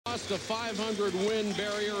crossed the 500-win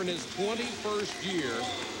barrier in his 21st year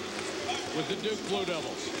with the Duke Blue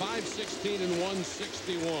Devils. 5-16 and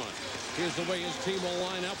 161. Here's the way his team will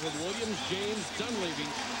line up with Williams, James, Dunleavy,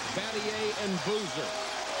 Battier, and Boozer.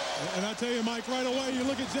 And I tell you, Mike, right away, you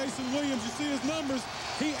look at Jason Williams, you see his numbers.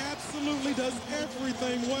 He absolutely does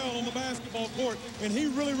everything well on the basketball court, and he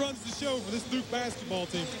really runs the show for this Duke basketball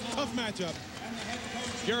team. Tough matchup.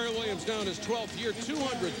 Gary Williams now in his 12th year,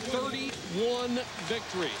 231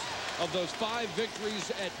 victories. Of those 5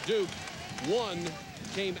 victories at Duke, 1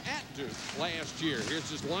 came at Duke last year.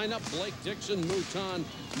 Here's his lineup: Blake, Dixon, Mouton,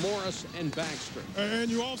 Morris, and Baxter.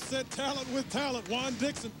 And you offset talent with talent. Juan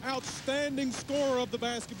Dixon, outstanding scorer of the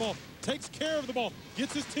basketball, takes care of the ball,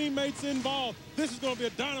 gets his teammates involved. This is going to be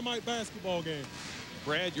a dynamite basketball game.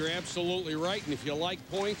 Brad, you're absolutely right, and if you like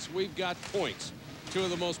points, we've got points. 2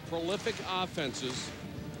 of the most prolific offenses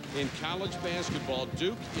in college basketball.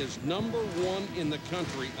 Duke is #1 in the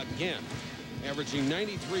country again, averaging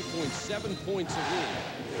 93.7 points a game.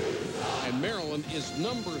 And Maryland is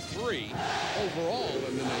 #3 overall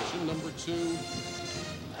in the nation, #2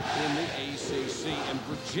 in the ACC. And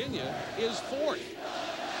Virginia is 4th.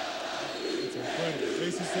 It's incredible.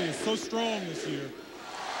 ACC is so strong this year.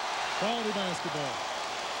 Quality basketball.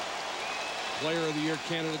 Player of the Year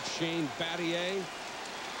candidate Shane Battier.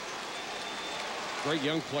 Great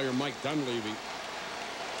young player Mike Dunleavy.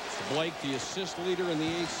 Blake, the assist leader in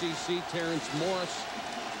the ACC. Terrence Morris,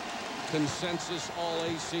 consensus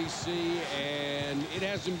all-ACC, and it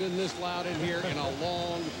hasn't been this loud in here in a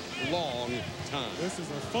long, long time. This is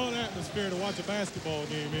a fun atmosphere to watch a basketball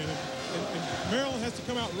game in, and Maryland has to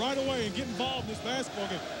come out right away and get involved in this basketball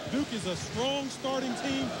game. Duke is a strong starting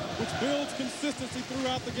team, which builds consistency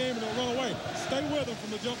throughout the game, and they'll run away. Stay with them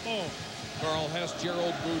from the jump ball. Carl Hess,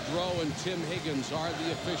 Gerald Boudreau, and Tim Higgins are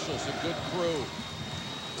the officials. A good crew.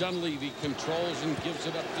 Dunleavy controls and gives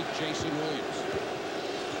it up to Jason Williams.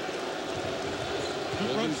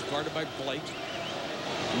 Williams guarded by Blake.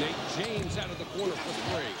 Nate James out of the corner for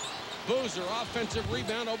 3. Boozer, offensive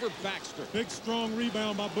rebound over Baxter. Big, strong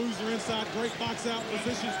rebound by Boozer inside. Great box out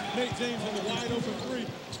position. Nate James on the wide open 3.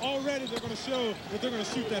 Already they're going to show that they're going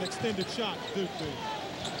to shoot that extended shot. Duke.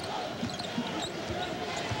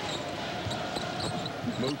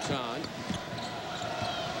 Mouton.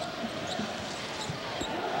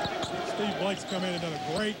 Steve Blake's come in and done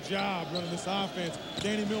a great job running this offense.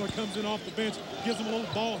 Danny Miller comes in off the bench, gives him a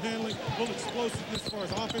little ball handling, a little explosiveness as far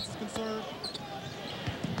as offense is concerned.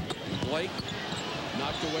 Blake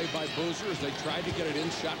knocked away by Boozer as they tried to get it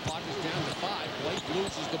in. Shot clock is down to 5. Blake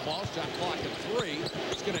loses the ball. Shot clock at 3.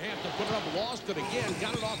 He's going to have to put it up. Lost it again.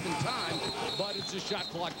 Got it off in time, but it's a shot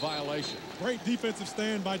clock violation. Great defensive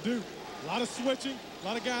stand by Duke. A lot of switching, a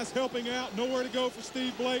lot of guys helping out. Nowhere to go for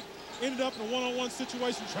Steve Blake. Ended up in a one-on-one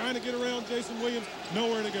situation trying to get around Jason Williams.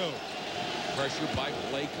 Nowhere to go. Pressure by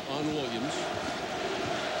Blake on Williams.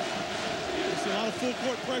 You see a lot of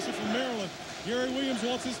full-court pressure from Maryland. Gary Williams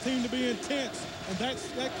wants his team to be intense, and that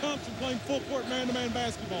comes from playing full-court man-to-man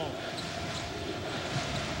basketball.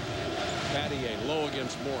 Battier low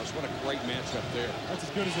against Morris. What a great matchup there. That's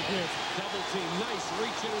as good as it gets. Double team. Nice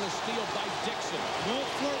reach in and a steal by Dixon. Don't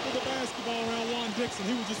flirt with the basketball around Juan Dixon.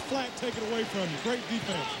 He will just flat take it away from you. Great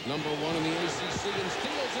defense. #1 in the ACC in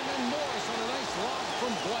steals, and then Morris on a nice lob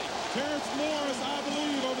from Blake. Terrence Morris, I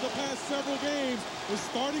believe, over the past several games, is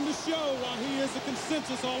starting to show why he is a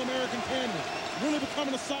consensus All-American candidate. Really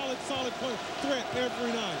becoming a solid threat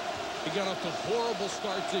every night. He got off to horrible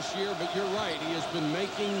starts this year, but you're right. He has been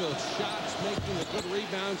making the shots, making the good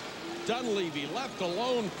rebounds. Dunleavy left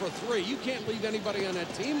alone for 3. You can't leave anybody on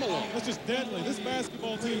that team alone. That's just deadly. This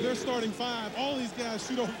basketball team, they're starting 5. All these guys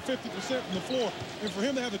shoot over 50% from the floor. And for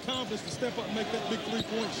him to have the confidence to step up and make that big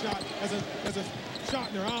 3-point shot as a shot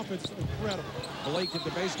in their offense is incredible. Blake at the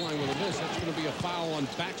baseline with a miss. That's going to be a foul on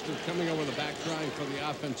Baxter coming over the back trying for the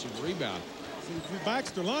offensive rebound.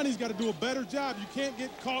 Baxter, Lonnie's got to do a better job. You can't get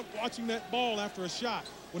caught watching that ball after a shot.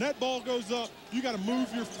 When that ball goes up, you got to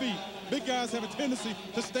move your feet. Big guys have a tendency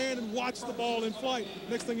to stand and watch the ball in flight.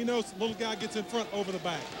 Next thing you know, little guy gets in front over the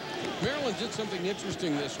back. Maryland did something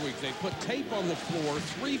interesting this week. They put tape on the floor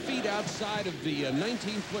 3 feet outside of the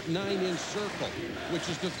 19-foot 9-inch circle, which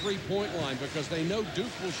is the 3-point line, because they know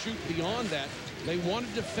Duke will shoot beyond that. They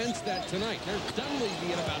wanted to fence that tonight. There's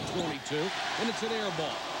Dunleavy at about 22, and it's an air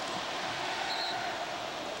ball.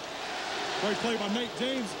 Great play by Nate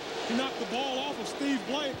James. He knocked the ball off of Steve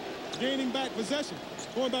Blake, gaining back possession.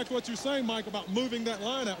 Going back to what you're saying, Mike, about moving that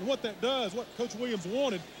line out. And what that does, what Coach Williams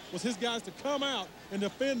wanted, was his guys to come out and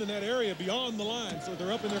defend in that area beyond the line, so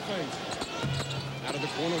they're up in their face. Out of the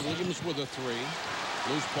corner, Williams with a 3.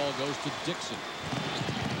 Loose ball goes to Dixon.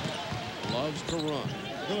 Loves to run.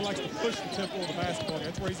 Really likes to push the tempo of the basketball.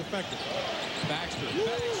 That's where he's effective. Baxter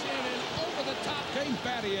backs in and over the top came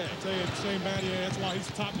Battier. I tell you, Shane Battier, that's why he's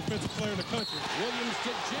the top defensive player in the country. Williams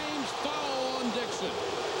to James, foul on Dixon.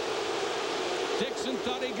 Dixon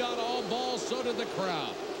thought he got all ball, so did the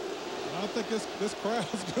crowd. I think this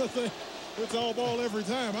crowd's going to think it's all ball every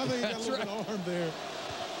time. I think he got a little bit of arm there.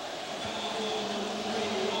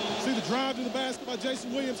 See the drive to the basket by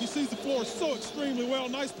Jason Williams. He sees the floor so extremely well.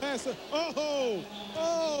 Nice pass. Oh!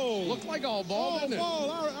 Looked like all ball, didn't it? All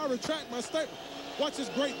ball. I retract my statement. Watch this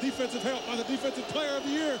great defensive help by the defensive player of the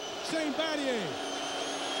year, Shane Battier.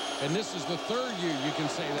 And this is the third year you can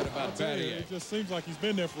say that about Battier. It just seems like he's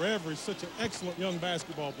been there forever. He's such an excellent young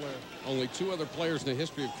basketball player. Only 2 other players in the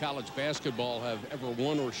history of college basketball have ever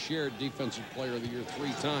won or shared Defensive Player of the Year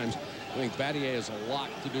 3 times. I think Battier has a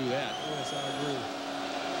lot to do that. Yes, I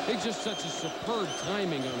agree. He's just such a superb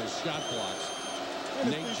timing on his shot blocks.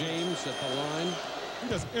 Nate James at the line. He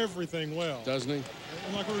does everything well. Doesn't he?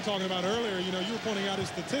 And like we were talking about earlier, you were pointing out his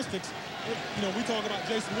statistics. We talk about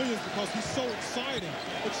Jason Williams because he's so exciting.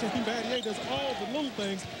 But Shane Battier does all the little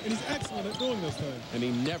things, and he's excellent at doing those things. And he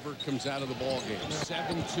never comes out of the ball game.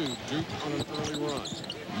 7-2, Duke on an early run.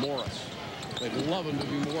 Morris. They'd love him to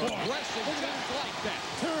be more aggressive. Just like that.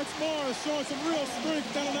 Terrence Morris showing some real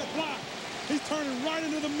strength down on that block. He's turning right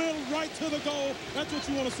into the middle, right to the goal. That's what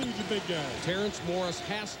you want to see with your big guys. Terrence Morris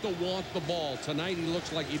has to want the ball. Tonight he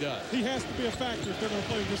looks like he does. He has to be a factor if they're going to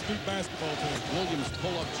play this Duke basketball team. Williams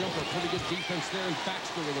pull-up jumper. Pretty good defense there, and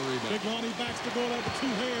Baxter with a rebound. Big Lonnie Baxter going up with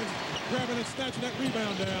 2 hands, grabbing and snatching that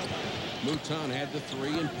rebound down. Mouton had the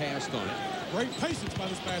 3 and passed on it. Great patience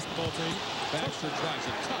by this basketball team. Baxter tries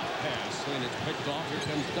a tough pass, and it's picked off. Here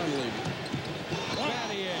comes Dunleavy.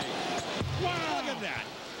 Battier. Wow. Look at that.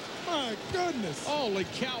 My goodness. Holy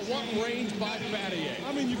cow, what range by Battier.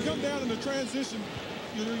 I mean, you come down in the transition.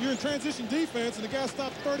 You're in transition defense, and the guy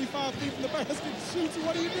stops 35 feet from the basket and shoots.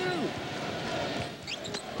 What do you do?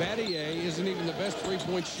 Battier isn't even the best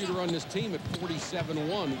three-point shooter on this team at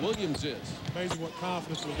 47-1. Williams is. Amazing what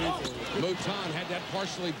confidence will do for you. Mouton had that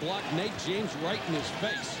partially blocked. Nate James right in his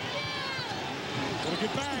face. Gotta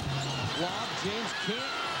get back. Lob, James can't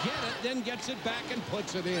get it, then gets it back and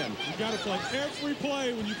puts it in. You got to play every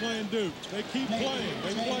play when you're playing Duke. They keep playing.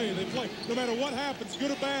 They play. No matter what happens,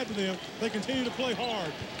 good or bad to them, they continue to play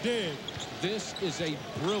hard. Dig. This is a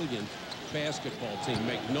brilliant basketball team.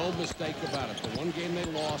 Make no mistake about it. The one game they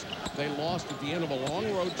lost at the end of a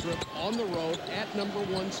long road trip on the road at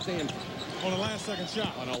 #1 Stanford. On a last-second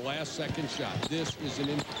shot. On a last-second shot. This is an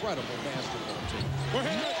incredible basketball team. We're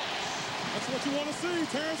ahead. That's what you want to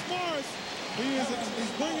see, Terrence Morris.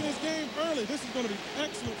 He's bringing his game early. This is going to be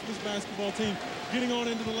excellent for this basketball team getting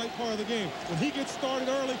on into the late part of the game. When he gets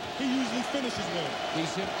started early, he usually finishes well.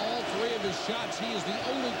 He's hit all 3 of his shots. He is the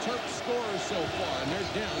only Terp scorer so far, and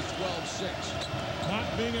they're down 12-6. Not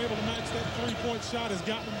being able to match that 3-point shot has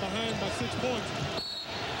gotten them behind by 6 points.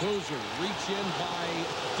 Boozer reach in by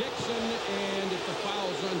Dixon, and if the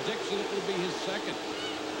foul's on Dixon, it will be his second.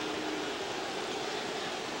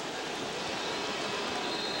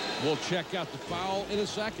 We'll check out the foul in a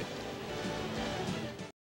second.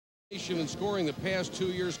 In scoring the past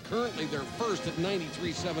 2 years, currently they're first at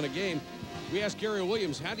 93.7 a game. We asked Gary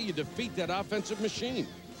Williams, how do you defeat that offensive machine?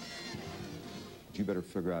 You better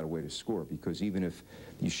figure out a way to score, because even if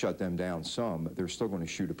you shut them down some, they're still going to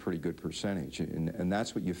shoot a pretty good percentage, and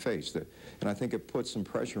that's what you face. And I think it puts some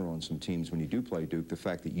pressure on some teams when you do play Duke, the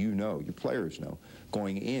fact that your players know,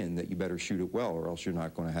 going in that you better shoot it well, or else you're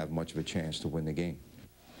not going to have much of a chance to win the game.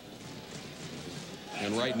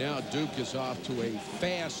 And right now, Duke is off to a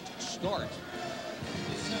fast start.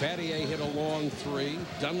 Battier hit a long 3.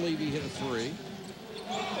 Dunleavy hit a 3.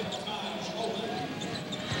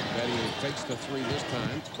 Battier fakes the 3 this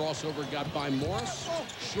time. Crossover got by Morris.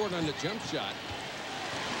 Short on the jump shot.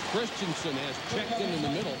 Christensen has checked in the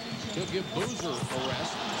middle. He'll give Boozer a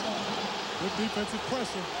rest. Good defensive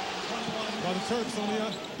pressure by the Terps on the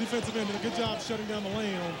defensive end. Did a good job shutting down the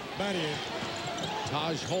lane on Battier.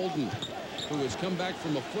 Taj Holden, who has come back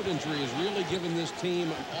from a foot injury, has really given this team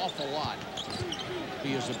an awful lot.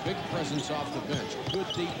 He is a big presence off the bench. Good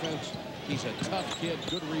defense. He's a tough kid,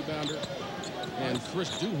 good rebounder. And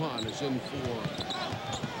Chris Duhon is in for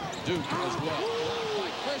Duke as well. By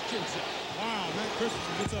Christensen. Wow, Matt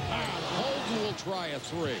Christensen gets up high. Holden will try a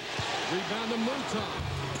 3. Rebound to Mouton.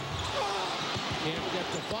 Can't get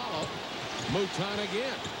to follow. Mouton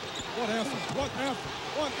again. What effort, what effort,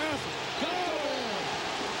 what effort. Got the ball.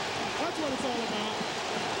 That's what it's all about.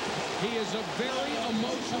 He is a very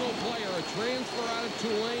emotional player, a transfer out of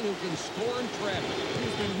Tulane who can score in traffic.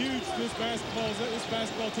 He's been huge to this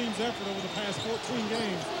basketball team's effort over the past 14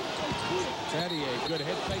 games. Battier, good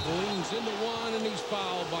head fake, leans into one, and he's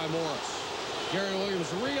fouled by Morris. Gary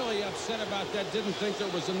Williams really upset about that. Didn't think there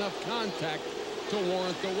was enough contact to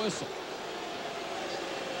warrant the whistle.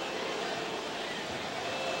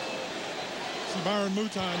 See Byron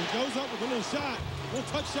Mouton. He goes up with a little shot. Little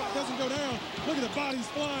touch shot doesn't go down. Look at the bodies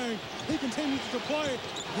flying. He continues to play.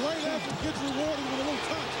 Great effort gets rewarded with a little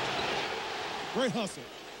touch. Great hustle.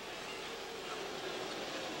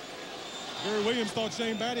 Gary Williams thought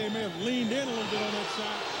Shane Battier may have leaned in a little bit on that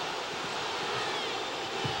shot.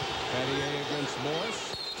 Battier against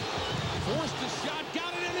Morris. Forced the shot,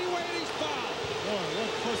 got it anyway, and he's fouled. Boy, what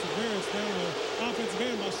perseverance down the offensive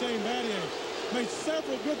end by Shane Battier. Made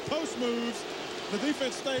several good post moves. The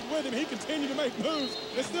defense stayed with him. He continued to make moves.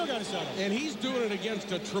 They still got a shot on him. And he's doing it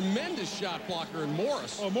against a tremendous shot blocker in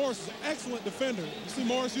Morris. Oh, Morris is an excellent defender. You see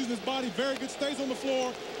Morris using his body very good, stays on the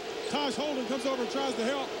floor. Taj Holden comes over and tries to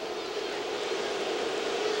help.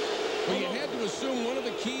 Well, you had to assume one of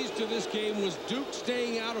the keys to this game was Duke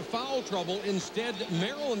staying out of foul trouble. Instead,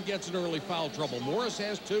 Maryland gets in early foul trouble. Morris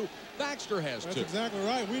has two. Baxter has two. That's exactly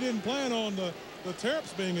right. We didn't plan on the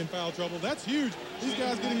Terps being in foul trouble. That's huge. These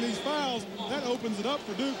guys getting these fouls, that opens it up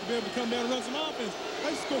for Duke to be able to come down and run some offense.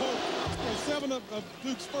 They scored 7 of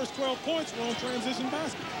Duke's first 12 points were on transition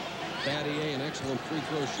baskets. Battier, an excellent free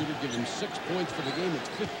throw shooter, gives him 6 points for the game. It's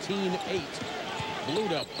 15-8. Blue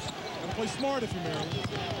Devils. Gotta play smart if you're Maryland.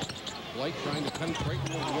 Blake trying to penetrate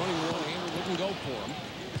with a running one-hander, wouldn't go for him.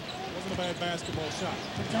 Wasn't a bad basketball shot.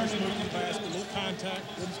 Nice move to the basket, a little contact,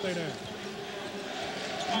 wouldn't stay down.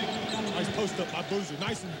 Nice post up by Boozer,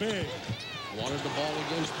 nice and big. Wanted the ball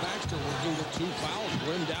against Baxter, working with 2 fouls,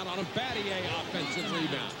 rimmed out on a Battier offensive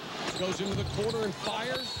rebound. Goes into the corner and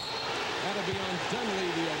fires. That'll be on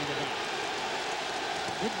Dunleavy over the back.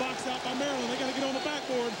 Good box out by Maryland. They got to get on the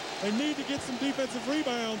backboard. They need to get some defensive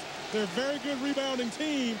rebounds. They're a very good rebounding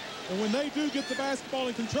team, and when they do get the basketball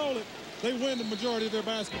and control it, they win the majority of their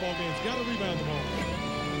basketball games. Got to rebound the ball.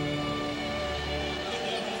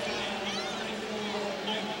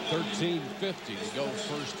 13:50 to go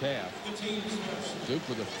first half. Duke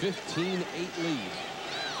with a 15-8 lead.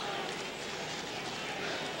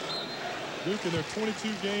 Duke in their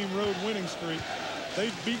 22-game road winning streak.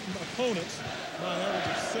 They've beaten opponents by an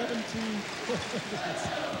average of 17 points.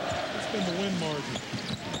 That's been the win margin.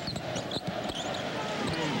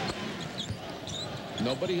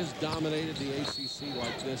 Nobody has dominated the ACC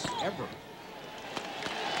like this ever.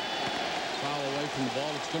 Foul away from the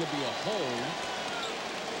ball. It's going to be a hold.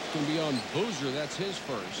 It's going to be on Boozer. That's his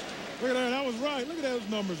first. Look at that. That was right. Look at those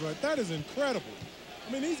numbers right. That is incredible.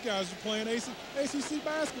 I mean, these guys are playing ACC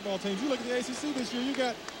basketball teams. You look at the ACC this year, you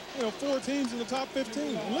got 4 teams in the top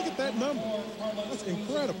 15. And look at that number. That's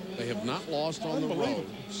incredible. They have not lost on the road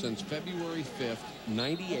since February 5th,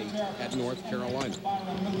 98 at North Carolina. Nice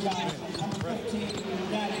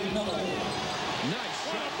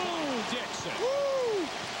shot. Boom, Dixon. Woo!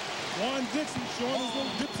 Juan Dixon showing his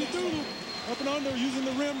little dipsy doodle. Up and under, using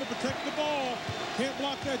the rim to protect the ball. Can't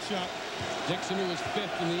block that shot. Dixon, who is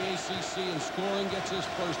 5th in the ACC in scoring, gets his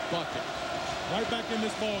first bucket. Right back in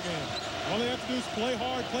this ball game. All they have to do is play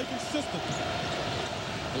hard, play consistent.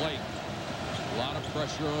 Blake, a lot of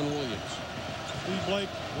pressure on Williams. Steve Blake,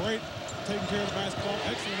 great taking care of the basketball.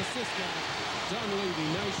 Excellent assist guy.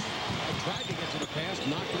 Dunleavy, nice. Tried to get to the pass,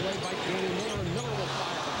 knocked away by Danny Miller, and Miller will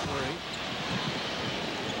fire for 3.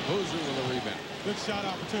 Boozer with a rebound. Good shot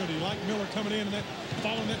opportunity. Like Miller coming in and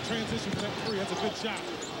following that transition for that 3. That's a good shot.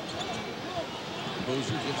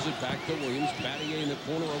 Boozer gives it back to Williams. Battier in the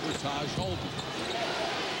corner over Taj Holden.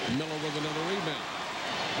 Miller with another rebound.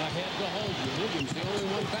 Ahead to Holden. Williams the only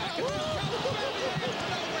one back.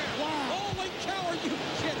 Wow. Holy cow, are you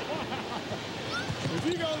kidding? If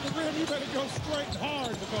you go to the rim, you better go straight and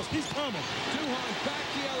hard because he's coming. Duhon back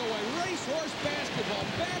the other way. Racehorse basketball.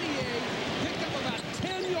 Battier picked up about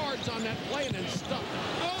 10 yards on that play and then stuck it.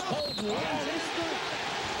 Holden wins it.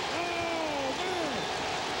 Oh, man.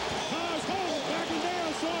 Taj Holden backing down,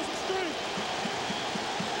 showing some strength.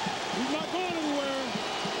 He's not going anywhere.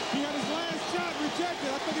 He had his last shot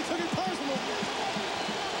rejected. I think he took it personal.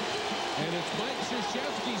 And it's Mike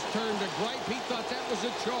Krzyzewski's turn to gripe. He thought that was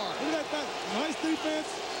a charge. Look at that. Nice defense.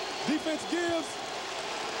 Defense gives.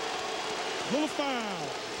 Little foul.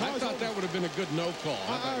 I thought that would have been a good no call.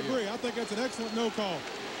 I agree. I think that's an excellent no call.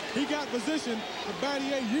 He got position, but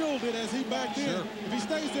Battier yielded as he backed in. Sure. If he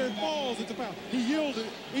stays there and falls, it's a foul. He yielded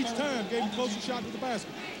each time, gave him closer shot to the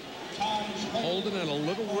basket. Holden at a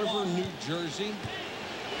Little River, New Jersey.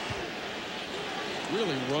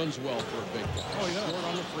 Really runs well for a big guy. Oh, yeah. Scored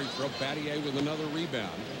on the free throw. Battier with another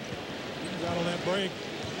rebound. He's out on that break.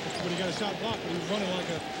 when he got a shot blocked, but he was running like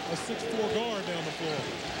a 6'4" guard down the floor.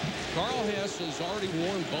 Carl Hess has already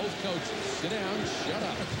warned both coaches. Sit down, shut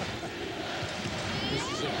up. This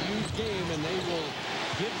is a huge game, and they will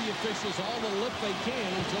give the officials all the lip they can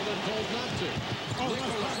until they're told not to.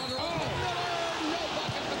 Nicholas under no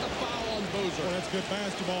bucket, but the foul on Boozer. Well, that's good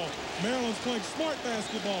basketball. Maryland's playing smart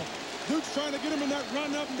basketball. Duke's trying to get them in that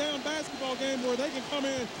run up and down basketball game where they can come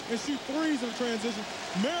in and shoot threes in transition.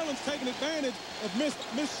 Maryland's taking advantage of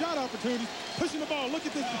missed shot opportunities, pushing the ball. Look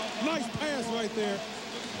at this nice pass right there.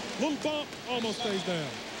 Little bump, almost stays down.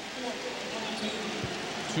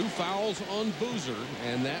 2 fouls on Boozer,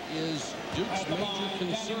 and that is Duke's major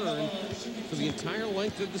concern for the entire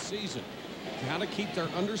length of the season. How to keep their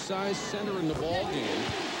undersized center in the ball game,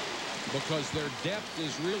 because their depth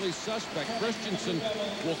is really suspect. Christensen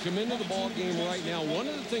will come into the ball game right now. One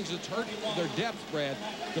of the things that's hurt their depth, Brad,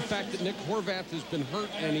 the fact that Nick Horvath has been hurt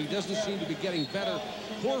and he doesn't seem to be getting better.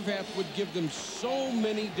 Horvath would give them so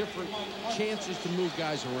many different chances to move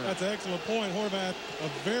guys around. That's an excellent point. Horvath, a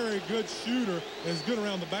very good shooter, is good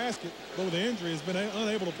around the basket, but with the injury has been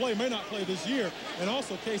unable to play, may not play this year. And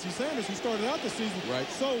also Casey Sanders, who started out the season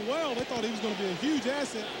so well, they thought he was going to be a huge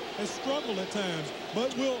asset, has struggled at times.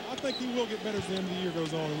 But I think he will get better as the end of the year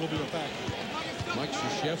goes on and will be a factor. Mike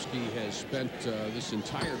Krzyzewski has spent this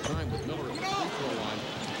entire time with Miller at the free throw line,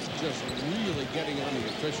 just really getting on the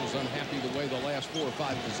officials, unhappy the way the last 4 or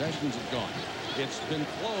 5 possessions have gone. It's been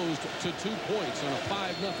closed to 2 points on a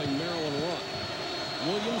 5-0 Maryland run.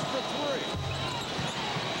 Williams for 3.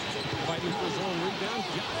 Fighting for his own rebound.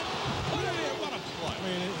 Got it. What a play. I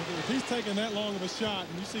mean, if he's taking that long of a shot,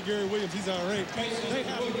 and you see Gary Williams, he's irate, they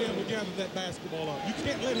have to be able to gather that basketball up. You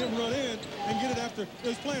can't let him run in and get it after.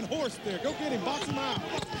 He's playing horse there. Go get him. Box him out.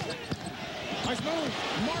 Nice move.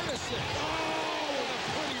 Martison. Oh, what a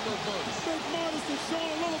pretty reverse. Big Martison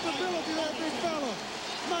showing a little ability there, big fella.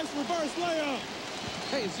 Nice reverse layup.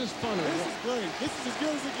 Hey, is this fun? This is great. This is as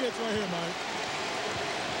good as it gets right here, Mike.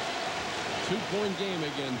 2-point game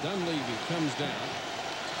again. Dunleavy comes down.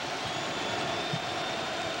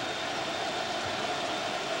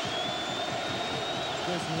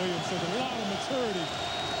 Jason Williams showed a lot of maturity.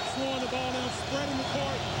 Slowing the ball down, spreading the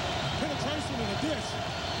court, penetration and a dish.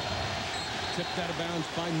 Tipped out of bounds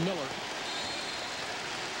by Miller.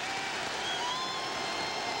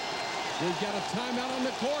 We've got a timeout on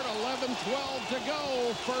the court. 11-12 to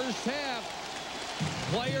go. First half.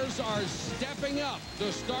 Players are stepping up.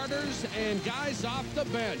 The starters and guys off the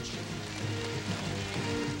bench.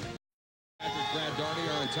 Brad Daugherty,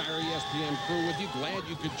 our entire ESPN crew with you. Glad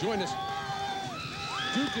you could join us.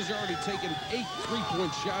 Duke has already taken 8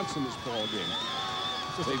 3-point shots in this ball game.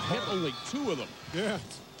 They've hit only 2 of them. Yeah,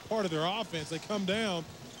 it's part of their offense. They come down,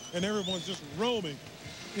 and everyone's just roaming.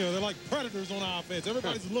 You know, they're like predators on offense.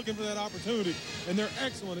 Everybody's looking for that opportunity, and they're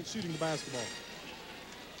excellent at shooting the basketball.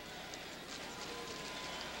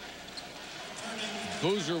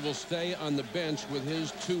 Boozer will stay on the bench with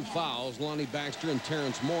his 2 fouls. Lonnie Baxter and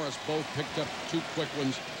Terrence Morris both picked up 2 quick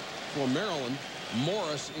ones for Maryland.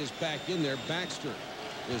 Morris is back in there. Baxter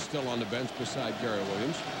is still on the bench beside Gary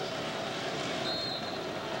Williams.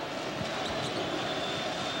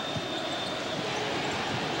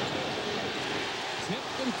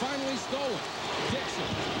 Tipped and finally stolen. Dixon.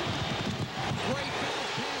 Great bounce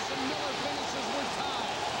pass, and Miller finishes with tie.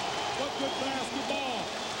 What good basketball.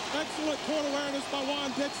 Excellent court awareness by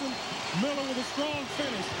Juan Dixon. Miller with a strong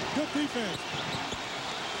finish. Good defense.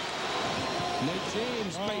 Nate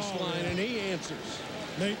James baseline, and he answers.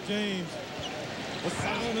 Nate James, a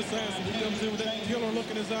silent assassin. He comes in with that killer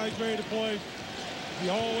look in his eyes, ready to play. He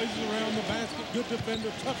always is around the basket. Good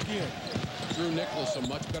defender, tough kid. Drew Nicholas, a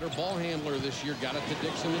much better ball handler this year. Got it to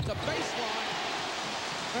Dixon at the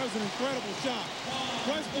baseline. That was an incredible shot.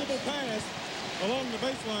 Questionable pass along the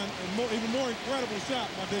baseline, and even more incredible shot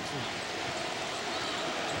by Dixon.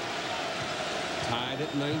 Tied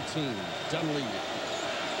at 19. Dunleavy.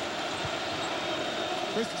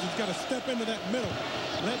 Christensen's got to step into that middle.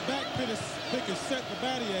 That back pick is set for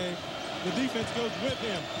Battier. The defense goes with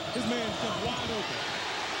him. His man's just wide open.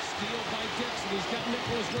 Steal by Dixon. He's got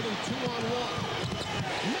Nicholas with him 2-on-1.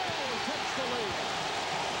 Miller takes the lead.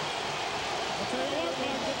 I'll tell you what,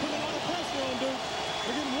 Mike, they put a lot of pressure on Duke.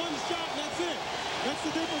 They're getting 1 shot, and that's it. That's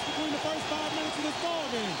the difference between the first 5 minutes of this ball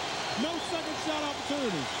game. No second shot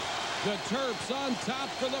opportunity. The Terps on top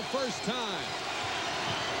for the first time.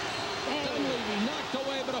 Dunleavy knocked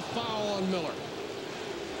away, but a foul on Miller.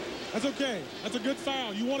 That's okay. That's a good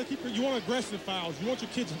foul. You want aggressive fouls. You want your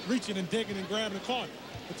kids reaching and digging and grabbing and clawing.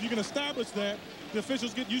 If you can establish that, the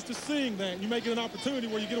officials get used to seeing that. You may get an opportunity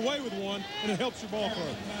where you get away with one, and it helps your ball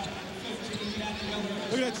club.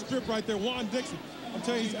 Look at that strip right there. Juan Dixon. I'm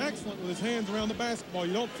telling you, he's excellent with his hands around the basketball.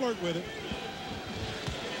 You don't flirt with it.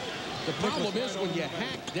 The problem is when you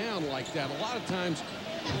hack down like that, a lot of times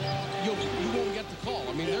you won't get the call.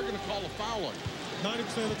 I mean, they're going to call a foul on you.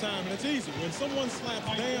 90% of the time, and it's easy. When someone slaps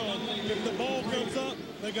down, if the ball comes up,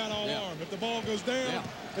 they got all arm. If the ball goes down,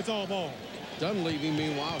 it's all ball. Dunleavy,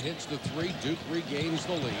 meanwhile, hits the three. Duke regains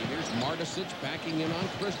the lead. Here's Martisic backing in on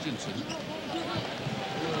Christensen.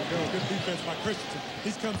 Good defense by Christensen.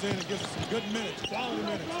 He comes in and gives us some good minutes, quality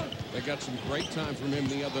minutes. They got some great time from him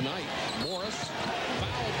the other night. Morris, fouled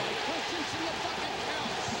by Christensen. The bucket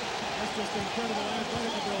counts. That's just incredible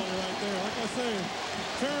athletic ability right there. Like I say,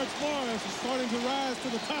 Terrence Morris is starting to rise to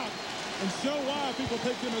the top and show why people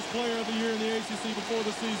picked him as player of the year in the ACC before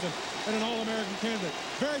the season and an All-American candidate.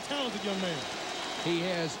 Very talented young man. He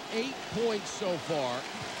has 8 points so far.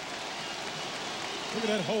 Look at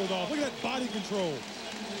that hold off. Look at that body control.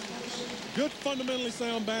 Good fundamentally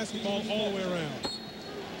sound basketball all the way around.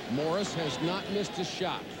 Morris has not missed a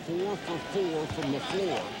shot. 4 for 4 from the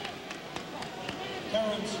floor.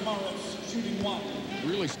 Terrence Morris, shooting 1.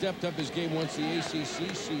 Really stepped up his game once the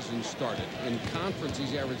ACC season started. In conference,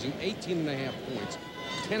 he's averaging 18.5 points,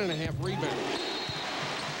 10.5 rebounds.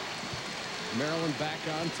 Maryland back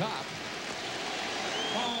on top.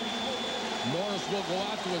 Morris will go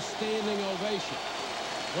out to a standing ovation.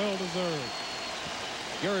 Well deserved.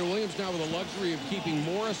 Gary Williams now with the luxury of keeping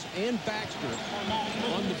Morris and Baxter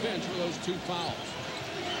on the bench for those 2 fouls.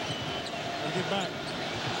 I'll get back.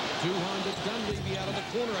 Duhon to Dunleavy out of the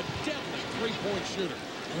corner, a deadly three-point shooter.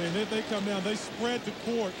 I mean, they come down, they spread the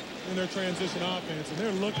court in their transition offense, and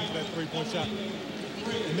they're looking for that three-point shot.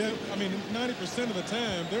 And then, I mean, 90% of the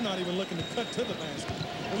time, they're not even looking to cut to the basket.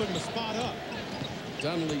 They're looking to spot up.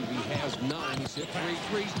 Dunleavy has 9. He's hit 3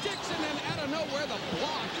 threes. Dixon, and out of nowhere, the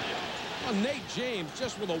block. Oh, Nate James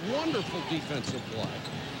just with a wonderful defensive play.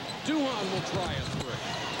 Duhon will try a 3.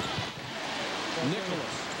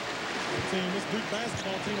 Nicholas. This Duke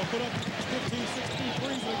basketball team will put up 15, 16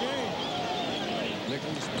 threes in a game.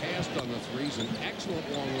 Nicholas passed on the threes, an excellent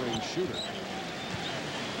long-range shooter.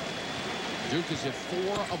 Duke has hit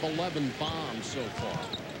 4 of 11 bombs so far.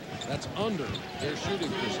 That's under their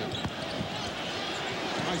shooting percentage.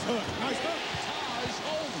 Nice hook. Nice hook. Taj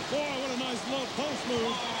Holden. Boy, what a nice low post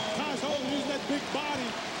move. Taj Holden using that big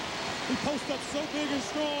body. He posts up so big and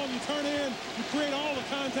strong. You turn in, you create all the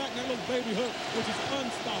contact, and that little baby hook, which is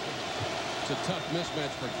unstoppable. It's a tough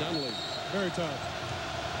mismatch for Dunleavy. Very tough.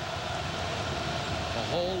 A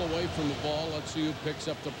hole away from the ball. Let's see who picks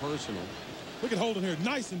up the personal. Look at Holden here.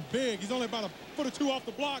 Nice and big. He's only about a foot or 2 off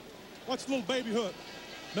the block. Watch the little baby hook.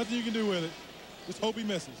 Nothing you can do with it. Just hope he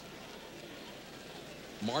misses.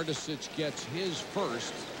 Martisic gets his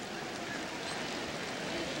first.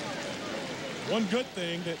 One good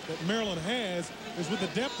thing that Maryland has is with the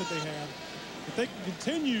depth that they have, if they can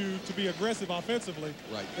continue to be aggressive offensively,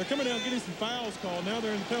 right. They're coming down getting some fouls called. Now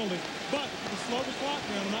they're in the penalty. But if you slow the clock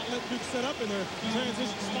down and not let Duke set up in their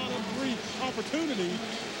transition spot up 3 opportunity,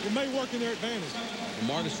 it may work in their advantage.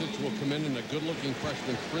 Martisic will come in, and a good-looking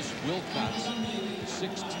freshman, Chris Wilcox,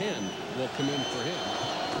 6'10", will come in for him.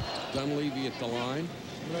 Dunleavy at the line.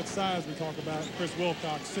 That size we talk about, Chris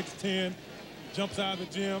Wilcox, 6'10", jumps out of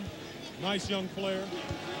the gym. Nice young player.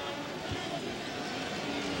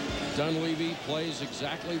 Dunleavy plays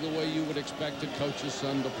exactly the way you would expect a coach's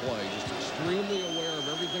son to play. Just extremely aware of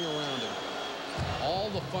everything around him. All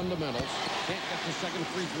the fundamentals. Can't get the second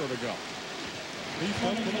free throw to go.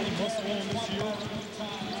 Defense put a little muscle on this year.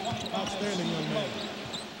 Outstanding young man.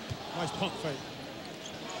 Nice pump fake.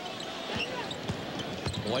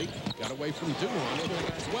 Blake got away from Duhon.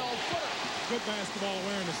 12-footer. Good basketball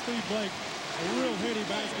awareness. Steve Blake, a real heady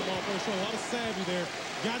basketball player, showing a lot of savvy there.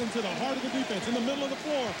 Got into the heart of the defense, in the middle of the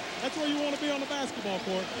floor. That's where you want to be on the basketball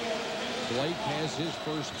court. Blake has his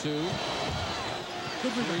first 2.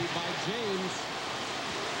 Good 3 by James.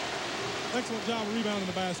 Excellent job of rebounding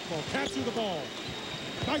the basketball. Capture the ball.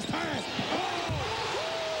 Nice pass. Oh!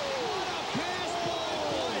 What a pass by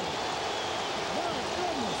Blake. My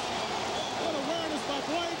goodness. What awareness by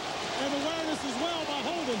Blake, and awareness as well by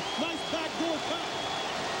Holden. Nice backdoor cut.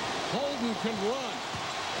 Holden can run.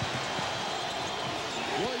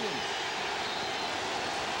 Williams.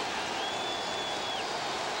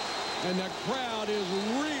 And the crowd is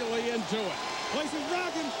really into it. Place is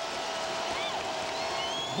rocking.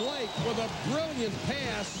 Blake with a brilliant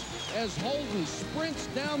pass as Holden sprints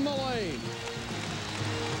down the lane.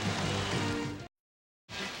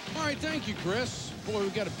 All right, thank you, Chris. Boy,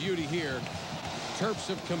 we've got a beauty here. Terps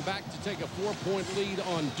have come back to take a 4-point lead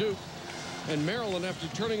on Duke. And Maryland, after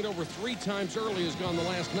turning it over 3 times early, has gone the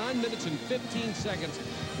last 9 minutes and 15 seconds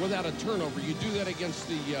without a turnover. You do that against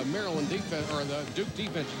the Maryland defense, or the Duke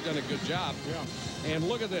defense. You've done a good job. Yeah. And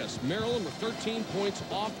look at this. Maryland with 13 points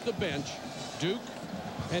off the bench. Duke,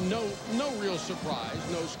 and no real surprise,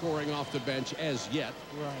 no scoring off the bench as yet.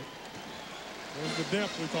 Right. There's the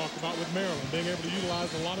depth we talked about with Maryland, being able to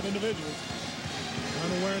utilize a lot of individuals.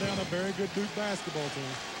 Trying to wear down a very good Duke basketball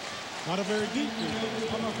team. Not a very deep team.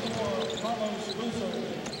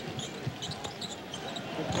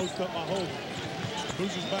 Good post up by Holden.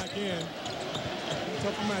 Boozer's back in.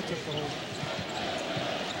 Tough matchup for Holden.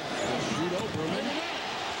 Shoot over him.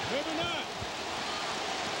 Maybe not.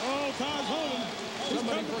 Oh, Taj Holden.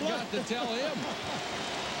 Somebody forgot to tell him.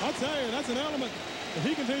 I'll tell you, that's an element. If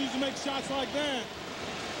he continues to make shots like that,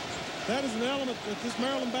 that is an element that this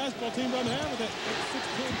Maryland basketball team doesn't have with that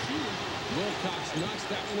 6'10" shooter. Wilcox knocks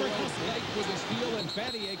that one away. Blake with a steal, and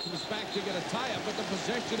Battier comes back to get a tie-up, but the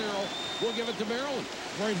possession arrow will give it to Maryland.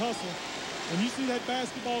 Great hustle. When you see that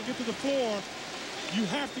basketball get to the floor, you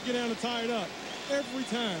have to get down and tie it up every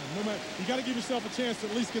time. No matter, you got to give yourself a chance to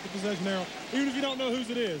at least get the possession arrow, even if you don't know whose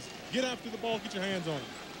it is. Get after the ball, get your hands on it.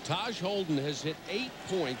 Taj Holden has hit 8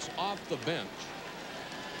 points off the bench.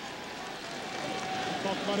 We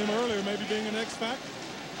talked about him earlier, maybe being an X factor.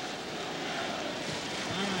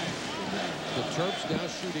 The Terps now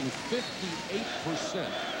shooting 58%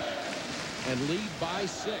 and lead by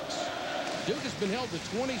 6. Duke has been held to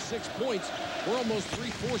 26 points. We're almost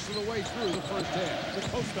 3/4 of the way through the first half.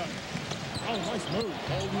 Good post up. Oh, nice move.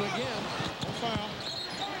 Holden again. No foul.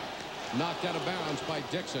 Knocked out of bounds by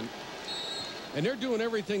Dixon. And they're doing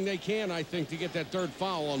everything they can, I think, to get that 3rd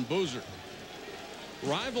foul on Boozer.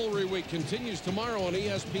 Rivalry week continues tomorrow on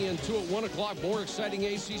ESPN2 at 1 o'clock. More exciting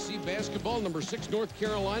ACC basketball. Number 6 North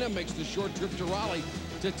Carolina makes the short trip to Raleigh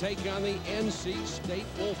to take on the NC State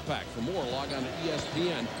Wolfpack. For more, log on to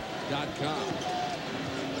ESPN.com.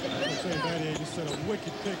 I'm saying Battier just set a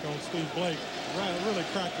wicked pick on Steve Blake. Really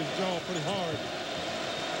cracked his jaw pretty hard.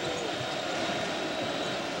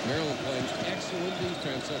 Maryland playing excellent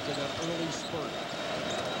defense after that early spurt.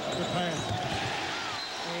 Good pass.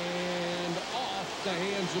 And off the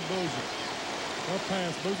hands of Boozer. Good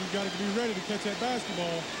pass. Boozer's got to be ready to catch that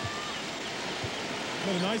basketball.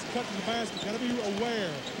 But a nice cut to the basket. Got to be aware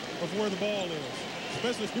of where the ball is,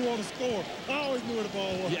 especially if you want to score. I always knew where the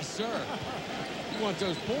ball was. Yes, sir. You want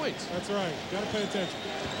those points. That's right. Got to pay attention.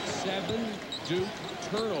 7 Duke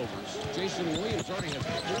turnovers. Jason Williams already has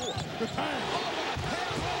 4. Good pass.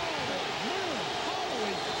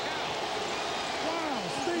 Holy cow. Wow,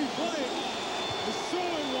 Steve Blake is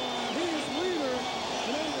showing why he is leader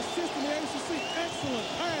and then assist in the ACC. Excellent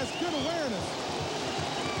pass, good awareness.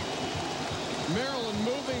 Maryland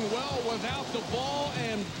moving well without the ball,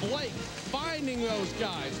 and Blake finding those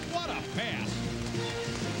guys. What a pass.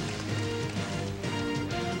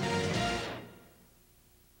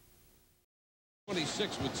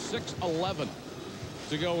 With 6:11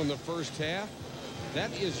 to go in the first half.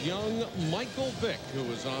 That is young Michael Vick, who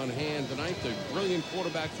is on hand tonight, the brilliant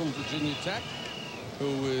quarterback from Virginia Tech,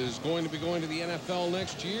 who is going to be going to the NFL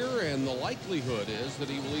next year, and the likelihood is that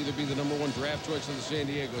he will either be the #1 draft choice of the San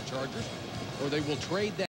Diego Chargers, or they will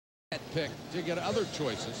trade that pick to get other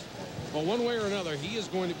choices. But one way or another, he is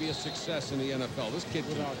going to be a success in the NFL. This kid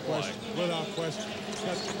Without can play. question. Without question.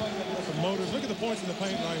 Got the motors. Look at the points in the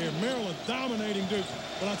paint right here. Maryland dominating Duke.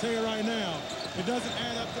 But I'll tell you right now, it doesn't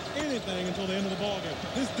add up to anything until the end of the ball game.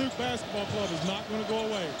 This Duke basketball club is not going to go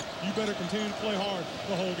away. You better continue to play hard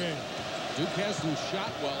the whole game. Duke hasn't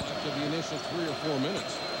shot well after the initial 3 or 4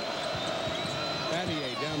 minutes.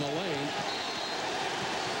 Battier down the lane.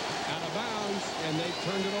 Out of bounds, and they've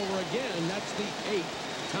turned it over again. That's the 8th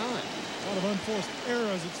time. A lot of unforced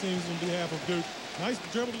errors, it seems, on behalf of Duke. Nice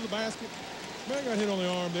dribble to the basket. Man got hit on the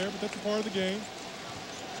arm there, but that's a part of the game.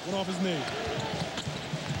 Went off his knee.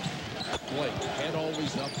 Blake, head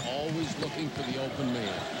always up, always looking for the open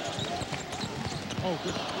man. Oh,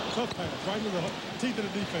 good. Tough pass. Right into the teeth of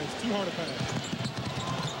the defense. Too hard a pass.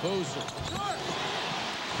 Boozer.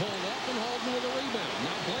 Pulled up and Holden with a rebound.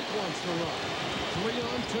 Now Blake wants to run.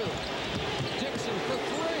 3-on-2. Dixon for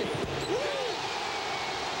 3. Woo!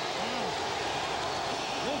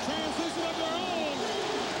 Transition of their own.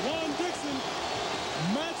 Juan Dixon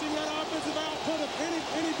matching that offensive output of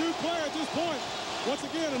any Duke player at this point. Once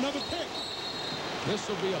again, another pick. This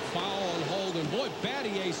will be a foul on Holden. Boy,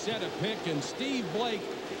 Battier set a pick, and Steve Blake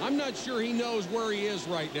I'm not sure he knows where he is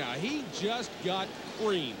right now. He just got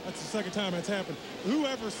creamed. That's the second time that's happened.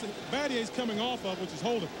 Whoever Battier's coming off of, which is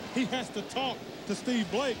holding, he has to talk to Steve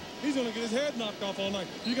Blake. He's going to get his head knocked off all night.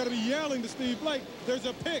 You got to be yelling to Steve Blake, there's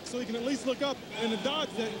a pick, so he can at least look up and dodge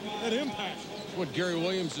that impact. That's what Gary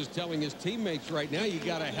Williams is telling his teammates right now. You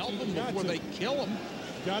got to help them before they kill him.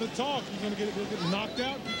 Got to talk. He's going to get knocked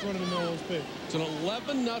out. Keep running into those picks. It's an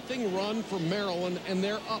 11-0 run for Maryland, and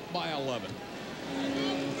they're up by 11.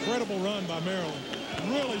 Incredible run by Maryland.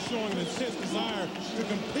 Really showing an intense desire to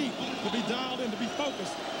compete, to be dialed in, to be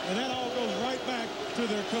focused. And that all goes right back to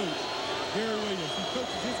their coach, Gary Williams. He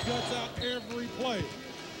coaches his guts out every play.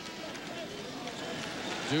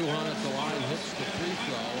 Duhon at the line hits the free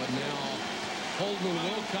throw, and now Holden and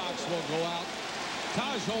Wilcox will go out.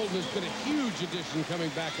 Taj Holden has been a huge addition coming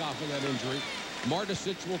back off of that injury.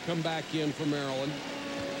 Martisic will come back in for Maryland.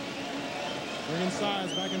 Bringing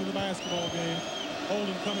size back into the basketball game.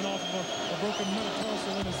 Holden coming off of a broken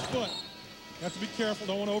metatarsal in his foot. You have to be careful.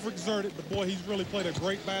 Don't want to overexert it. But, boy, he's really played a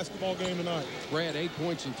great basketball game tonight. Brad, 8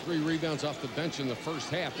 points and 3 rebounds off the bench in the first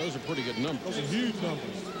half. Those are pretty good numbers. Those are huge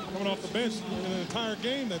numbers. Coming off the bench in an entire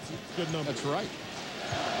game, that's a good number. That's right.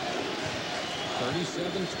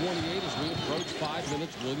 37-28 as we approach 5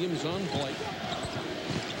 minutes. Williams on Blake.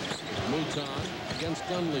 Mouton against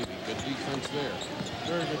Dunleavy. Good defense there.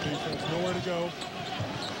 Very good defense. Nowhere to go.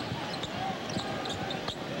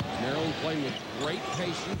 Maryland playing with great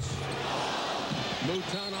patience.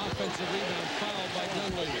 Mouton offensive rebound fouled by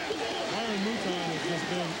Dunleavy. Myron Mouton has just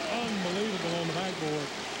been unbelievable on the backboard.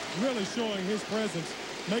 Really showing his presence,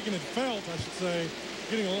 making it felt, I should say.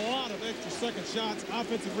 Getting a lot of extra second shots,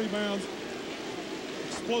 offensive rebounds.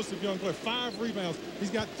 Explosive young player. 5 rebounds.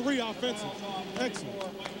 He's got 3 offensive. Excellent.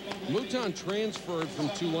 Mouton transferred from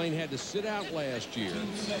Tulane, had to sit out last year.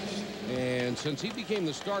 And since he became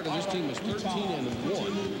the starter, this team is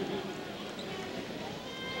 13-1.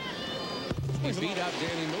 He beat out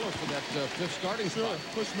Danny Miller for that 5th starting spot.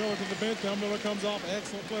 Push Miller to the bench. Now Miller comes off.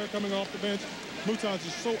 Excellent player coming off the bench. Mouton's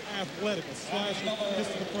just so athletic. A slasher,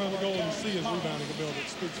 gets to the front of the goal, and you see his rebounding ability. It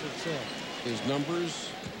speaks for itself. His numbers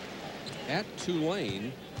at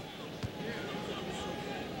Tulane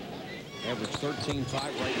average 13-5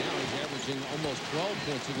 right now. He's averaging almost 12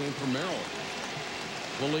 points a game for Maryland.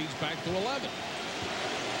 The lead's back to 11.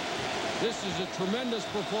 This is a tremendous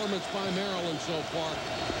performance by Maryland so far.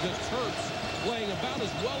 The Terps playing about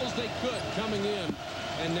as well as they could coming in,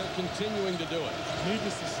 and they're continuing to do it. Need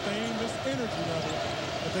to sustain this energy level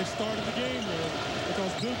that they started the game with,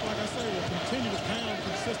 because Duke, like I say, will continue to pound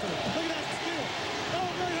consistently. Look at that steal. Oh,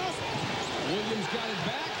 great hustle. Williams got it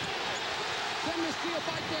back. Then the steal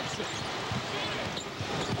by Dixon.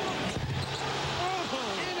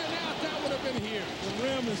 Oh, in and out, that would have been huge. The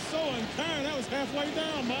rim is so unkind. That was halfway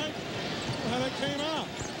down, Mike. How that came out.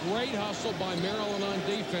 Great hustle by Maryland on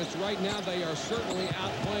defense. Right now, they are certainly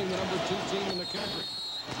outplaying the number 2 team in the country.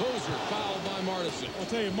 Boozer fouled by Martisic. I'll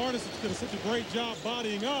tell you, Martisic did such a great job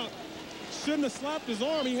bodying up. Shouldn't have slapped his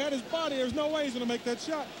arm. He had his body. There's no way he's going to make that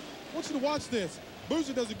shot. I want you to watch this.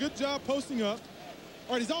 Boozer does a good job posting up.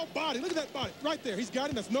 All right, he's all body. Look at that body. Right there. He's got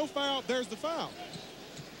him. That's no foul. There's the foul.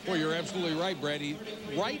 Well, you're absolutely right, Brad.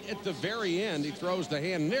 Right at the very end, he throws the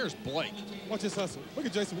hand, and there's Blake. Watch this hustle. Look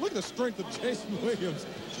at Jason. Look at the strength of Jason Williams.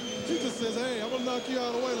 He just says, hey, I'm going to knock you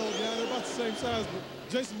out of the way, little guy. They're about the same size, but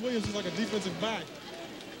Jason Williams is like a defensive back.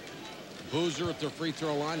 Boozer at the free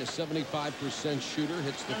throw line, a 75% shooter.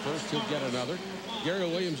 Hits the first, he'll get another. Gary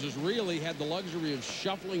Williams has really had the luxury of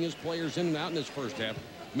shuffling his players in and out in this first half.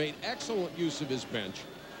 Made excellent use of his bench.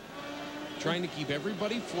 Trying to keep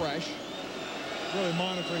everybody fresh. Really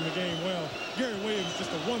monitoring the game well. Gary Williams is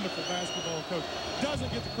just a wonderful basketball coach.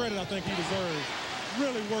 Doesn't get the credit I think he deserves.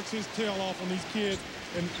 Really works his tail off on these kids,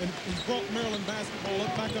 and he's brought Maryland basketball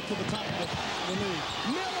back up to the top of the league.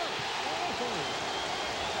 Miller! Oh.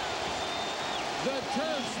 The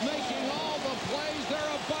Terps making all the plays.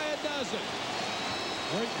 They're up by a dozen.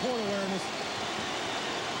 Great court awareness.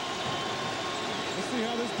 Let's see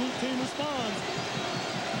how this Duke team responds.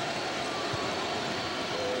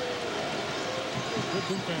 Good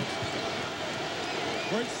defense.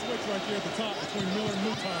 Great switch right there at the top between Miller and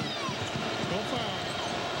Mouton. No foul.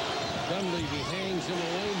 Dunleavy hangs in the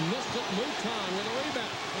lane. Missed it. Mouton with a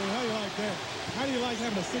rebound. Hey, how do you like that? How do you like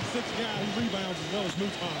having a 6'6" guy who rebounds as well as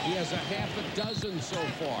Mouton? He has a half a dozen so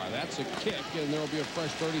far. That's a kick, and there'll be a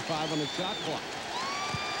fresh 35 on the shot clock.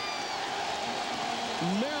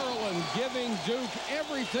 Maryland giving Duke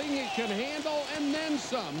everything it can handle and then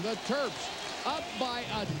some. The Terps up by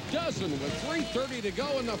a dozen with 3:30 to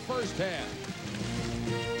go in the first half.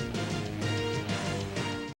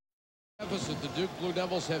 deficit the Duke Blue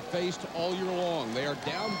Devils have faced all year long. They are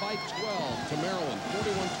down by 12 to Maryland,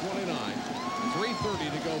 41-29.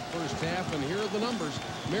 3:30 to go first half, and here are the numbers.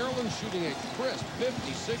 Maryland shooting a crisp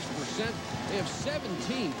 56%. They have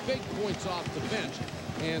 17 big points off the bench,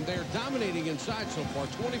 and they're dominating inside so far,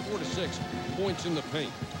 24-6 points in the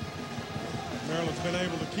paint. Maryland's been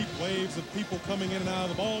able to keep waves of people coming in and out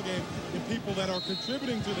of the ball game and people that are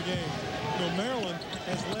contributing to the game. You know, Maryland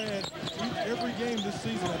has led every game this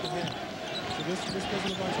season at the half. So this doesn't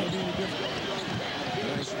look like it's going to be any different.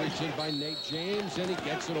 Nice reach in by Nate James, and he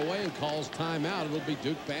gets it away and calls timeout. It'll be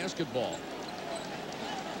Duke basketball.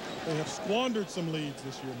 They have squandered some leads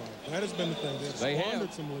this year, Mike. That has been the thing. They have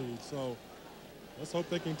squandered some leads. So let's hope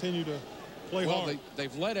they continue to play hard.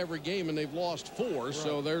 They've led every game and they've lost 4, right.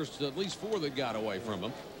 So there's at least 4 that got away from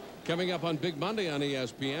them. Coming up on Big Monday on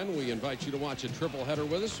ESPN, we invite you to watch a triple header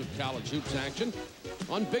with us of college hoops action.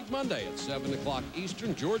 On Big Monday at 7 o'clock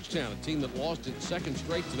Eastern, Georgetown, a team that lost its 2nd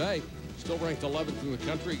straight today, still ranked 11th in the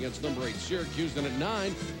country against number 8 Syracuse. Then at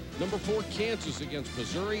 9, number 4 Kansas against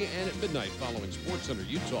Missouri, and at midnight following SportsCenter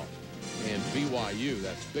Utah and BYU.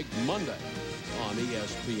 That's Big Monday on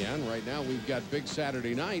ESPN. Right now we've got Big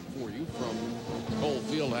Saturday Night for you from Cole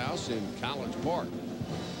Fieldhouse in College Park.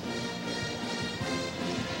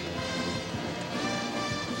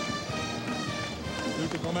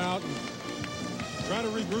 Duke can come out and try to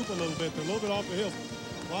regroup a little bit. They're a little bit off the hills.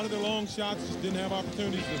 A lot of their long shots just didn't have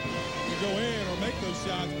opportunities to go in or make those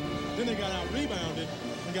shots. Then they got out rebounded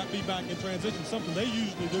and got beat back in transition, something they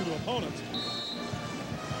usually do to opponents.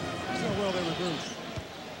 See how well they regrouped.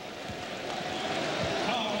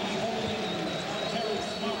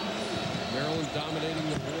 Maryland dominating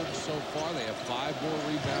the board so far. They have 5 more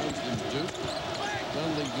rebounds than Duke.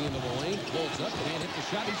 Dunley into the lane, pulls up, can't hit the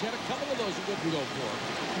shot. He's had a couple of those that wouldn't go for him.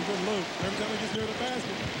 Good loop. Every time he gets near the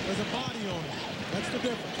basket, there's a body on him. That's the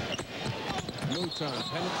difference. Mouton,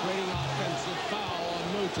 penetrating offensive foul on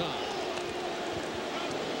Mouton.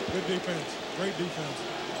 Good defense. Great defense.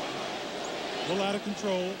 A little out of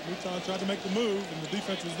control. Mouton tried to make the move, and the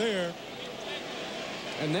defense was there.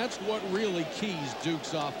 And that's what really keys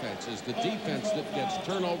Duke's offense, is the defense that gets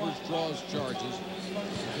turnovers, draws charges.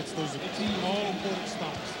 It's those all-important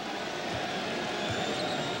stops.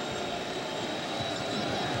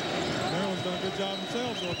 Maryland's done a good job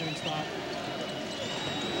themselves of getting stopped.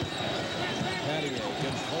 Battier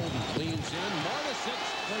against Holden, leans in. Martisic.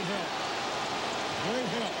 Great help. Great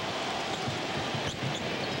help.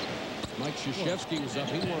 Mike Krzyzewski was up.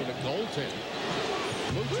 He wanted a goaltend.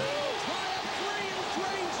 Mouton.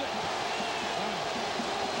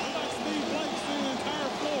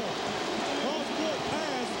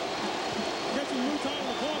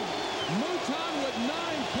 Mouton with 9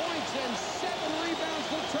 points and 7 rebounds.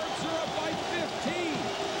 The Terps are up by 15.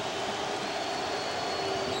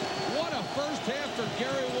 What a first half for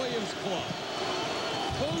Gary Williams' club.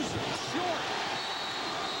 Boozer short.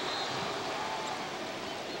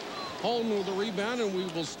 Holden with the rebound, and we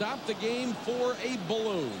will stop the game for a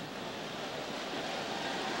balloon.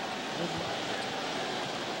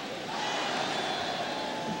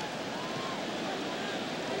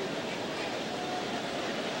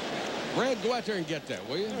 Brad, go out there and get that,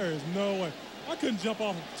 will you? There is no way. I couldn't jump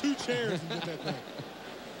off of 2 chairs and get that thing.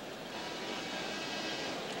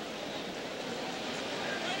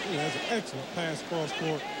 He has an excellent pass cross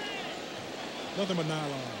court. Nothing but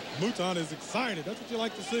nylon. Mouton is excited. That's what you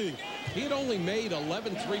like to see. He had only made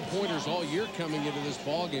 11 three-pointers all year coming into this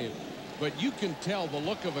ball game. But you can tell the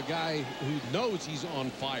look of a guy who knows he's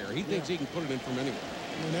on fire. He thinks he can put it in from anywhere.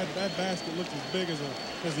 I mean, that basket looks as big as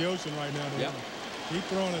the ocean right now. Yep. Keep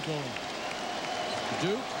throwing it to him.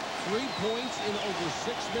 Duke, 3 points in over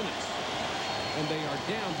 6 minutes. And they are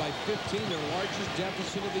down by 15, their largest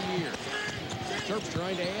deficit of the year. Terps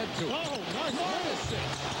trying to add to it. Oh, nice. Martisic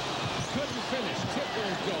couldn't finish. Tip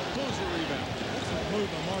won't go. Boozer rebound. Excellent move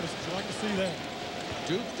by Martisic. You like to see that.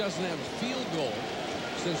 Duke doesn't have a field goal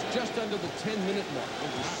since just under the 10-minute mark,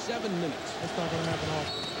 over 7 minutes. That's not going to happen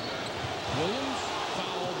often. Williams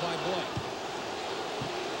fouled by Blake.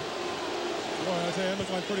 Boy, I tell you, that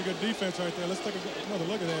looks like pretty good defense right there. Let's take another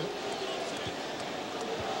look at that.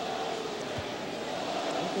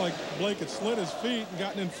 Looked like Blake had slid his feet and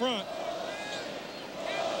gotten in front.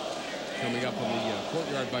 Coming up on the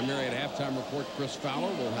Courtyard by Marriott halftime report, Chris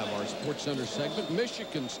Fowler will have our SportsCenter segment.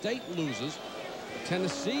 Michigan State loses.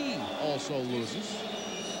 Tennessee also loses.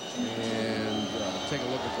 And take a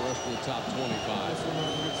look at the rest of the top 25. That's what we're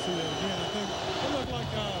going to see that again. I think it looked like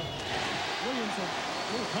Williams had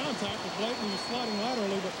a little contact with Blake. He was sliding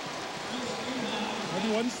laterally, but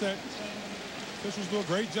maybe he wasn't set. Officials do a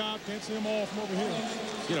great job. Can't see them all from over here.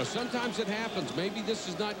 You know, sometimes it happens. Maybe this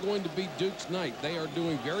is not going to be Duke's night. They are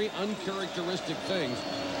doing very uncharacteristic things.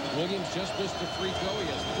 Williams just missed a free throw. He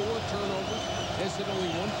has 4 turnovers. Has hit only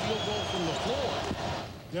 1 field goal from the floor.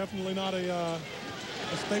 Definitely not a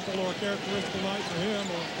staple or a characteristic night for him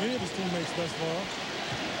or any of his teammates thus far.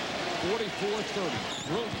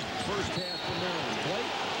 44-30. Brilliant first half for Maryland. Blake.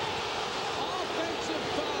 Offensive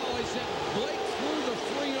foul. He said Blake threw the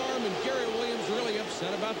free arm, and Gary Williams really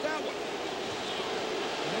upset about that one.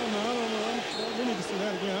 I don't know. We need to see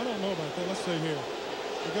that again. I don't know about that. Let's see here.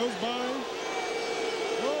 It goes by.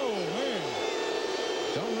 Oh, man.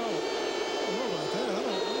 Don't know. I don't know about that.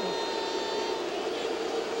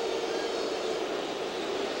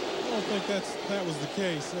 I don't think that was the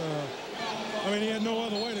case. I mean, he had no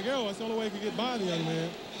other way to go. That's the only way he could get by the young man.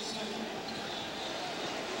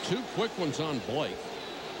 2 quick ones on Blake.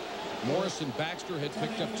 Morris and Baxter had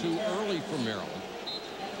picked up 2 early for Maryland,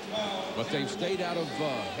 but they've stayed out of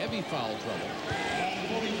heavy foul trouble.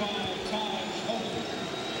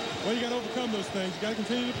 Well, you got to overcome those things. You got to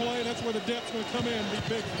continue to play. That's where the depth's going to come in and be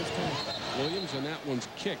big for this team. Williams, and that one's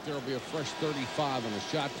kicked. There will be a fresh 35 on the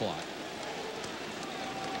shot clock.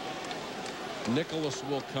 Nicholas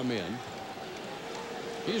will come in.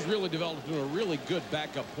 He's really developed into a really good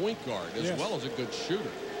backup point guard as well as a good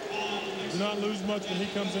shooter. Do not lose much when he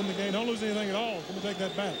comes in the game. Don't lose anything at all. Let me take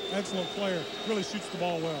that back. Excellent player. Really shoots the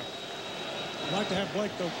ball well. I'd like to have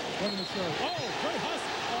Blake, though, running the show. Oh, great hustle.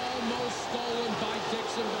 Almost stolen by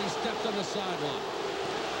Dixon, but he stepped on the sideline.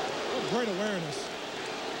 What great awareness.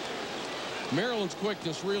 Maryland's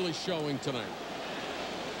quickness really showing tonight.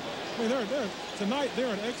 I mean, tonight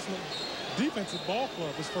they're an excellent defensive ball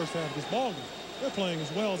club this first half of this ball game. They're playing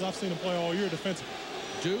as well as I've seen them play all year defensively.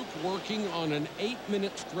 Duke working on an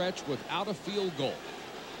 8-minute stretch without a field goal.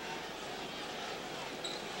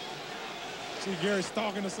 See Gary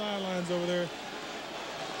stalking the sidelines over there.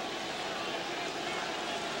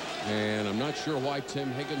 And I'm not sure why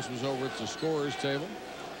Tim Higgins was over at the scorer's table.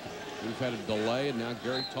 We've had a delay, and now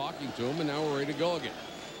Gary talking to him, and now we're ready to go again.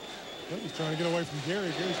 Well, he's trying to get away from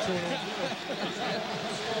Gary. Gary's chewing on.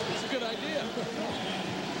 It's a good idea.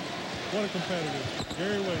 What a competitor.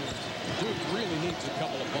 Gary Williams. Duke really needs a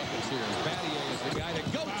couple of buckets here. And Battier is the guy to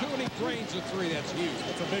go to, and he drains a 3. That's huge.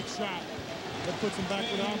 That's a big shot. That puts him back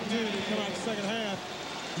with an opportunity to come out the second half.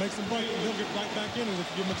 Makes him break, and he'll get right back in it if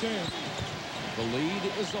you give him a chance. The lead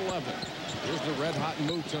is 11. Here's the red-hot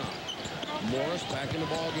Mouton. Morris back in the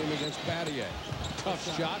ballgame against Battier. Tough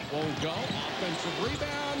shot, won't go. Offensive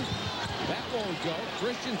rebound. That won't go.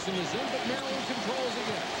 Christensen is in, but Maryland controls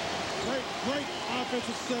again. Great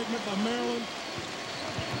offensive segment by Maryland.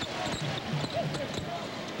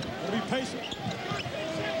 Gotta be patient.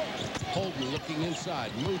 Holden looking inside.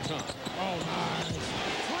 Mouton. Oh, nice.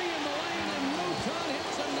 3 in the lane, and Mouton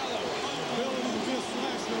hits another one. Ability to just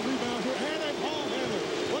slash the rebound here. And a ball handler.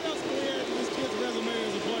 What else can we add to this kid's resume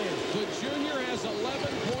as a player? The junior has 11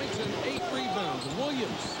 points and 8 rebounds.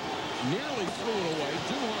 Williams nearly threw it away.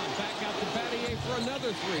 Duhan back out to Battier for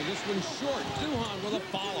another 3. This one's short. Duhan with a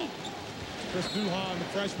follow. Chris Duhan, the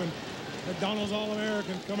freshman, McDonald's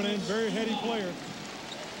All-American, coming in, very heady player.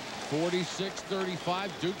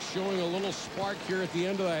 46-35. Duke showing a little spark here at the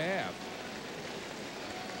end of the half.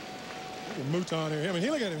 Look at Mouton here. I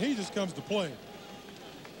mean, look at him. He just comes to play.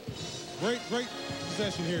 Great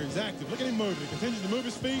possession here. He's active. Look at him moving. He continues to move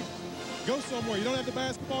his feet. Go somewhere. You don't have the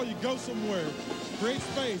basketball, you go somewhere. Create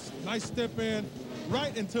space. Nice step in.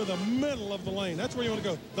 Right into the middle of the lane. That's where you want to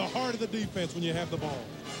go. The heart of the defense when you have the ball.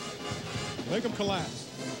 Make them collapse.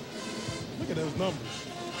 Look at those numbers.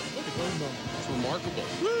 Look at those numbers. It's remarkable.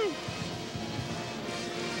 Woo!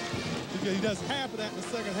 Because he does half of that in the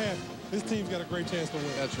second half. His team's got a great chance to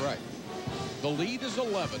win. That's right. The lead is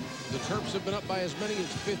 11. The Terps have been up by as many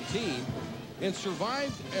as 15 and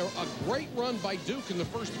survived a great run by Duke in the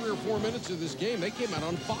first 3 or 4 minutes of this game. They came out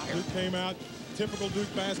on fire. Duke came out, typical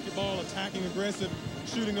Duke basketball, attacking, aggressive,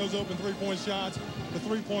 shooting those open three-point shots. The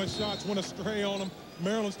three-point shots went astray on them.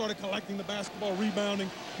 Maryland started collecting the basketball, rebounding,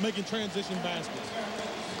 making transition baskets.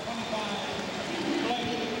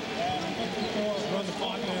 Run the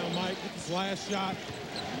clock down, Mike. Get this last shot.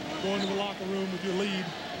 Going to the locker room with your lead.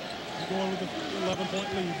 You're going with an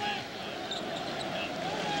 11-point lead.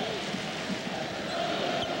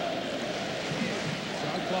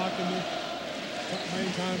 Shot clock and the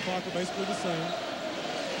main time clock are basically the same.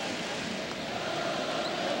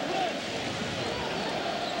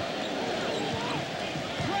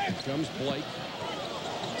 Comes Blake.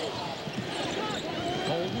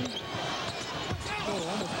 Holden.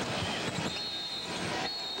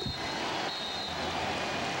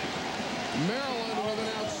 Maryland with an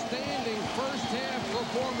outstanding first half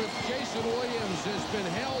performance. Jason Williams has been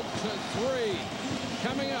held to 3.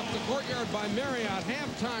 Coming up, the Courtyard by Marriott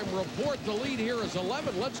halftime report. The lead here is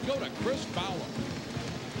 11. Let's go to Chris Fowler.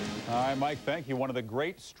 All right, Mike, thank you. One of the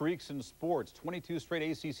great streaks in sports. 22 straight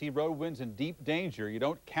ACC road wins in deep danger. You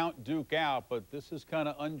don't count Duke out, but this is kind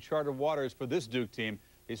of uncharted waters for this Duke team.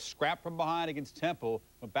 They scrapped from behind against Temple,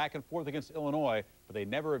 went back and forth against Illinois, but they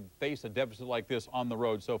never faced a deficit like this on the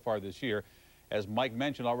road so far this year. As Mike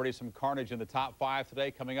mentioned, already some carnage in the top 5 today.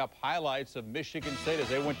 Coming up, highlights of Michigan State as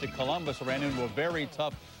they went to Columbus, ran into a very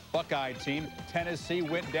tough Buckeye team. Tennessee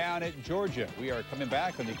went down at Georgia. We are coming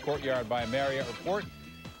back on the Courtyard by Marriott report.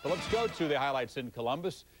 But let's go to the highlights in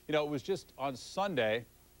Columbus. You know, it was just on Sunday.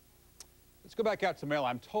 Let's go back out to Maryland.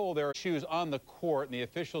 I'm told there are issues on the court, and the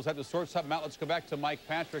officials have to sort something out. Let's go back to Mike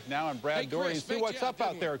Patrick now and Brad Doherty and see what's up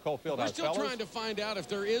out there at Cole Fieldhouse. We're still trying to find out if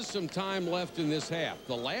there is some time left in this half.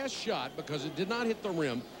 The last shot, because it did not hit the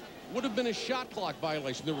rim, would have been a shot clock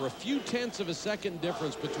violation. There were a few tenths of a second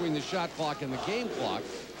difference between the shot clock and the game clock.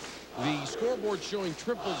 The scoreboard showing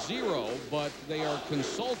 000, but they are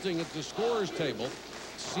consulting at the scorer's table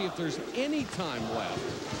to see if there's any time left.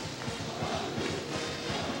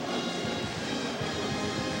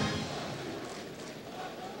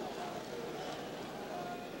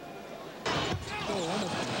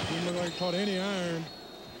 Didn't look like he caught any iron.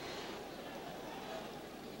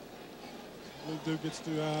 Luke Duke gets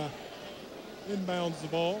to inbounds the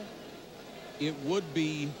ball. It would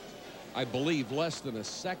be, I believe, less than a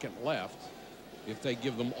second left if they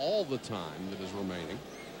give them all the time that is remaining.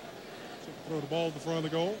 Throw the ball to the front of the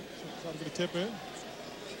goal. Try to get a tip in.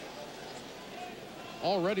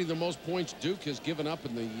 Already the most points Duke has given up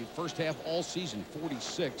in the first half all season,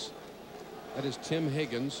 46. That is Tim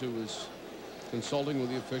Higgins, who is consulting with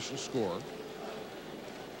the official scorer.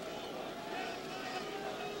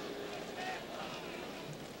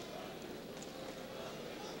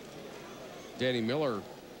 Danny Miller,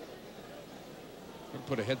 you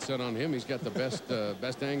put a headset on him. He's got the best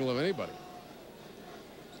best angle of anybody.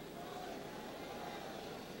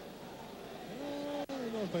 I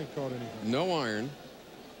don't think caught anything. No iron.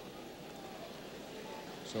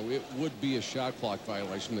 So it would be a shot clock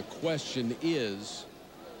violation. The question is,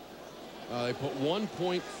 they put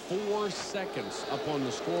 1.4 seconds up on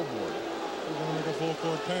the scoreboard. They're going to make a full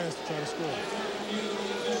court pass to try to score.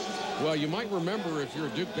 Well, you might remember, if you're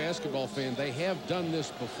a Duke basketball fan, they have done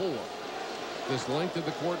this before. This length of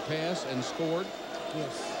the court pass and scored.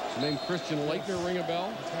 Yes. His name Christian Laettner, ring a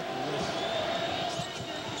bell?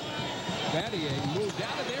 Battier moved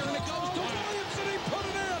out of there, and it goes to Williams, and he put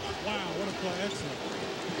it in. Wow, what a play. Excellent.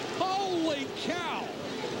 Holy cow.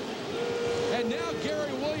 And now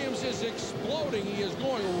Gary Williams is exploding. He is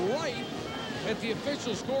going right at the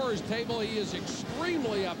official scorer's table. He is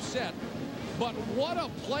extremely upset. But what a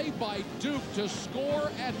play by Duke to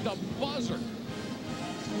score at the buzzer.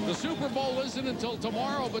 The Super Bowl isn't until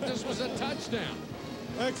tomorrow, but this was a touchdown.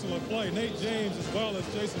 Excellent play. Nate James as well as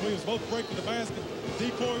Jason Williams both break to the basket.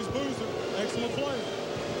 Decoys Boozer. Excellent play.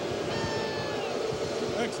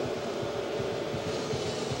 Excellent.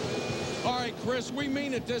 All right, Chris, we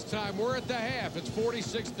mean it this time. We're at the half. It's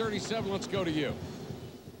 46-37. Let's go to you.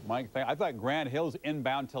 Mike, I thought Grant Hill's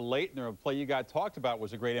inbound to Laettner, a play you guys talked about,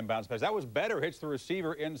 was a great inbound pass. That was better. Hits the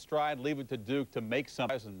receiver in stride, leave it to Duke to make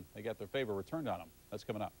something, and they got their favor returned on them. That's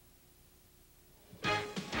coming up.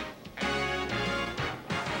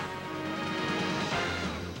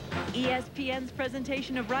 ESPN's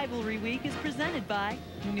presentation of Rivalry Week is presented by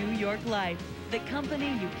New York Life, the company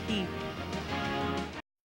you keep.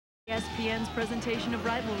 ESPN's presentation of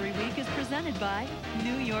Rivalry Week is presented by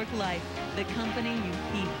New York Life, the company you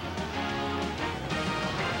keep.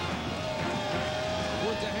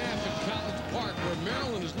 We're at the half at College Park, where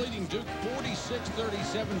Maryland is leading Duke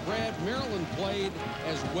 46-37. Brad, Maryland played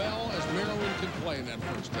as well as Maryland could play in that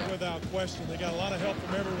first half. Without question. They got a lot of help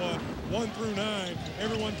from everyone, 1 through 9.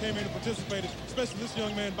 Everyone came in and participated, especially this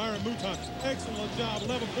young man, Byron Mouton. Excellent job.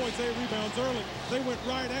 11 points, 8 rebounds early. They went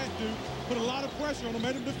right at Duke. Put a lot of pressure on him,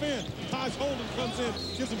 made him defend. Taj Holden comes in,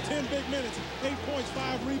 gives him 10 big minutes, 8 points,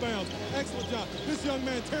 5 rebounds. Excellent job. This young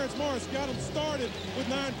man, Terrence Morris, got him started with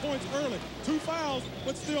 9 points early. 2 fouls,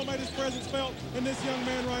 but still made his presence felt. And this young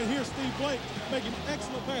man right here, Steve Blake, making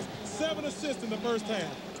excellent pass. 7 assists in the first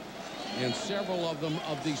half. And several of them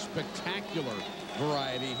of the spectacular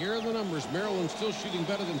variety. Here are the numbers. Maryland still shooting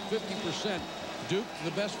better than 50%. Duke,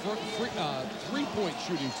 the best three-point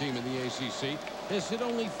shooting team in the ACC, has hit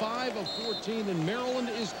only 5 of 14, and Maryland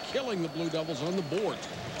is killing the Blue Devils on the boards,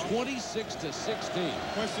 26-16.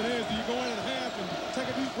 Question is, do you go in at half and take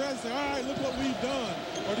a deep breath and say, all right, look what we've done?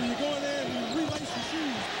 Or do you go in there and you relace your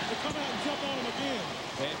shoes and come out and jump on them again?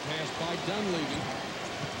 Bad pass by Dunleavy.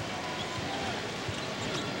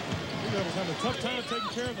 Was having a tough time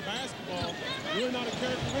taking care of the basketball. Really not a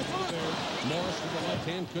characteristic there. Morris with the left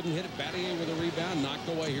hand couldn't hit it. Battier with a rebound,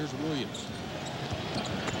 knocked away. Here's Williams.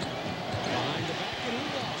 Behind the back, and he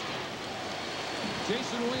lost it.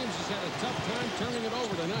 Jason Williams has had a tough time turning it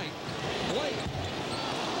over tonight. Blake.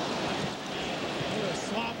 A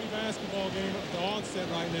sloppy basketball game at the onset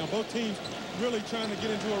right now. Both teams really trying to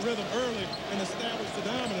get into a rhythm early and establish the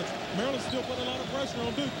dominance. Maryland's still putting a lot of pressure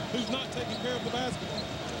on Duke, who's not taking care of the basketball.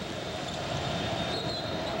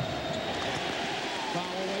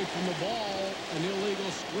 Foul away from the ball. An illegal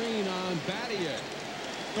screen on Battier.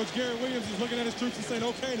 Coach Gary Williams is looking at his troops and saying,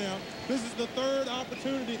 okay, now, this is the third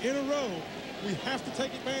opportunity in a row. We have to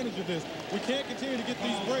take advantage of this. We can't continue to get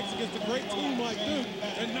these breaks against a great team like Duke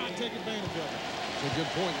and not take advantage of it. It's a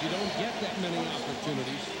good point. You don't get that many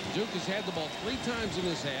opportunities. Duke has had the ball 3 times in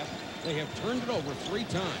this half. They have turned it over 3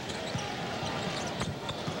 times.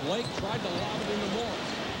 Blake tried to lob it into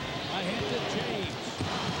Morris. Ahead to James.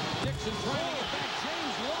 Dixon trying to get back.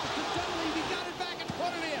 James lost to Dunleavy. Got it back and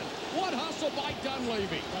put it in. What hustle by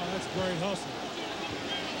Dunleavy. Oh, that's great hustle.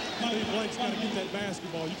 Steve Blake's got to get that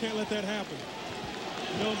basketball. You can't let that happen.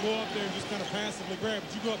 You don't go up there and just kind of passively grab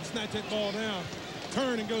it. You go up and snatch that ball down,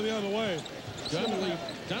 turn and go the other way.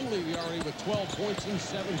 Dunleavy already with 12 points and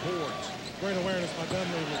 7 boards. Great awareness by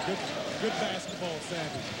Dunleavy. Good basketball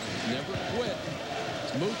savvy. Never quit.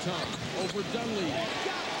 Mouton over Dunleavy.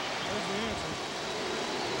 There's the answer.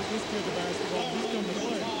 This kid the basketball. He's come to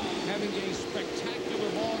play. Having a spectacular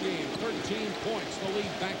ball game. 13 points. The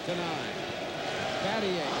lead back to 9.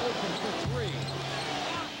 Battier open for 3.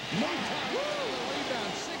 Mouton with the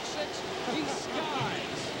rebound. 6-6. He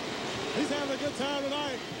skies. He's having a good time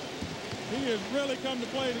tonight. He has really come to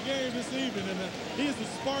play the game this evening, and he is the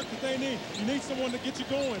spark that they need. You need someone to get you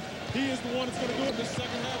going. He is the one that's going to do it in the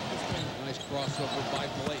second half of this game. Nice crossover by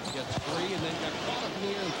Blake. Gets free and then got caught up in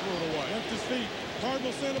the air and threw it away. Left his feet.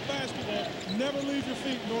 Cardinal center basketball. Never leave your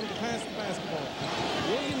feet in order to pass the basketball.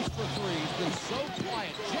 Williams for 3. He's been so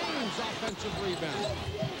quiet. James offensive rebound.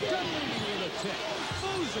 Dunleavy with a tip.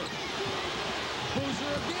 Boozer.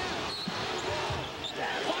 Boozer again.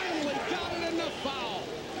 Finally got it in the foul.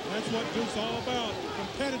 That's what Duke's all about,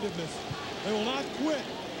 competitiveness. They will not quit.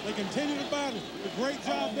 They continue to battle. The great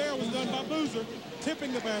job there was done by Boozer,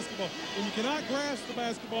 tipping the basketball. When you cannot grasp the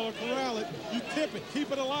basketball or corral it, you tip it,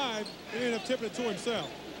 keep it alive, and end up tipping it to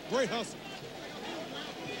himself. Great hustle.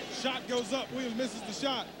 Shot goes up. Williams misses the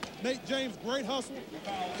shot. Nate James, great hustle.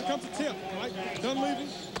 Here comes a tip. Right? Dunleavy,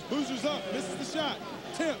 Boozer's up, misses the shot.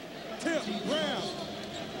 Tip, grab.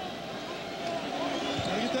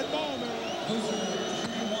 Gotta get that ball, man.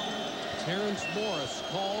 Terrence Morris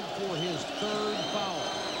called for his 3rd foul.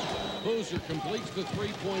 Boozer completes the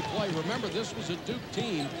 3-point play. Remember, this was a Duke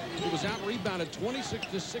team who was out-rebounded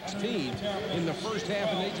 26-16 in the first half,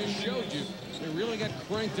 and they just showed you they really got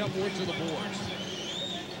cranked up more to the boards.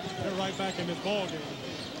 They're right back in this ball game.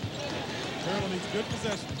 Maryland needs good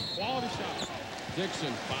possession. Quality shot.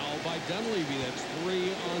 Dixon fouled by Dunleavy. That's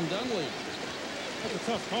 3 on Dunleavy. That's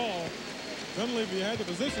a tough call. Dunleavy had the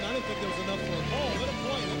position. I didn't think there was enough for a call. Let him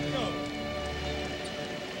play. Let him go.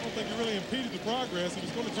 I don't think he really impeded the progress. He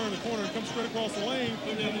was going to turn the corner and come straight across the lane.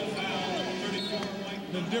 An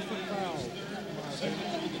indifferent foul.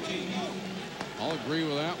 I'll agree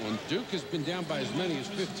with that one. Duke has been down by as many as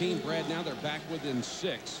 15. Brad, now they're back within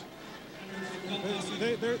 6.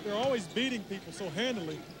 They're always beating people so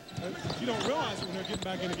handily. You don't realize it when they're getting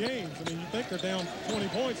back into games. I mean, you think they're down 20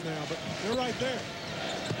 points now, but they're right there.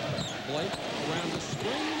 Blake around the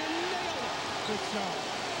screen and nailed it. Big shot.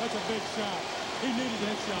 That's a big shot. He needed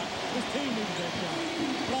that shot. His team needed that shot.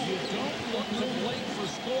 You don't look to Blake for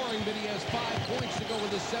scoring, but he has 5 points to go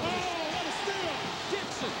with his 7. Oh, what a steal!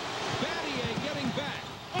 Dixon. Battier getting back.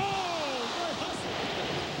 Oh, great hustle.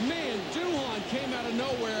 Man, Duhon came out of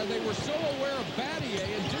nowhere. They were so aware of Battier,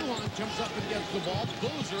 and Duhon comes up and gets the ball.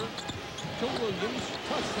 Boozer to Williams.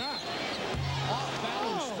 Tough shot. Off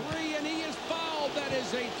balance 3, and he is fouled. That is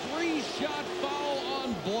a 3-shot foul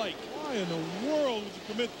on Blake. Why in the world would you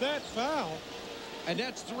commit that foul? And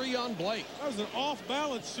that's 3 on Blake. That was an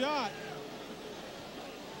off-balance shot.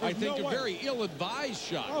 I think a very ill-advised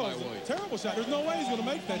shot by Williams. Terrible shot. There's no way he's going to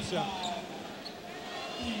make that shot.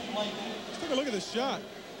 Let's take a look at this shot.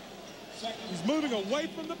 He's moving away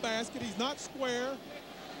from the basket. He's not square.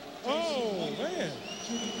 Oh, man.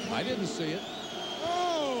 I didn't see it.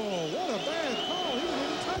 Oh, what a bad call. He didn't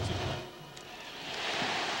even touch it.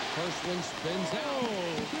 First one spins out. Oh,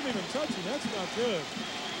 didn't even touch him. That's not good.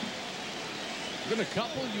 Been a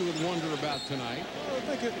couple you would wonder about tonight. I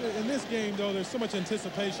think in this game, though, there's so much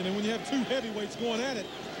anticipation. And when you have 2 heavyweights going at it,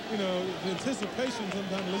 you know, the anticipation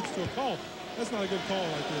sometimes leads to a call. That's not a good call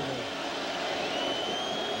right there, though.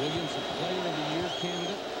 Williams, a Player of the Year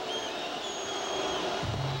candidate.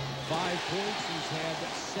 5 points. He's had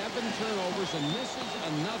 7 turnovers and misses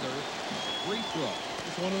another free throw.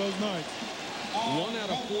 It's one of those nights. 1 out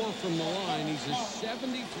of 4 from the line. He's a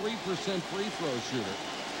 73% free throw shooter.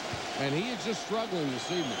 And he is just struggling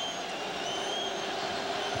this evening.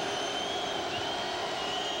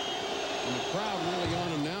 And the crowd really on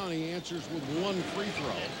him now, and he answers with 1 free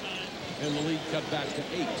throw. And the lead cut back to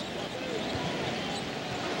 8.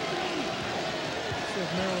 If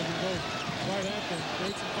Maryland can go right at them,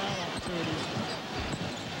 create some foul opportunities.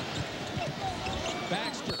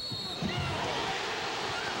 Baxter.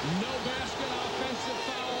 No basket, offensive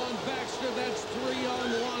foul on Baxter. That's 3 on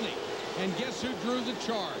Lonnie. And guess who drew the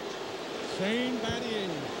charge? Shane Battier.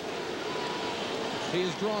 He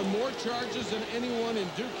has drawn more charges than anyone in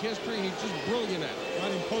Duke history. He's just brilliant at it.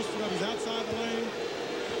 Got him posted up. He's outside the lane.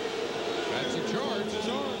 That's a charge. It's a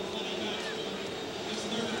charge.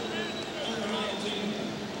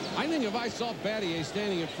 I think if I saw Battier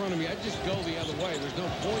standing in front of me, I'd just go the other way. There's no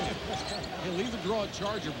point. He'll either draw a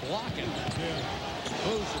charge or block it. Yeah.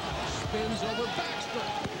 Boozer spins over Baxter.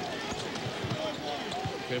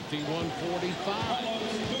 51-45.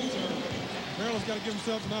 Maryland's got to give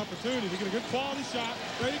themselves an opportunity to get a good quality shot.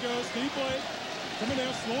 There you go, Steve Blake. Coming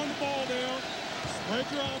down, slowing the ball down. Spread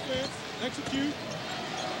your offense. Execute.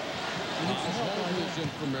 Hall is in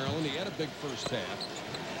for Maryland. He had a big first half.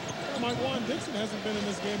 Mike Juan Dixon hasn't been in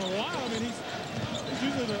this game a while. I mean, he's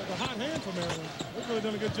usually the hot hand for Maryland. They've really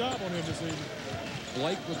done a good job on him this evening.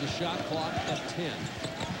 Blake with the shot clock at 10.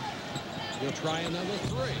 He'll try another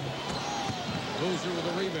 3. Boozer with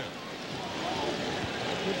a rebound.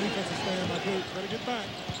 Good defensive stand by Duke. Better get back.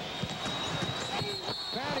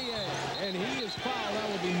 Battier, and he is fouled. That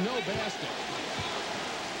will be no basket.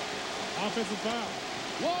 Offensive foul.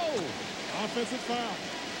 Whoa! Offensive foul.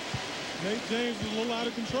 Nate James is a little out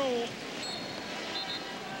of control.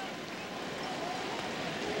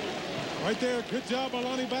 Right there. Good job by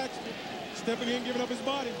Lonnie Baxter. Stepping in, giving up his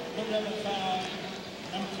body.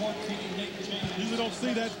 Usually don't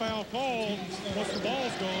see that foul called once the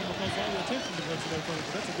ball's gone because all the attention diverts away from it.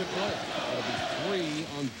 But that's a good play. That'll be 3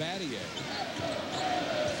 on Battier.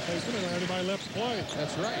 Hey, we don't have anybody left to play.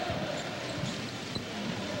 That's right.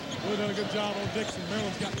 Really done a good job on Dixon.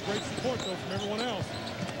 Maryland's got great support, though, from everyone else.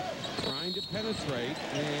 Trying to penetrate,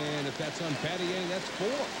 and if that's on Battier, that's 4.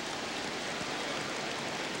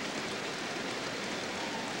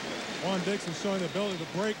 Juan Dixon showing the ability to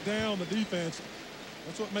break down the defense.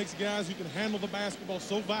 That's what makes guys who can handle the basketball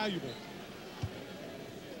so valuable.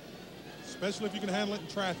 Especially if you can handle it in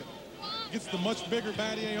traffic. Gets the much bigger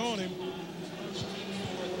Battier on him.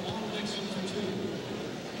 Dixon's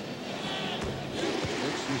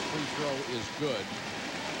free throw is good.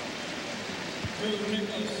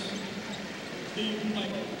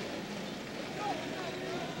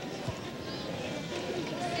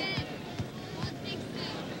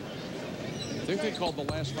 I think they called the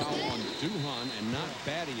last foul on Duhan and not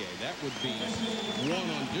Battier. That would be 1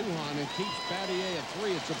 on Duhan and keeps Battier at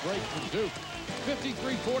 3. It's a break for Duke.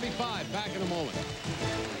 53-45. Back in a moment.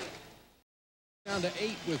 Down to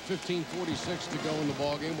 8 with 15:46 to go in the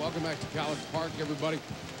ballgame. Welcome back to College Park, everybody.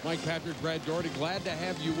 Mike Patrick, Brad Doherty, glad to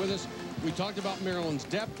have you with us. We talked about Maryland's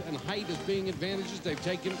depth and height as being advantages. They have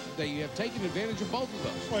taken advantage of both of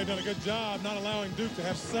those. Well, they've done a good job not allowing Duke to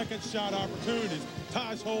have second shot opportunities.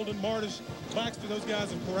 Taj Holden, Martish, Baxter, those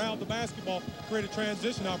guys have corralled the basketball, created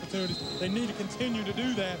transition opportunities. They need to continue to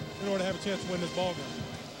do that in order to have a chance to win this ballgame.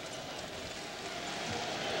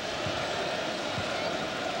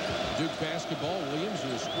 Duke basketball, Williams, who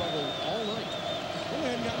has struggled all night. Really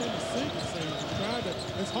hadn't gotten into sync, it seems.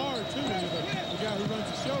 It's hard, too, when you're the guy who runs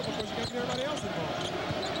the show because you got to get everybody else involved.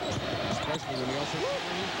 Especially when he also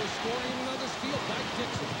needs for scoring another steal by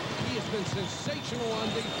Dixon. He has been sensational on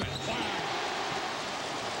defense. Wow.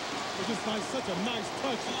 It's just such a nice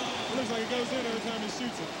touch. It looks like it goes in every time he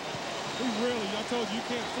shoots it. He really, I told you, you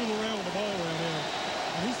can't fool around with the ball around here.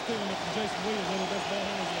 And he's stealing it from Jason Williams, one of the best ball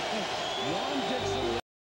handlers in the country. Juan Dixon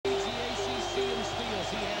leads the ACC in steals.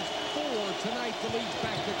 He has 4 tonight. The lead's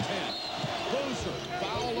back to 10. Boozer,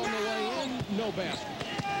 foul on the way in, no basket.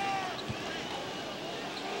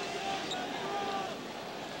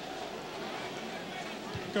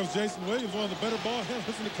 Here comes Jason Williams, one of the better ball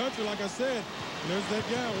handlers in the country, like I said. And there's that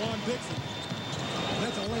guy, Juan Dixon. And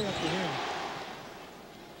that's a layup for him.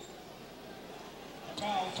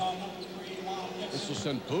 This will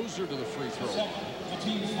send Boozer to the free throw line.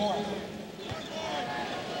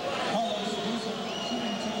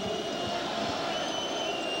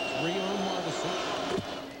 3 on Martison.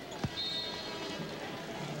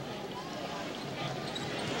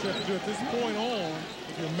 do at this point on,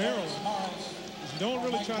 if you're Maryland, is you don't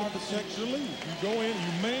really try to protect your lead. You go in,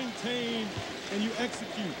 you maintain, and you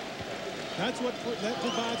execute. That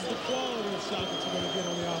provides the quality of shot that you're going to get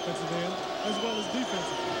on the offensive end, as well as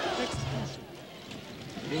defensive execution.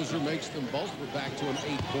 Loser makes them both. We're back to an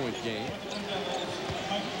 8-point game.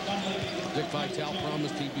 Dick Vitale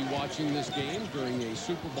promised he'd be watching this game during a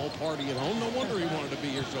Super Bowl party at home. No wonder he wanted to be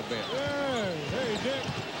here so bad. Hey, Dick.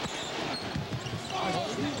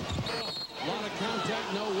 A lot of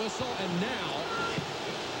contact, no whistle, and now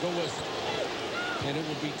the whistle. And it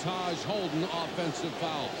will be Taj Holden, offensive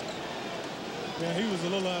foul. Yeah, he was a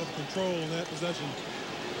little out of control in that possession.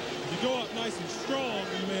 If you go up nice and strong,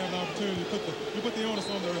 you may have an opportunity to put the onus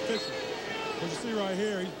on the official. As you see right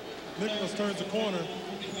here, Nicholas turns the corner.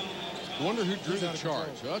 Wonder who drew the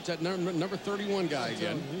charge. Oh, it's that number 31 guy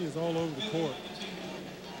again. He is all over the court.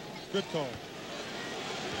 Good call.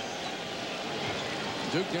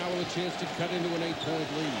 Duke now with a chance to cut into an 8-point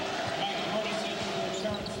lead.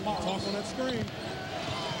 Talk on that screen.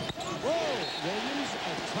 Whoa! Williams,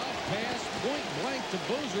 a tough pass, point blank to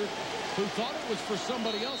Boozer, who thought it was for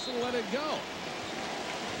somebody else and let it go.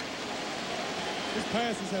 His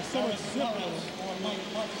passes have so much zip on them.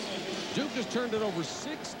 Duke has turned it over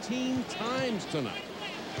 16 times tonight.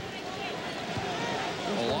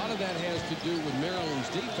 A lot of that has to do with Maryland's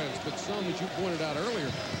defense, but some, as you pointed out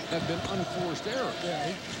earlier, have been unforced errors. Yeah,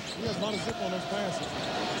 he has a lot of zip on those passes.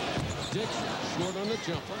 Dixon short on the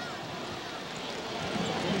jumper.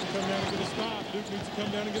 He needs to come down and get a stop. Duke needs to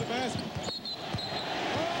come down and get a basket.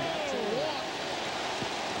 It's a walk.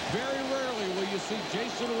 Very rarely will you see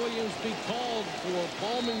Jason Williams be called for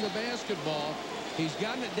palming the basketball. He's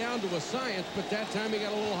gotten it down to a science, but that time he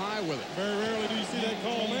got a little high with it. Very rarely do you see that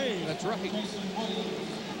call made. That's right. Having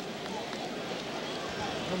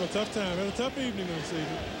a tough time. Had a tough evening this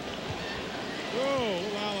evening. Whoa,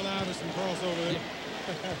 little Allen Iverson crossover there.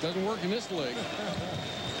 Yeah. Doesn't work in this league.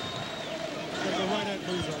 Got to go right at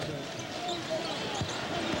Boozer, I think.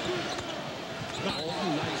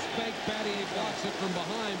 Oh, nice fake. Battier blocks it from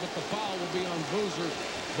behind, but the foul will be on Boozer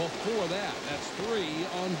before that. That's 3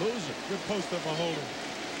 on Boozer. Good post up by Holden.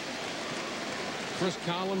 Chris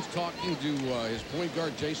Collins talking to his point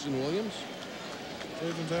guard, Jason Williams.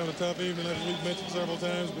 Jason's having a tough evening, as we've mentioned several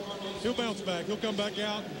times, but he'll bounce back. He'll come back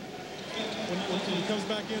out. When he comes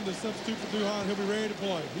back in to substitute for Duhon, he'll be ready to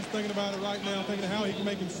play. He's thinking about it right now, thinking how he can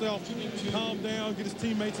make himself calm down, get his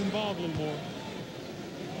teammates involved a little more.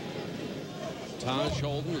 Taj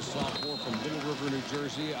Holden, a sophomore from Little River, New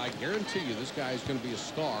Jersey. I guarantee you this guy is going to be a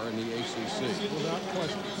star in the ACC. Without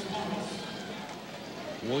question.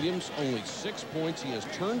 Williams, only 6 points. He has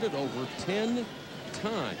turned it over 10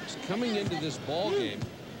 times. Coming into this ball game,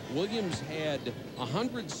 Williams had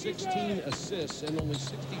 116 assists and only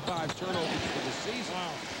 65 turnovers for the season.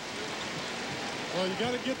 Wow. Well, you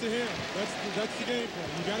got to get to him. That's the game plan.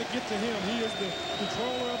 You got to get to him. He is the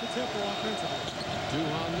controller of the tempo offensively.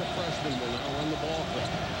 Duhon, the freshman, will now run the ball for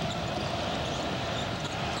him.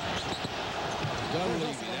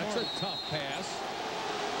 Dunleavy, that's a tough pass.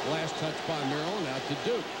 Last touch by Maryland, out to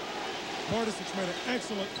Duke. Martisic made an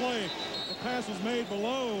excellent play. The pass was made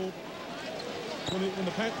below when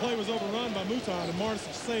the play was overrun by Mouton, and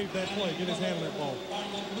Martisic saved that play, get his hand on that ball.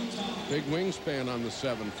 Big wingspan on the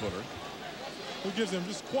 7-footer. Who gives him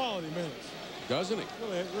just quality minutes. Doesn't he?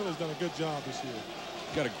 Really has done a good job this year.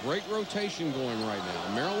 Got a great rotation going right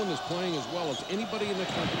now. Maryland is playing as well as anybody in the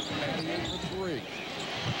country. Battier for 3.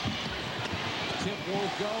 Tip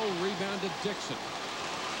won't go. Rebound to Dixon.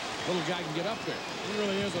 Little guy can get up there. He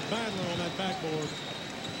really is a battler on that backboard.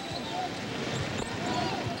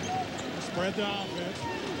 Spread the offense.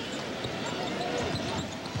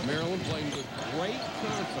 Maryland playing with great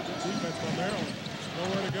confidence. Defense by Maryland.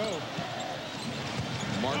 Nowhere to go.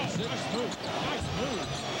 Martisic. Nice move. Nice move.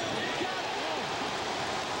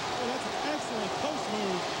 Oh, that's an excellent post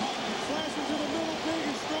move. Flash into the middle, big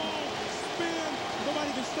and strong. Spin.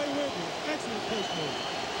 Nobody can stay with you. Excellent post move.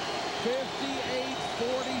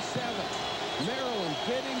 58-47. Maryland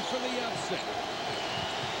bidding for the upset.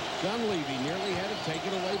 Dunleavy nearly had it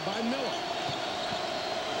taken away by Miller.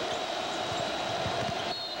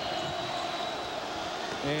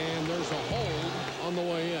 And there's a hold on the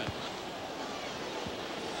way in.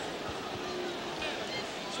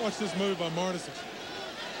 Let's watch this move by Martisic.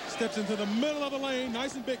 Steps into the middle of the lane.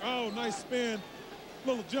 Nice and big. Oh, nice spin.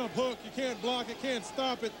 Little jump hook. You can't block it, can't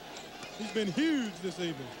stop it. He's been huge this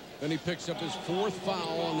evening. Then he picks up his 4th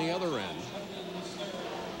foul on the other end.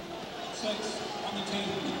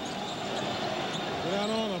 Get out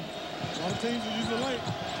on him. A lot of teams are usually late.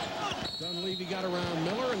 Dunleavy got around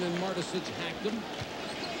Miller, and then Martisic hacked him.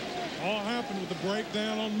 All happened with the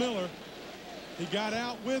breakdown on Miller. He got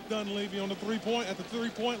out with Dunleavy on the at the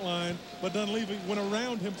three-point line, but Dunleavy went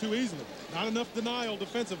around him too easily. Not enough denial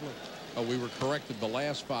defensively. Oh, we were corrected. The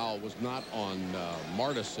last foul was not on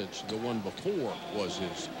Martisic. The one before was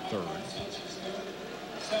his third.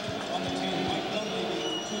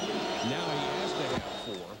 Now he has to have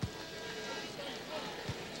 4.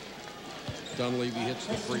 Dunleavy hits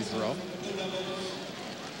the free throw.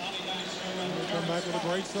 They come back with a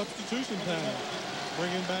great substitution pattern,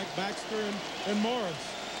 bringing back Baxter and Morris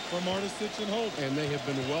for Martisic and Holt. And they have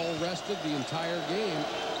been well rested the entire game.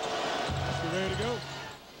 They're ready to go.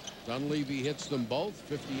 Dunleavy hits them both,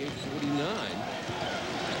 58-49.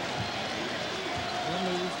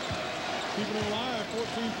 Dunleavy's keeping it alive,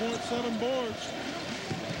 14.7 boards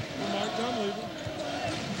for Mike Dunleavy.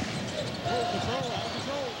 Control, out of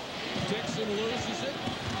control. Dixon loses it.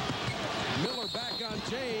 Miller back on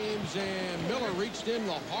James, and Miller reached in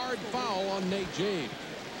the hard foul on Nate James.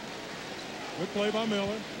 Good play by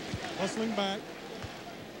Miller. Hustling back.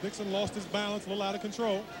 Dixon lost his balance, a little out of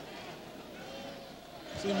control.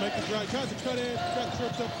 See him make the drive. Tries to cut in. Got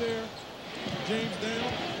tripped up there. James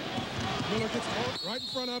down. Miller gets hurt right in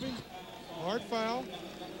front of him. Hard foul.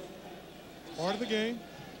 Part of the game.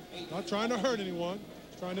 Not trying to hurt anyone.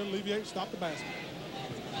 Trying to alleviate, stop the basket.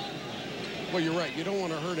 Well, you're right. You don't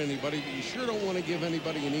want to hurt anybody, but you sure don't want to give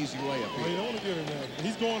anybody an easy layup here. Well, you don't want to give him that.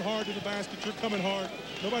 He's going hard to the basket. You're coming hard.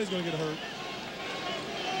 Nobody's going to get hurt.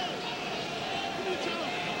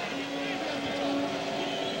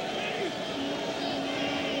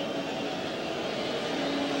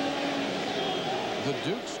 The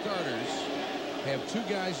Duke starters have 2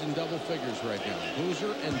 guys in double figures right now,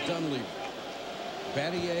 Boozer and Dunleavy.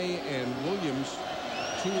 Battier and Williams,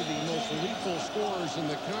 2 of the most lethal scorers in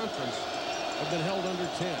the conference, have been held under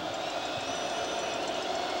 10.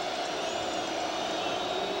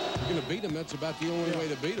 If you're going to beat them, that's about the only way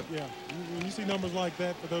to beat them. Yeah, when you see numbers like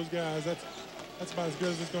that for those guys, that's about as good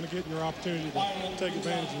as it's going to get in your opportunity to take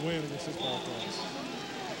advantage and win against this ball club.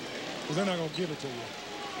 Because they're not going to give it to you.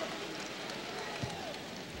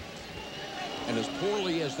 And as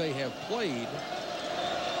poorly as they have played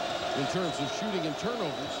in terms of shooting and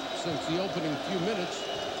turnovers since the opening few minutes,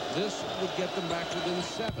 this would get them back within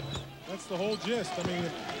 7. That's the whole gist. I mean,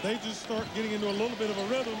 if they just start getting into a little bit of a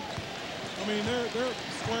rhythm, I mean, they're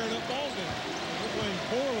squaring up ball down. They're playing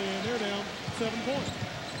poorly, and they're down 7 points.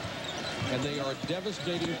 And they are a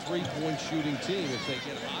devastating three-point shooting team. If they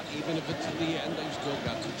get hot, even if it's at the end, they've still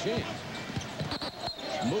got the chance.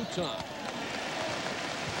 Mouton.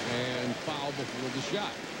 And foul before the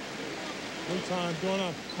shot. Mouton doing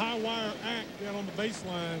a high wire act down on the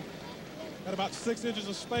baseline. Got about 6 inches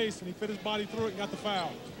of space, and he fit his body through it and got the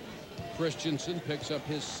foul. Christensen picks up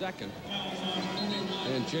his second.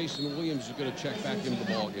 And Jason Williams is going to check back into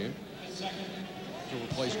the ball game to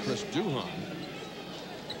replace Chris Duhon.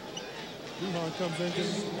 Duhon comes in,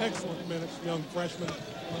 gives excellent minutes, young freshman.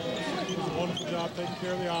 Does a wonderful job taking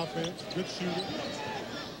care of the offense. Good shooter.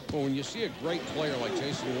 Well, when you see a great player like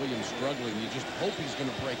Jason Williams struggling, you just hope he's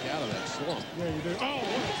going to break out of that slump. Yeah, you do. Oh,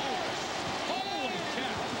 what a take. Holy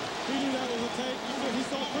cow. He knew that was a take. He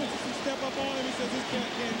saw Christensen step up on him. He says, this cat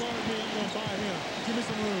can't guard me. I'm going to buy him. Give me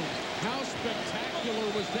some room. How spectacular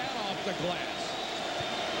was that off the glass?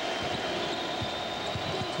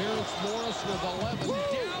 Terrence Morris with 11. Woo!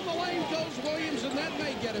 Down the lane goes Williams, and that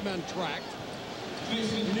may get him untracked. He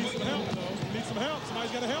needs some help, though. He needs some help.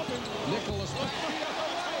 Somebody's got to help him. Nicholas.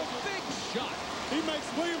 Shot.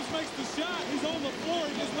 Williams makes the shot. He's on the floor.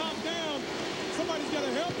 He gets knocked down. Somebody's got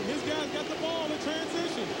to help him. His guy's got the ball in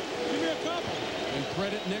transition. Give me a couple. And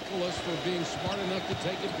credit Nicholas for being smart enough to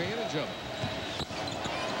take advantage of it.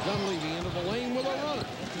 Dunleavy into the lane with a runner.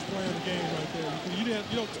 That's just playing the game right there.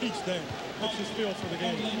 You don't teach that. That's just feel for the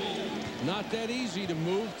game. Not that easy to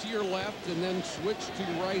move to your left and then switch to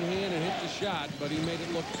your right hand and hit the shot, but he made it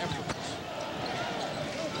look effortless.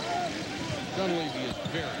 Dunleavy is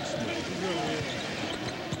very smooth. He really is.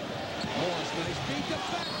 Morris, nice beat to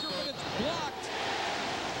Baxter, but it's blocked.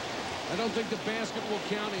 I don't think the basket will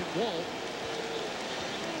count. It won't.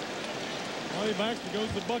 Ollie Baxter goes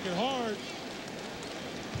to the bucket hard.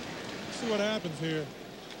 Let's see what happens here.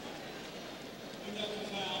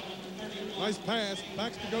 Nice pass.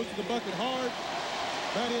 Baxter goes to the bucket hard.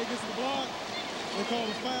 Battier gets the block. They called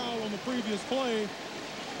a foul on the previous play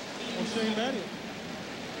on Shane Battier.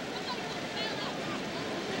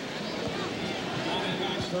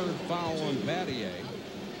 Third foul on Battier.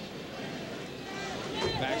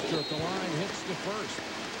 Baxter at the line hits the first.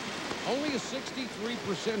 Only a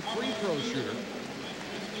 63% free throw shooter.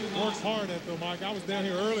 Works hard at though, Mike. I was down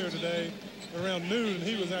here earlier today around noon, and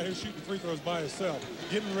he was out here shooting free throws by himself,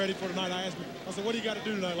 getting ready for tonight. I asked him, I said, what do you got to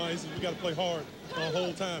do tonight, Lonnie? He said, we got to play hard the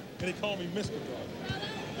whole time. And he called me Mr.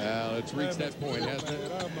 Well, it's reached that point, hasn't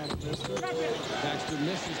it? I'm not a Mr. Baxter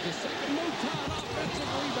misses the second. Mouton offensive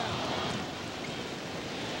rebound.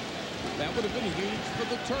 That would have been huge for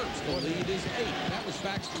the Terps. The lead is 8. That was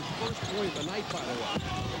Baxter's first point of the night, by the way.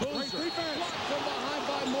 Boozer blocked from behind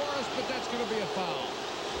by Morris, but that's going to be a foul.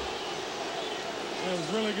 That was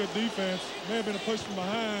really good defense. May have been a push from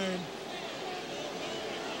behind.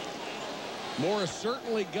 Morris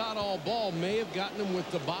certainly got all ball. May have gotten him with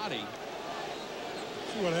the body.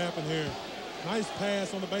 See what happened here. Nice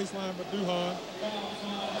pass on the baseline, but Duhan.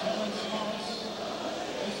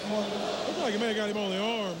 Looked like he may have got him on the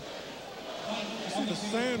arm. You see the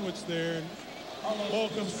sandwich there, and the ball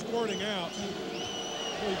comes squirting out. I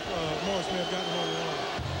believe Morris may have gotten him on the arm.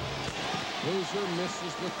 Boozer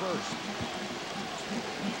misses the first.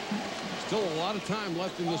 Still a lot of time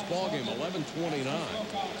left in this ball game. 11:29.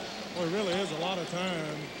 Well, it really is a lot of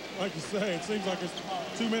time. Like you say, it seems like there's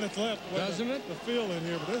 2 minutes left. Doesn't it? The feel in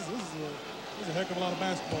here, but this is a heck of a lot of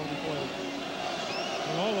basketball to be played.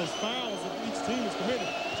 And all those fouls that each team is committed,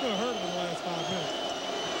 it's going to hurt them in the last 5 minutes.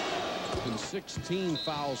 There's been 16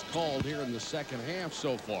 fouls called here in the second half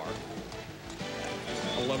so far.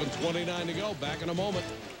 11:29 to go. Back in a moment.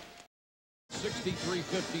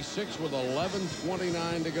 63-56 with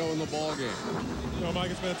 11:29 to go in the ball game. You know,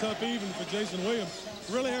 Mike, it's been a tough evening for Jason Williams.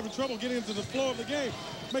 Really having trouble getting into the flow of the game.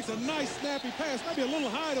 Makes a nice snappy pass, maybe a little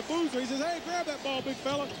high to Boozer. He says, hey, grab that ball, big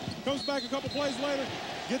fella. Comes back a couple plays later,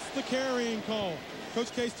 gets the carrying call.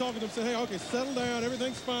 Coach Case talking to him, said, hey, okay, settle down.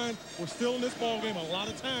 Everything's fine. We're still in this ball game. A lot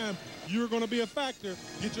of time. You're going to be a factor.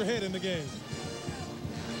 Get your head in the game.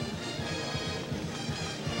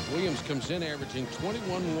 Williams comes in averaging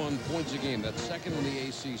 21 points a game. That's second in the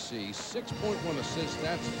ACC. 6.1 assists.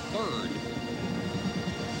 That's third.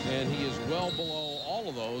 And he is well below all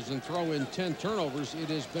of those. And throw in 10 turnovers. It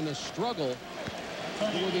has been a struggle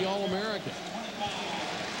for the All-American.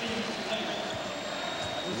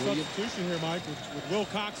 Substitution here, Mike, with Will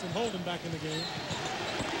Cox and Holden back in the game.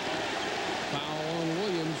 Foul on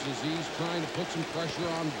Williams as he's trying to put some pressure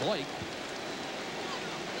on Blake.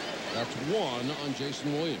 That's one on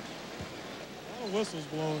Jason Williams. A lot of whistles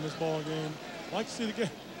blowing in this ball game. Like to see the game,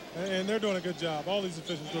 and they're doing a good job. All these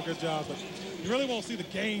officials do a good job, but you really want to see the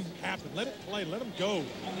game happen. Let it play. Let them go.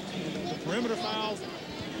 The perimeter fouls.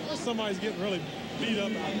 Unless somebody's getting really beat up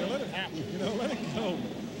out there, let it happen. You know, let it go.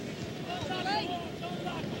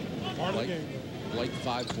 Part of the game. Blake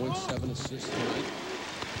 5.7 assists tonight.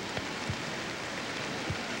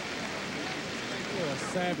 A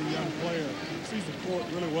savvy young player. Sees the court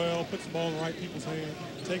really well, puts the ball in the right people's hand,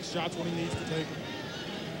 takes shots when he needs to take them.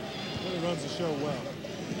 Really runs the show well.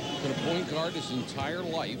 Been a point guard his entire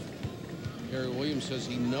life. Gary Williams says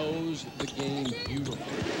he knows the game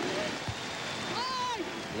beautifully.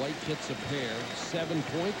 Blake hits a pair, 7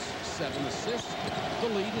 points, 7 assists. The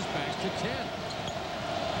lead is back to 10.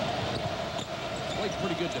 Blake's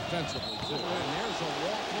pretty good defensively, too. And there's a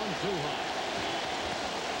walk on Duhan.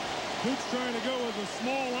 Duke's trying to go with a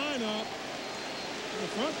small lineup in the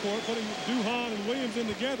front court, putting Duhan and Williams in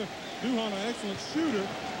together. Duhan, an excellent shooter.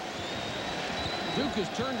 Duke has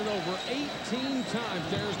turned it over 18 times.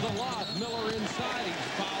 There's the lob. Miller inside. He's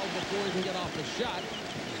fouled before he can get off the shot.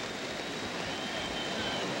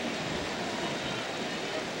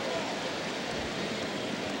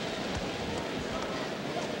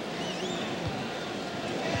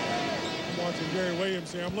 Watching Gary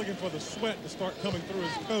Williams here. I'm looking for the sweat to start coming through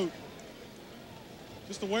his coat.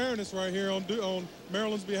 Just awareness right here on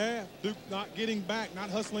Maryland's behalf. Duke not getting back, not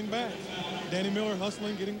hustling back. Danny Miller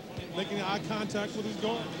hustling, making eye contact with his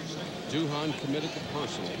guard. Duhan committed to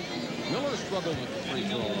personal. Miller struggled with the free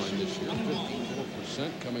throw line this year,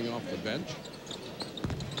 54% coming off the bench.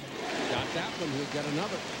 Got that one, he'll get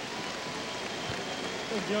another.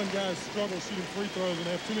 Those young guys struggle shooting free throws and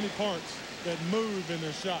they have too many parts that move in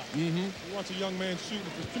their shot. You watch a young man shooting,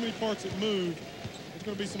 if there's too many parts that move, there's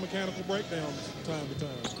going to be some mechanical breakdowns from time to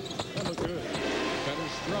time. That looked good. Better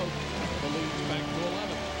stroke. The lead's back to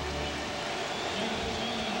 11.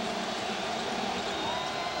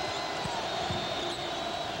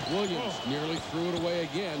 Williams nearly threw it away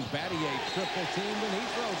again. Battier triple teamed and he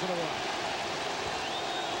throws it away.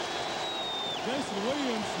 Jason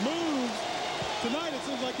Williams moves. Tonight it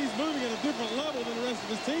seems like he's moving at a different level than the rest of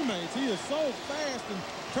his teammates. He is so fast and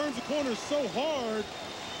turns the corners so hard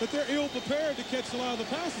that they're ill-prepared to catch a lot of the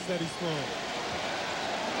passes that he's throwing.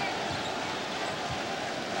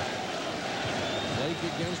 Blake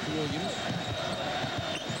against Williams.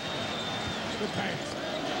 Good pass.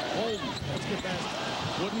 Holden. That's a good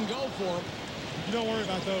basket. Wouldn't go for him. You don't worry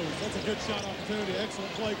about those. That's a good shot opportunity.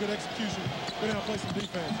 Excellent play, good execution. Go down and play some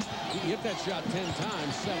defense. He hit that shot 10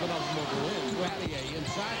 times, 7 of them over the rim. Battier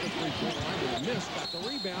inside the three-point line with a miss. Got the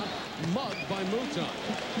rebound. Mugged by Mouton.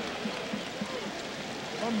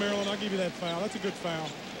 On Maryland, I'll give you that foul. That's a good foul.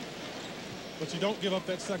 But you don't give up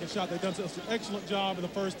that second shot. They've done such an excellent job in the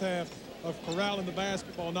first half of corralling the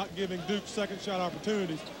basketball, not giving Duke second shot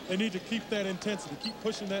opportunities. They need to keep that intensity, keep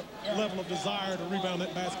pushing that level of desire to rebound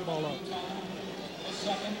that basketball up.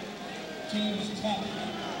 Second, team's 10.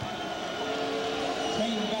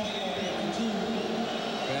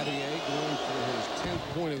 Battier going for his 10th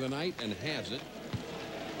point of the night and has it.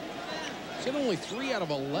 He's hit only 3 out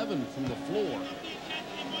of 11 from the floor.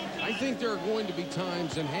 I think there are going to be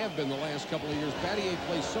times, and have been the last couple of years, Battier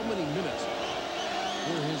plays so many minutes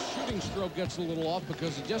where his shooting stroke gets a little off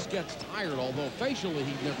because he just gets tired, although facially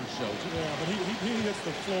he never shows it. Yeah, but he hits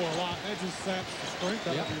the floor a lot. That just saps the strength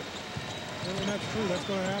out of you. And that's true. That's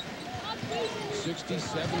going to happen.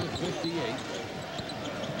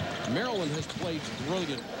 67-58. Maryland has played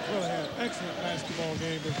brilliant. Really had an excellent basketball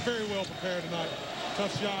game. They're very well prepared tonight.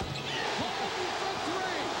 Tough shot.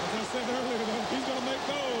 As I said earlier, though, he's going to make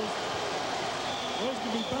those. Those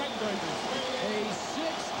can be backbreakers. A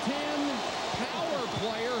 6'10" power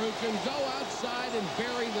player who can go outside and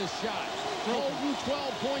bury the shot. Holden,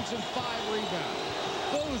 12 points and 5 rebounds.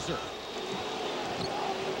 Boozer.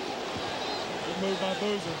 Good move by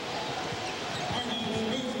Boozer.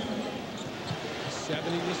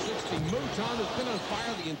 70-60. Mouton has been on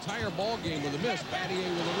fire the entire ball game with a miss. Battier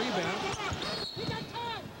with a rebound.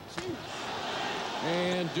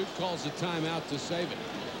 And Duke calls a timeout to save it.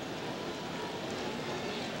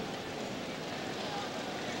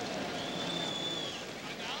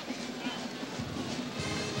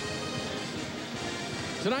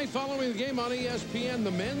 Tonight, following the game on ESPN,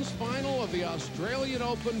 the men's final of the Australian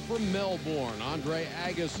Open from Melbourne. Andre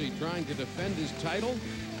Agassi trying to defend his title.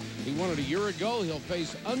 He won it a year ago. He'll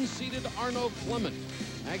face unseeded Arnaud Clement.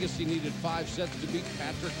 Agassi needed 5 sets to beat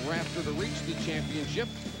Patrick Rafter to reach the championship.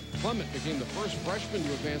 Clement became the first freshman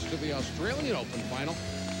to advance to the Australian Open final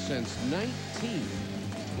since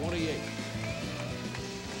 1928.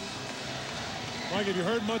 Mike, have you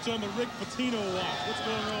heard much on the Rick Pitino watch? What's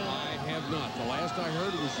going on? I have not. The last I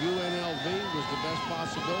heard was UNLV was the best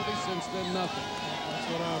possibility. Since then, nothing. That's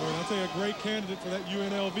what I've heard. I'd say a great candidate for that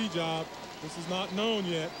UNLV job. This is not known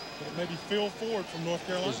yet, but it may be Phil Ford from North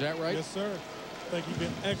Carolina. Is that right? Yes, sir. I think he'd be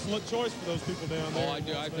an excellent choice for those people down there. Oh, I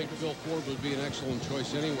do. I think Phil Ford would be an excellent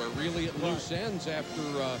choice anywhere. Really at loose ends after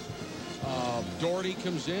Doherty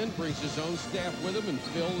comes in, brings his own staff with him, and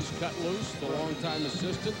Phil is cut loose, the longtime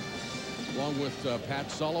assistant, along with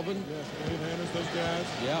Pat Sullivan. Yes, Wayne Handers, those guys.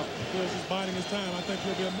 Yeah. Phil's just biding his time. I think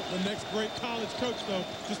he'll be the next great college coach, though.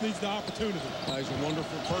 Just needs the opportunity. He's a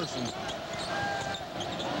wonderful person.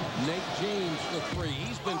 Nate James for 3.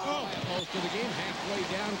 He's been quiet most of the game. Halfway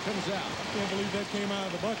down, comes out. Can't believe that came out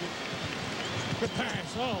of the bucket. Good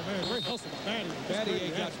pass. Oh, man, great hustle by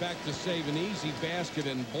Battier. Battier got back to save an easy basket,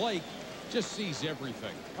 and Blake just sees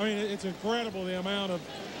everything. I mean, it's incredible the amount of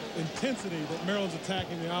intensity that Maryland's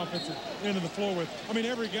attacking the offensive end of the floor with. I mean,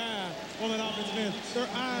 every guy on that offensive end, their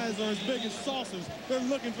eyes are as big as saucers. They're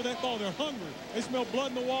looking for that ball. They're hungry. They smell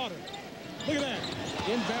blood in the water. Look at that.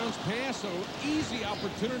 Inbounds pass, so easy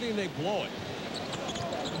opportunity, and they blow it.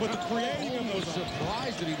 But the creating of was those...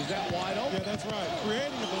 surprised that he was that wide open. Yeah, that's right.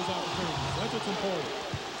 Creating of those opportunities. That's what's important.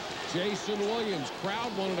 Jason Williams.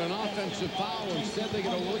 Crowd wanted an offensive foul. Instead, they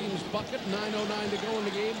get a Williams bucket. 9:09 to go in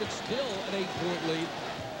the game, but still an 8-point lead.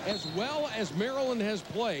 As well as Maryland has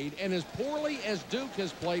played, and as poorly as Duke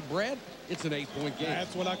has played, Brad, it's an 8-point game.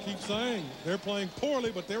 That's what I keep saying. They're playing poorly,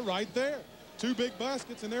 but they're right there. 2 big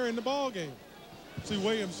baskets, and they're in the ball game. See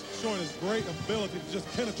Williams showing his great ability to just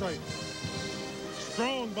penetrate.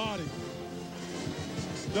 Strong body.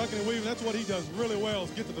 Ducking and weaving, that's what he does really well,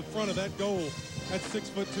 is get to the front of that goal. That's 6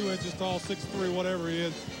 foot 2 inches tall, 6'3", whatever he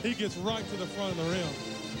is. He gets right to the front of the rim.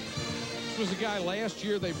 This was a guy last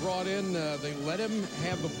year they brought in. They let him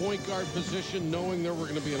have the point guard position, knowing there were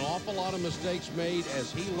going to be an awful lot of mistakes made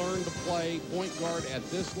as he learned to play point guard at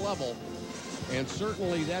this level. And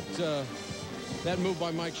certainly that move by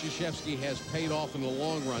Mike Krzyzewski has paid off in the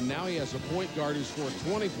long run. Now he has a point guard who scores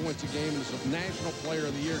 20 points a game and is a National Player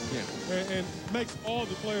of the Year candidate. And makes all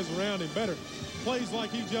the players around him better. Plays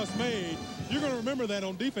like he just made. You're going to remember that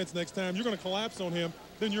on defense next time. You're going to collapse on him,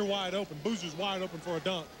 then you're wide open. Boozer's wide open for a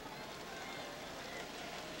dunk.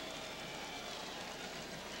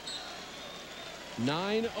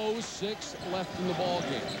 .906 left in the ball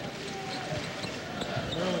game.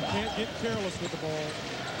 Maryland can't get careless with the ball.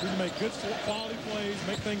 He's going to make good quality plays,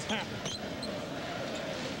 make things happen.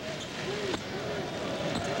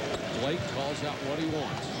 Blake calls out what he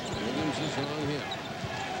wants. Williams is on him.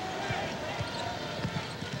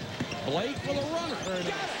 Blake with a runner. Very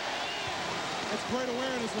nice. That's great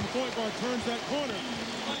awareness when the point guard turns that corner.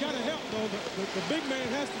 You got to help, though. The big man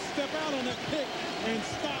has to step out on that pick and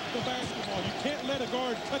stop the basketball. You can't let a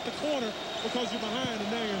guard cut the corner because you're behind, and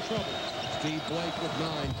now you're in trouble. Steve Blake with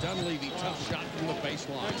 9. Dunleavy, tough shot from the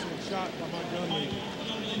baseline. Excellent shot by Mike Dunleavy.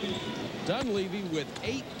 Dunleavy with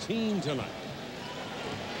 18 tonight.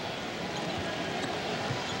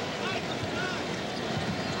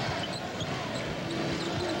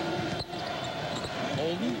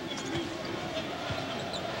 Holden.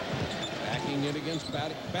 Backing in against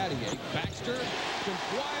Battier. Baxter been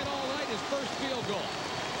quiet all night. His first field goal.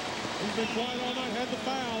 He's been quiet all night, had the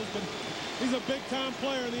fouls, but he's a big-time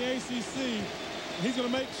player in the ACC. He's going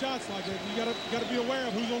to make shots like that. You got to be aware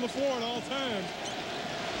of who's on the floor at all times.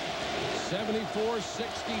 74-64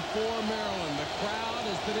 Maryland. The crowd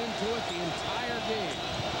has been into it the entire game.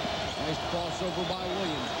 Nice crossover by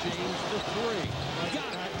Williams. James for 3.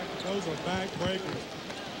 Got it. Those are back breakers.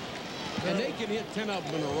 And they can hit 10 of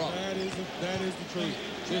them in a row. That is the truth.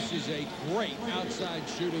 This is a great outside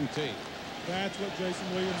shooting team. That's what Jason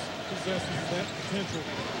Williams possesses, that potential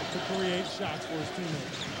to create shots for his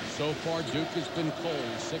teammates. So far, Duke has been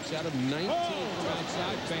cold. 6 out of 19 from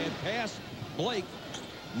outside. Bad pass. Blake,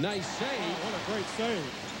 nice save. Oh, what a great save.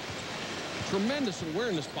 Tremendous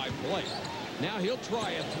awareness by Blake. Now he'll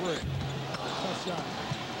try a 3. Tough shot.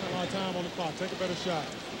 Not a lot of time on the clock. Take a better shot.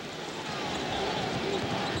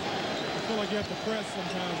 I feel like you have to press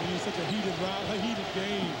sometimes when you're such a heated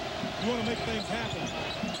game. You want to make things happen.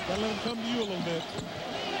 Gotta let them come to you a little bit.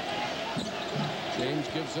 James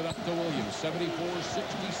gives it up to Williams.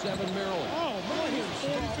 74-67 Maryland. Oh, Williams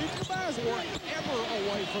 40 feet to the basket. Forever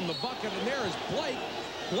away from the bucket, and there is Blake.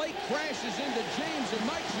 Blake crashes into James, and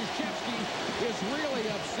Mike Krzyzewski is really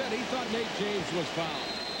upset. He thought Nate James was fouled.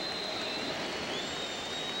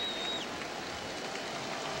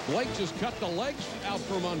 Blake just cut the legs out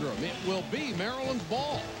from under him. It will be Maryland's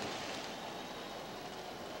ball.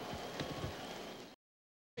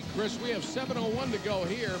 Chris, we have 7:01 to go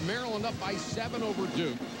here. Maryland up by 7 over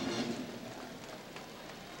Duke.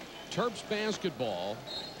 Terps basketball.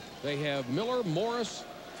 They have Miller, Morris,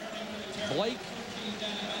 Blake,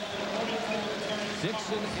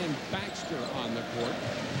 Dixon, and Baxter on the court.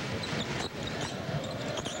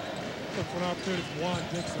 Look for an opportunity for Juan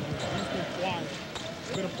Dixon. He's been quiet.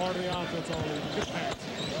 He's been a part of the offense all over. Good pass.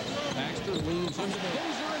 Baxter leans into the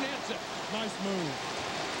loser and hits it. Nice move.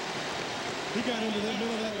 He got into the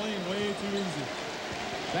middle of that lane way too easy.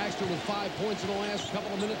 Baxter with 5 points in the last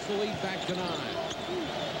couple of minutes. The lead back to 9.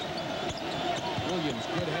 Williams,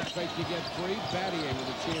 good head fake to get free. Battier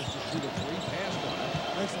with a chance to shoot a 3. Passed on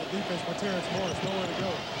it. Excellent defense by Terrence Morris. Nowhere to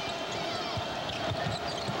go.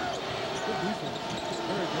 Good defense.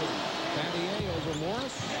 Very good. Battier over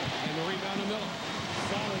Morris. And the rebound to Miller.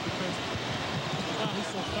 Solid defense. Wow,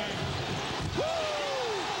 he's so fast. Woo!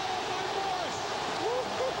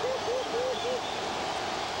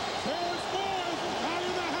 Terrence Morris out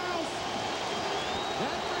in the house.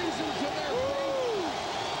 That brings them to their feet.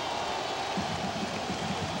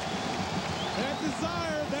 That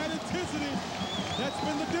desire, that intensity, that's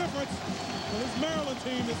been the difference for this Maryland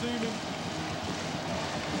team this evening.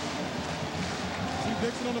 See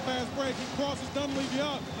Dixon on the fast break. He crosses Dunleavy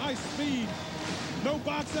up. Nice speed. No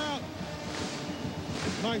box out.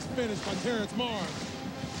 Nice finish by Terrence Morris.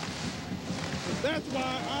 That's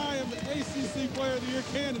why I am the ACC Player of the Year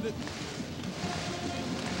candidate.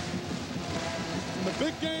 In the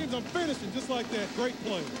big games, I'm finishing just like that. Great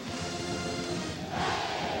play.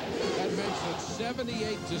 That makes it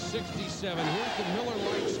 78-67. Here's the Miller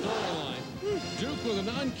Lite storyline. Duke with an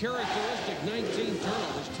uncharacteristic 19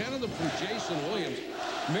 turnovers, 10 of them from Jason Williams.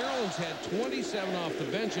 Maryland's had 27 off the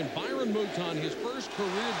bench, and Byron Mouton, his first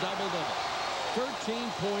career double-double. 13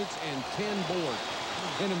 points and 10 boards.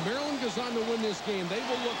 And if Maryland goes on to win this game, they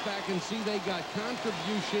will look back and see they got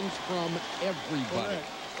contributions from everybody.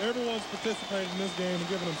 Correct. Everyone's participating in this game and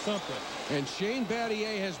giving them something. And Shane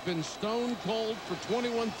Battier has been stone cold for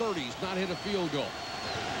 21 30s, not hit a field goal.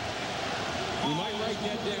 You might write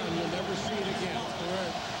that down. You'll never see it again.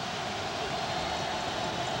 Correct.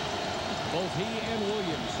 Both he and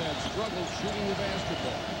Williams have struggled shooting the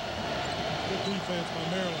basketball. Good defense by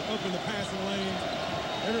Maryland. Up in the passing lane.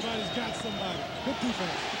 Everybody's got somebody. Good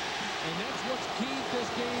defense. And that's what's keyed this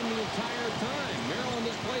game the entire time. Maryland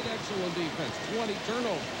has played excellent defense. 20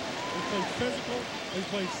 turnovers. They played physical. They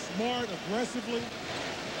played smart, aggressively.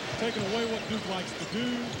 Taking away what Duke likes to do.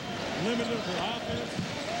 Limited their offense.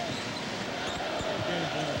 game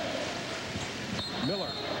plan.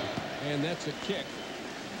 Miller, and that's a kick.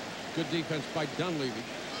 Good defense by Dunleavy.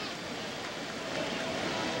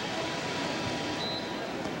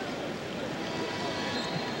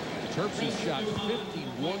 Terps has shot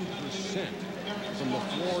 51% from the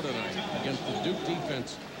floor tonight against the Duke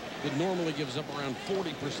defense that normally gives up around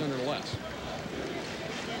 40% or less.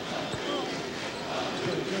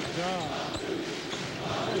 Good job.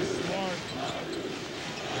 Very smart.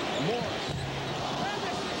 Morris.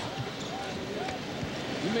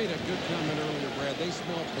 You made a good comment earlier, Brad. They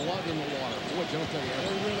smell blood in the water. Boy, don't they ever.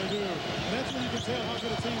 They really do. And that's when you can tell how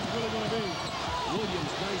good a team's really going to be.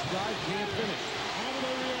 Williams, nice drive, can't finish. How do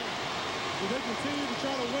they react? Do they continue to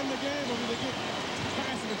try to win the game, or do they get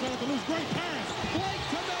passing and try not to lose? Great pass. Blake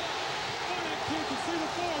to Miller. Boy, that kid can see the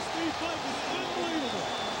floor. Steve Blake is unbelievable.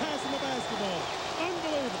 Passing the basketball.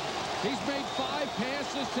 Unbelievable. He's made 5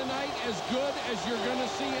 passes tonight, as good as you're going to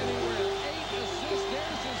see anywhere. 8 assists.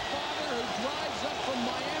 There's his father, who drives up from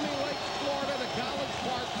Miami Lakes, Florida to College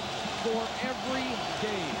Park for every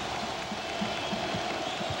game.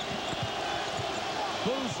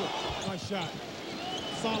 Boozer. Nice shot.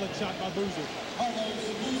 Solid shot by Boozer.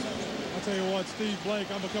 I'll tell you what, Steve Blake,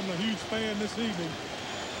 I'm becoming a huge fan this evening.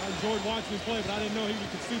 I enjoyed watching him play, but I didn't know he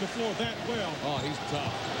could see the floor that well. Oh, he's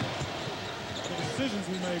tough. The decisions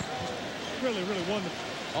he makes, really, really wonderful.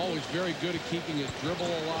 Always very good at keeping his dribble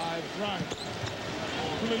alive. Right.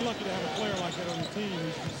 Really lucky to have a player like that on your team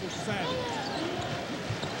who's so savvy.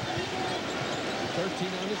 13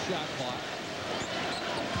 on the shot clock.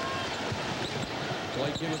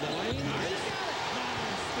 Blake into the lane. Nice,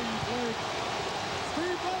 Steve Blake.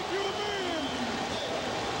 Steve Blake, you're the man.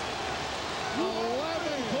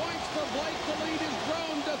 11 points for Blake. The lead has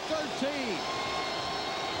grown to 13.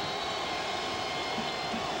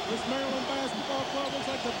 This Maryland basketball club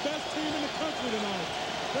looks like the best team in the country tonight.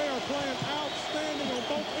 They are playing outstanding on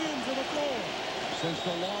both ends of the floor. Since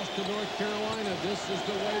the loss to North Carolina, this is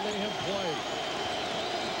the way they have played.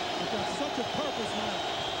 They've got such a purpose now.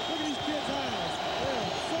 Look at these kids' eyes.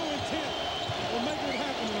 They're so intent on making it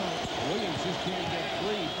happen tonight. Williams just can't get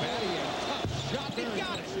free. Battier, tough shot. They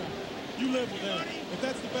got it. You live with that. If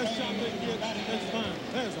that's the best shot they can get, that's fine.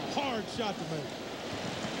 That is a hard shot to make.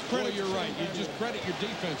 Boy, you're right. You just credit your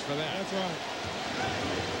defense for that. That's right.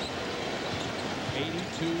 82-71.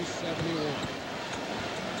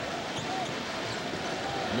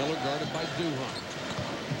 Miller guarded by Duhon.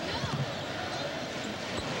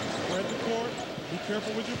 Spread the court. Be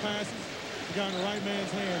careful with your passes. You got in the right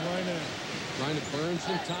man's hand right now. Trying to burn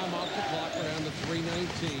some time off the clock. We're down to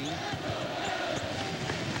 3:19.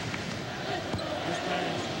 This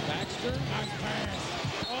pass. Baxter. Nice pass.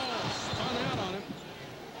 Oh, spun out on him.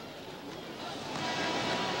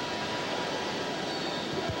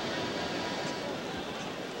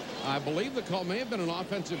 I believe the call may have been an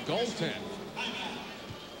offensive goaltend.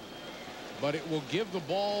 But it will give the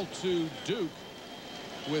ball to Duke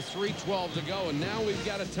with 3:12 to go. And now we've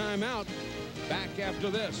got a timeout. Back after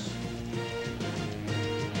this.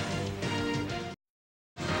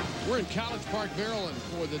 We're in College Park, Maryland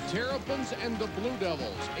for the Terrapins and the Blue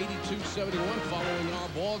Devils. 82-71. Following our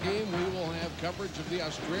ball game, we will have coverage of the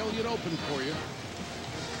Australian Open for you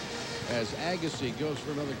as Agassi goes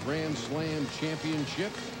for another Grand Slam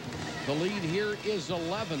championship. The lead here is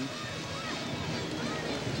 11.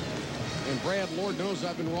 And Brad, Lord knows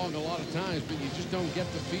I've been wrong a lot of times, but you just don't get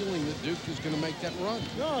the feeling that Duke is going to make that run.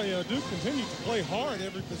 Oh, yeah, Duke continues to play hard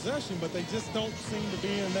every possession, but they just don't seem to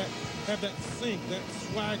be in that, have that sync, that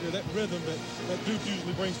swagger, that rhythm that Duke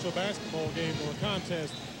usually brings to a basketball game or a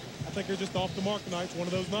contest. I think they're just off the mark tonight. It's one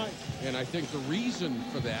of those nights. And I think the reason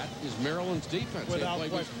for that is Maryland's defense. They play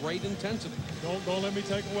with great intensity. Don't let me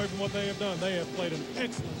take away from what they have done. They have played an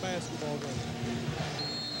excellent basketball game.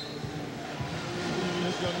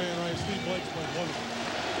 This young man right here, Steve Blake's played wonderful.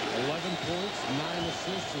 11 points, 9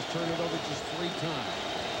 assists, has turned it over just 3 times.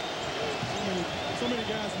 So many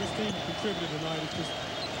guys in this team have contributed tonight.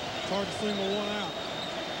 It's hard to single one out.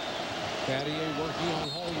 Battier working on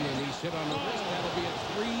Holden. He's hit on the wrist. That'll be a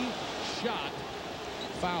 3-shot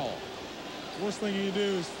foul. Worst thing you can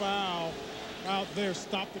do is foul out there,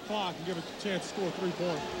 stop the clock, and give a chance to score a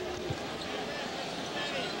 3-point.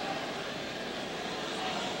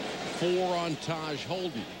 4 on Taj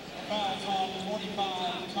Holden.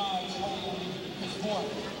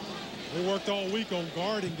 They worked all week on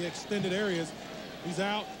guarding the extended areas. He's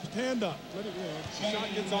out. Stand up. Let it, shot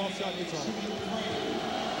gets off, shot gets off. They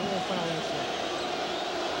won't foul that shot.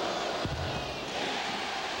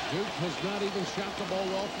 Duke has not even shot the ball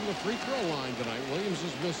well from the free throw line tonight. Williams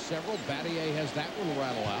has missed several. Battier has that one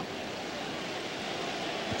rattle out.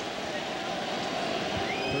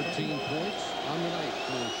 13 points on the night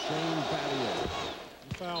for Shane Battier.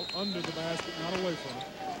 Foul under the basket, not away from it.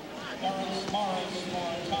 Terrence Morris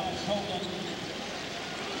for Josh Hogan.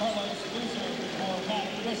 Carlos Boozer for Matt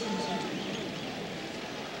Christensen.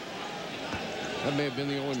 That may have been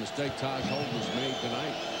the only mistake Taj Holden's made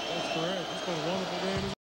tonight. That's correct. He's played a wonderful game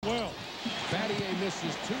as well. Battier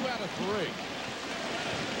misses 2 out of 3.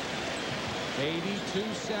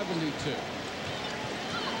 82-72.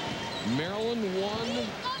 Maryland won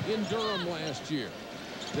in Durham last year.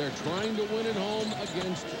 They're trying to win at home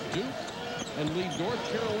against Duke and leave North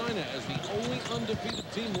Carolina as the only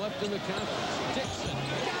undefeated team left in the conference. Dixon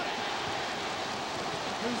got it.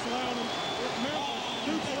 Duke's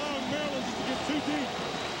allowing Maryland just to get too deep.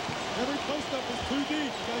 Every post-up is too deep.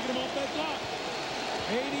 You got to get them off that block.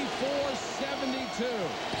 84-72.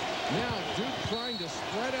 Now Duke trying to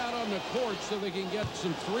spread out on the court so they can get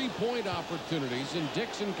some three-point opportunities, and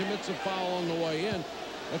Dixon commits a foul on the way in.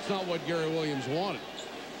 That's not what Gary Williams wanted.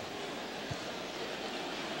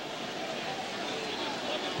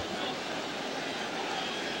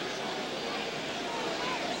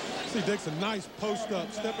 See Dixon, nice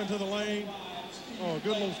post-up, step into the lane. Oh, a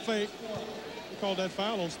good little fake. They called that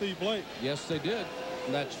foul on Steve Blake. Yes, they did.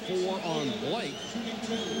 That's 4 on Blake.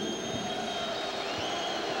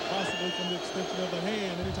 Possibly from the extension of the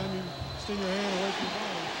hand. Anytime you extend your hand away from the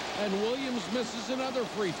ball. And Williams misses another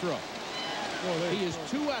free throw. He is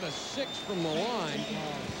 2 out of 6 from the line.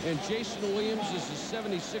 And Jason Williams is a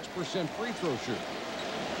 76% free throw shooter.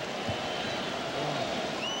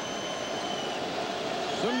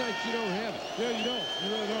 Some nights you don't have it. Yeah, you don't.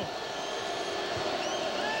 You really don't.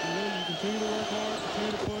 You continue to work hard,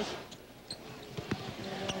 continue to push.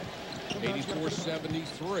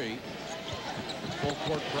 84-73. Full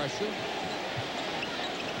court pressure.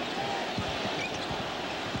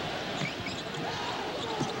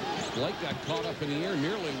 Blake got caught up in the air,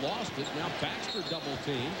 nearly lost it. Now Baxter double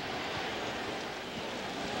team.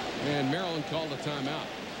 And Maryland called a timeout.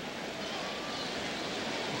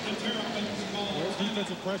 There's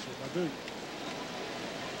defensive pressure by Duke.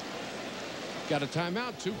 Got a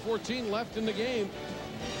timeout. 2:14 left in the game.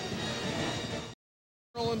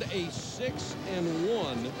 Maryland a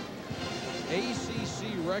 6-1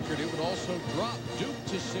 ACC record. It would also drop Duke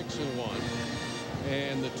to 6-1.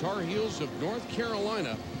 And the Tar Heels of North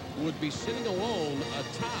Carolina would be sitting alone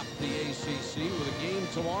atop the ACC with a game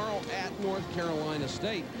tomorrow at North Carolina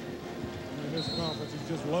State. And this conference is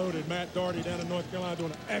just loaded. Matt Doherty down in North Carolina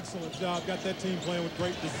doing an excellent job. Got that team playing with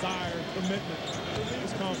great desire and commitment.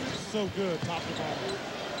 This conference is so good, top to bottom.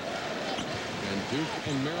 And Duke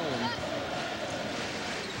and Maryland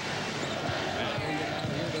battling it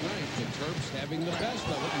out here tonight. The Terps having the best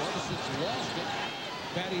of it. Notice it's lost it.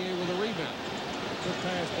 Battier with a rebound. Good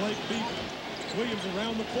pass. Blake beat Williams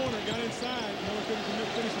around the corner, got inside. Miller couldn't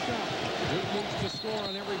finish the shot. Duke needs to score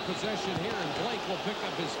on every possession here, and Blake will pick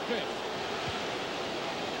up his 5th.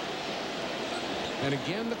 And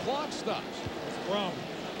again, the clock stops. That's a problem.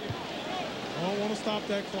 I don't want to stop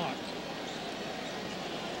that clock.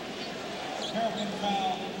 Terrapin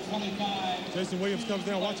foul, 25. Jason Williams comes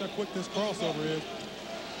down. Watch how quick this crossover is.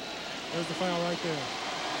 There's the foul right there.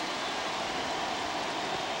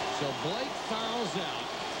 So Blake fouls out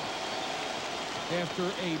after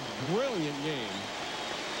a brilliant game.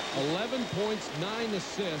 11 points, 9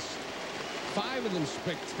 assists, 5 of them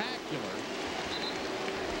spectacular.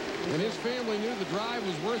 And his family knew the drive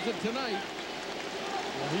was worth it tonight.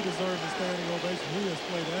 Well, he deserves a standing ovation. He has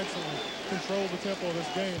played excellently, controlled the tempo of this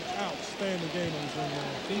game. Outstanding game on his ring now.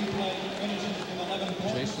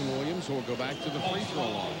 Jason Williams will go back to the free throw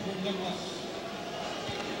line.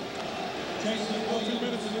 2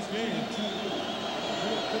 minutes in this game.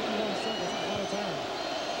 51 seconds, a lot of time.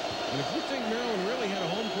 And if you think Maryland really had a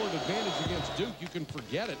home court advantage against Duke, you can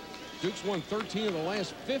forget it. Duke's won 13 of the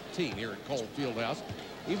last 15 here at Cole Fieldhouse,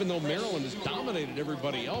 even though Maryland has dominated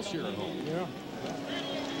everybody else here at home. Yeah.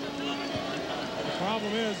 The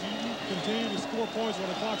problem is you continue to score points when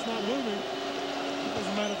the clock's not moving. It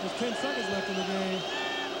doesn't matter if there's 10 seconds left in the game.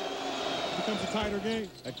 It becomes a tighter game.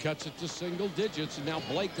 That cuts it to single digits, and now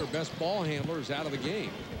Blake, their best ball handler, is out of the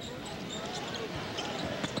game.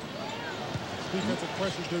 Defensive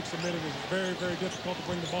pressure Duke submitting is very, very difficult to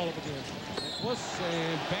bring the ball up against.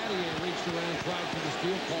 And Battier reached around, tried for the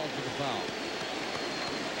steal, called for the foul.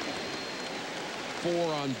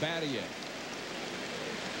 4 on Battier.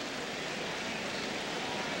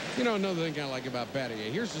 You know, another thing I like about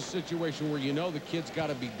Battier, here's a situation where you know the kid's got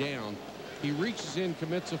to be down. He reaches in,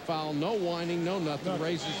 commits a foul, no whining, no nothing,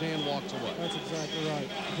 raises his hand, walks away. That's exactly right.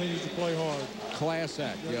 Continues to play hard. Class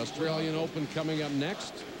act. The Australian Open coming up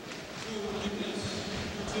next.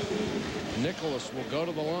 Nicholas will go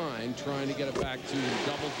to the line trying to get it back to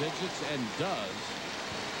double digits, and does.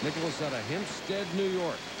 Nicholas out of Hempstead, New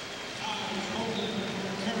York.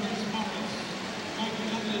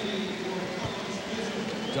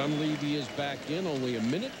 Dunleavy is back in. Only a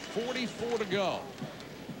minute 44 to go.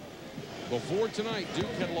 Before tonight,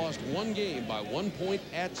 Duke had lost one game by 1 point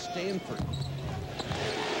at Stanford.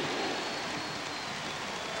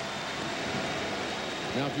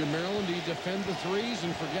 Now, if you're Maryland, do you defend the threes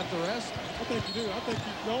and forget the rest? I think you do. I think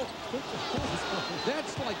you don't.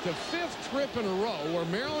 That's like the 5th trip in a row where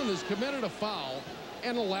Maryland has committed a foul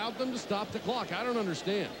and allowed them to stop the clock. I don't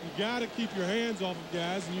understand. You got to keep your hands off of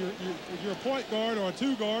guys, and you're a point guard or a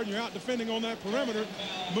 2 guard, and you're out defending on that perimeter.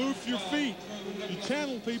 Move your feet. You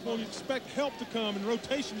channel people, and you expect help to come and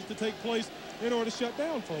rotations to take place in order to shut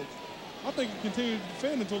down folks. I think you continue to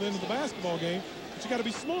defend until the end of the basketball game, but you got to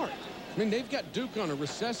be smart. I mean, they've got Duke on a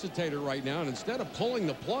resuscitator right now, and instead of pulling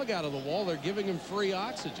the plug out of the wall, they're giving him free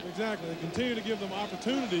oxygen. Exactly. They continue to give them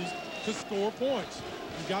opportunities to score points.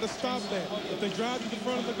 You got to stop that. If they drive to the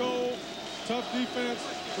front of the goal, tough defense,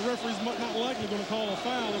 the referee's not likely going to call a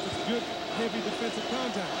foul if it's good, heavy defensive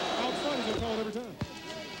contact. Out front, he's going to call it every time.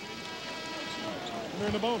 They're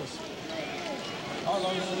in the bonus.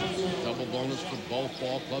 Double bonus for both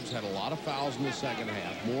ball clubs. Had a lot of fouls in the second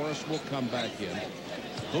half. Morris will come back in.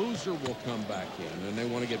 Boozer will come back in, and they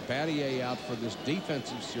want to get Battier out for this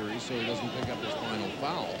defensive series so he doesn't pick up his final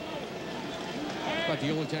foul. About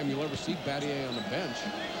the only time you'll ever see Battier on the bench.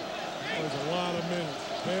 There's a lot of minutes,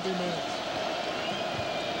 heavy minutes.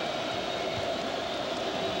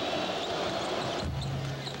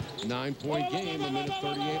 9-point game, a minute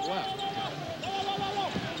 38 left.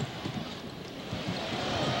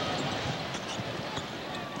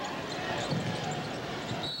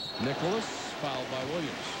 Nicholas, fouled by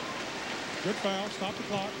Williams. Good foul. Stop the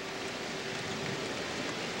clock.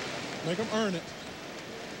 Make them earn it.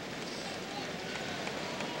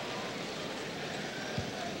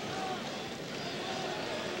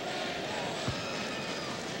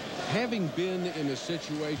 Having been in a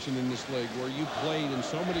situation in this league where you played in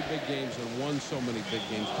so many big games and won so many big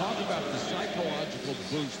games, talk about the psychological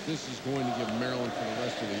boost this is going to give Maryland for the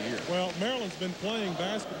rest of the year. Well, Maryland's been playing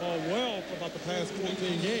basketball well for about the past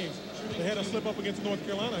 14 games. They had a slip up against North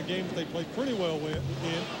Carolina, a game that they played pretty well in.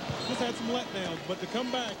 Just had some letdowns, but to come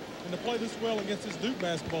back and to play this well against this Duke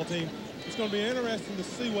basketball team, it's going to be interesting to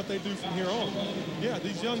see what they do from here on. Yeah,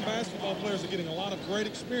 these young basketball players are getting a lot of great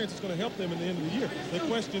experience. It's going to help them in the end of the year. The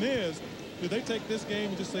question is, do they take this game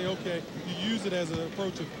and just say, okay, you use it as an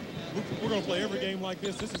approach of, we're going to play every game like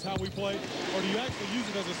this. This is how we play. Or do you actually use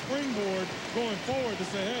it as a springboard going forward to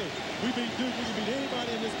say, hey, we beat Duke. We can beat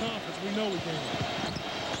anybody in this conference. We know we can.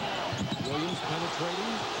 Williams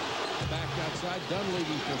penetrating. Back outside.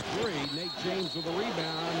 Dunleavy for 3. Nate James with a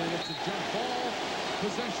rebound, and it's a jump ball.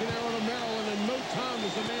 Possession arrow to Maryland, and Muton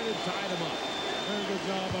was the man who tied him up. Very good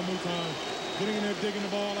job by Muton. Getting in there, digging the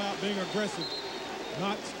ball out, being aggressive.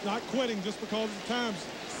 Not quitting just because the time's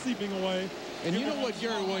seeping away. And you know what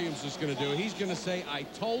Gary Williams is going to do? He's going to say, I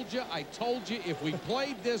told you, if we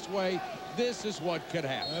played this way, this is what could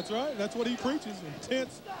happen. That's right. That's what he preaches.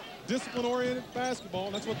 Intense, discipline-oriented basketball.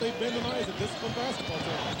 And that's what they've been tonight, is a disciplined basketball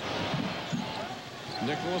team.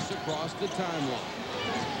 Nicholas across the timeline.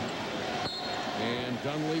 And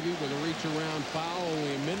Dunleavy with a reach-around foul.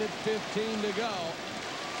 Only a minute 15 to go.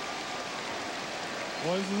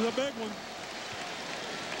 Boy, this is a big one.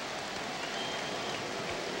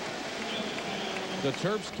 The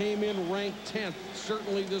Terps came in ranked 10th.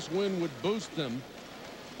 Certainly this win would boost them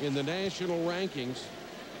in the national rankings.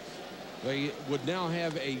 They would now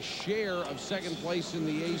have a share of second place in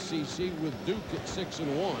the ACC with Duke at 6-1.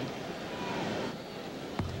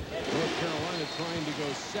 North Carolina trying to go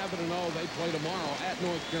 7-0. They play tomorrow at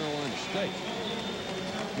North Carolina State.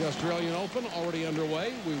 The Australian Open already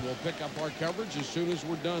underway. We will pick up our coverage as soon as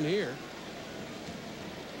we're done here.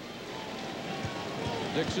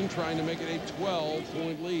 Dixon trying to make it a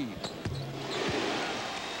 12-point lead.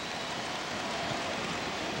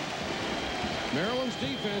 Maryland's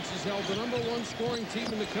defense has held the #1 scoring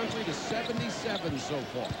team in the country to 77 so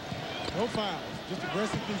far. No fouls, just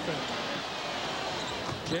aggressive defense.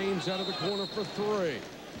 James out of the corner for 3.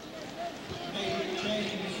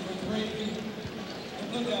 James for 3. The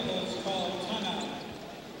Blue Devils call timeout.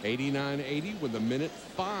 89-80 with a minute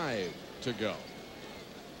 5 to go.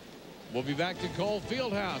 We'll be back to Cole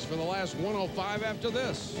Fieldhouse for the last 105 after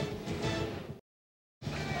this.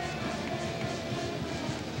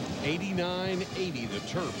 89-80, the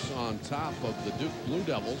Terps on top of the Duke Blue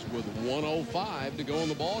Devils with 105 to go in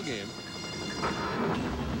the ball game.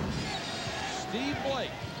 Steve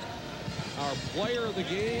Blake Our player of the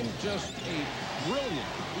game, just a brilliant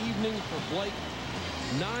evening for Blake.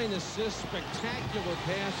 9 assists, spectacular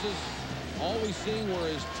passes, always seeing where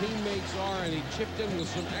his teammates are, and he chipped in with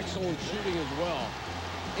some excellent shooting as well,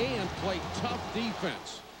 and played tough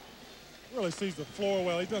defense. Really sees the floor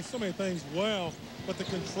well. He does so many things well, but the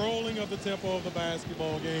controlling of the tempo of the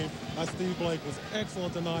basketball game by Steve Blake was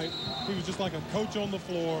excellent tonight. He was just like a coach on the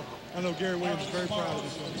floor. I know Gary Williams is very proud of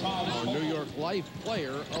this one. Our New York Life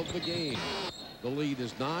player of the game. The lead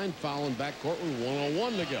is 9, fouling backcourt with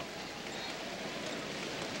 1:01 to go.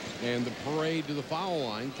 And the parade to the foul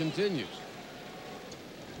line continues.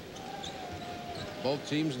 Both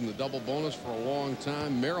teams in the double bonus for a long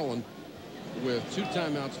time. Maryland with 2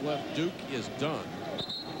 timeouts left. Duke is done.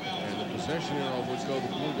 And the possession arrow would go the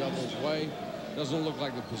Blue Devils' way. Doesn't look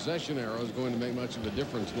like the possession arrow is going to make much of a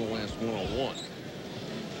difference in the last 101.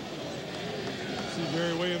 See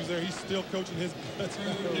Gary Williams there. He's still coaching his guts.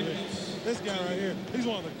 This guy right here, he's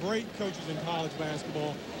one of the great coaches in college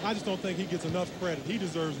basketball. I just don't think he gets enough credit. He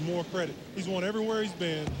deserves more credit. He's won everywhere he's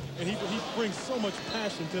been, and he brings so much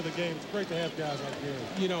passion to the game. It's great to have guys like Gary.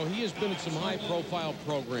 You know, he has been at some high-profile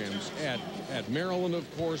programs at Maryland, of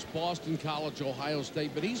course, Boston College, Ohio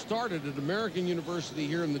State, but he started at American University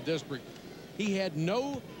here in the district. He had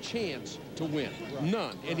no chance to win,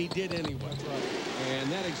 none, and he did anyway. That's right.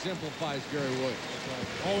 And that exemplifies Gary Williams.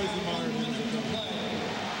 That's right. Always admired him.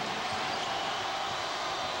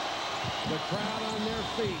 The crowd on their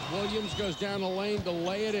feet. Williams goes down the lane to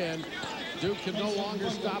lay it in. Duke can no longer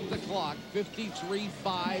stop the clock.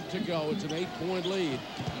 53-5 to go. It's an 8-point lead.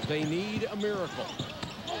 They need a miracle.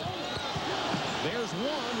 There's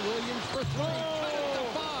one. Williams for 3. Cut it to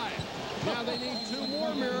 5. Now they need 2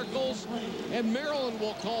 more miracles, and Maryland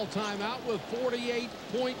will call timeout with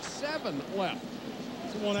 48.7 left.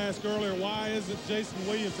 Someone asked earlier, why isn't Jason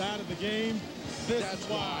Williams out of the game? That's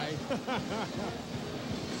why.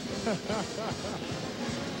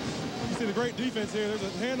 You see the great defense here. There's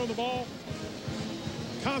a hand on the ball.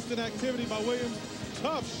 Constant activity by Williams.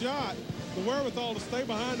 Tough shot. The wherewithal to stay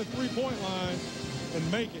behind the 3-point line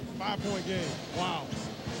and make it. 5-point game. Wow.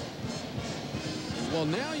 Well,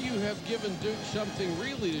 now you have given Duke something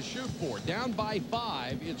really to shoot for. Down by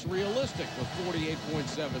 5, it's realistic with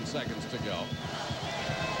 48.7 seconds to go.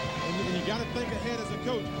 And you got to think ahead as a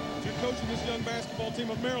coach. If you're coaching this young basketball team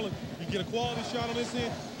of Maryland, you get a quality shot on this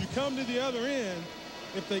end. You come to the other end.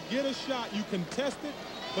 If they get a shot, you contest it,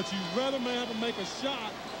 but you'd rather have them make a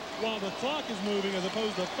shot while the clock is moving as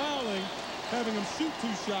opposed to fouling, having them shoot 2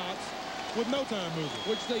 shots with no time moving.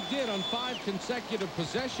 Which they did on 5 consecutive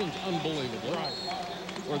possessions, unbelievably. Right.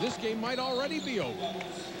 Or this game might already be over.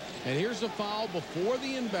 And here's a foul before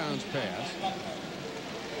the inbounds pass.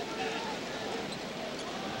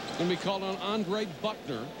 Going to be called on Andre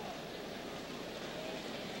Buckner.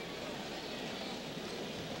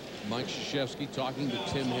 Mike Krzyzewski talking to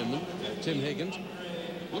Tim Higgins.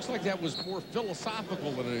 Looks like that was more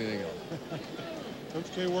philosophical than anything else.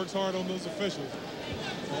 Coach K works hard on those officials.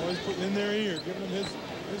 Always putting in their ear, giving them his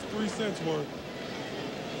 3 cents worth.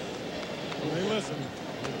 And they listen.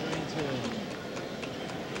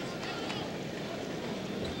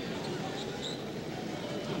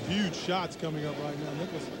 Huge shots coming up right now.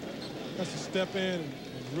 Nicholas has to step in and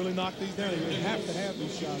really knock these down. You have to have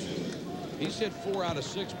these shots. He's hit 4 out of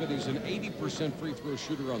 6, but he's an 80% free throw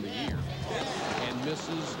shooter on the year and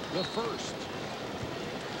misses the first.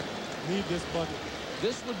 Need this bucket.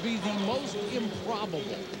 This would be the most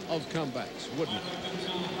improbable of comebacks, wouldn't it?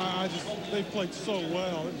 They've played so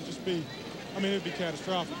well. It would just be, it'd be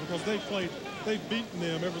catastrophic because they've beaten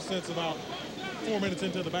them ever since about 4 minutes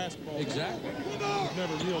into the basketball game. Exactly. They've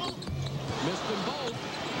never yielded. Missed them both.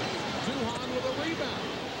 Duhan with a rebound.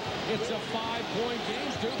 It's a 5-point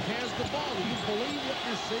game. Duke has the ball. Do you believe what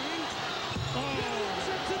you're seeing?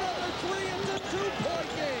 It's another 3. It's a 2-point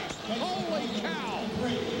game. Holy cow.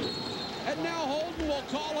 And now Holden will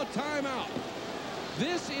call a timeout.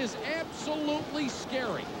 This is absolutely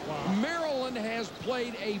scary. Wow. Maryland has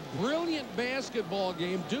played a brilliant basketball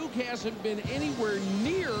game. Duke hasn't been anywhere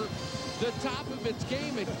near the top of its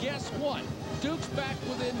game. And guess what? Duke's back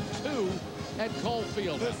within 2 at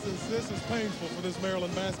Caulfield. This is painful for this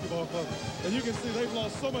Maryland basketball club. And you can see they've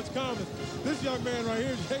lost so much confidence. This young man right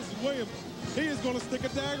here, Jason Williams, he is going to stick a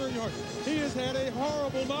dagger in your heart. He has had a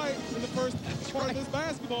horrible night in the first part of this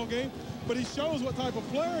basketball game, but he shows what type of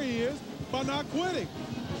player he is by not quitting.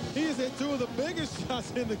 He has hit 2 of the biggest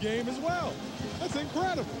shots in the game as well. That's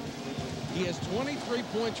incredible. He has 23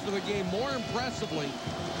 points for the game. More impressively,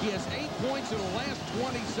 he has 8 points in the last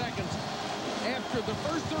 20 seconds. After the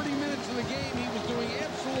first 30 minutes of the game, he was doing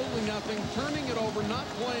absolutely nothing, turning it over, not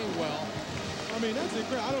playing well. I mean, that's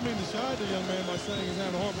incredible. I don't mean to shy the young man by saying he's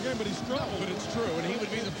having a horrible game, but he's struggled. No, but it's true, and he would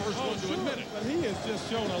be the first one to admit it. But he has just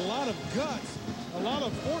shown a lot of guts, a lot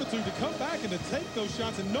of fortitude to come back and to take those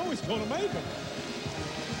shots and know he's going to make them.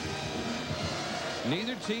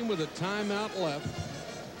 Neither team with a timeout left.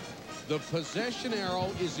 The possession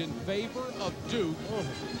arrow is in favor of Duke. Oh.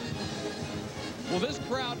 Well, this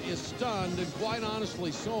crowd is stunned, and quite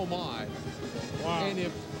honestly, so am I. Wow. And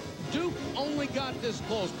if Duke only got this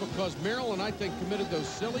close because Maryland, I think, committed those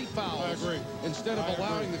silly fouls. I agree. Instead of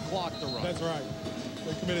allowing the clock to run. That's right.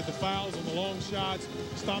 They committed the fouls on the long shots,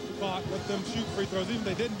 stopped the clock, let them shoot free throws. Even if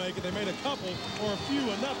they didn't make it, they made a couple or a few,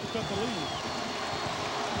 enough to cut the lead.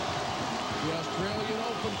 The Australian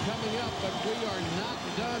Open coming up, but we are not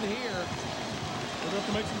done here. They're going to have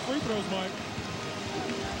to make some free throws, Mike.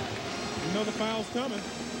 You know the foul's coming.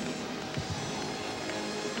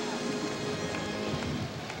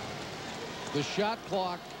 The shot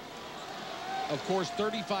clock, of course,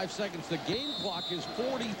 35 seconds. The game clock is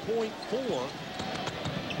 40.4.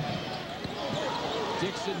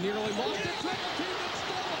 Dixon nearly lost it. Triple team and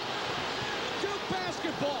stolen. Duke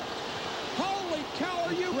basketball. Holy cow,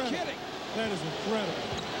 are you kidding? That is incredible.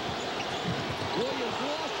 Williams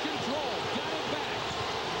lost control. Got it back.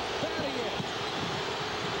 Battier.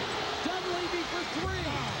 Dunleavy for three.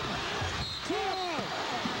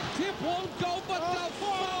 Tip won't go, but the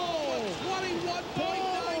foul.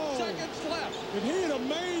 21.9 seconds left. If he had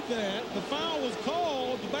made that, the foul was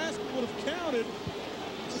called, the basket would have counted.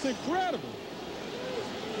 It's incredible.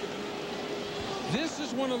 This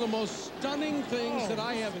is one of the most stunning things that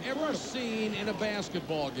I have ever seen in a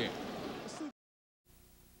basketball game.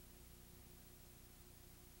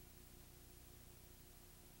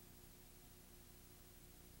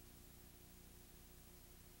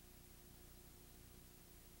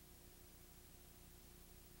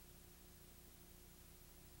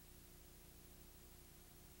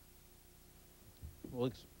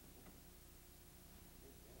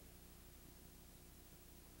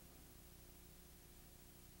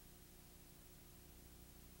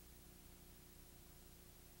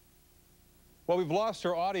 Well, we've lost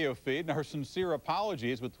our audio feed, and our sincere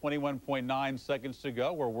apologies. With 21.9 seconds to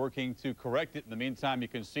go, we're working to correct it. In the meantime, you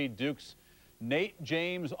can see Duke's Nate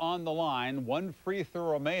James on the line. One free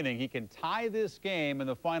throw remaining. He can tie this game in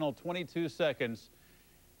the final 22 seconds.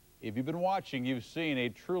 If you've been watching, you've seen a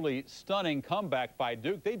truly stunning comeback by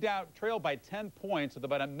Duke. They trailed by 10 points with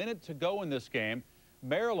about a minute to go in this game.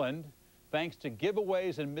 Maryland, thanks to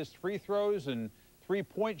giveaways and missed free throws and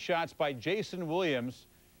three-point shots by Jason Williams.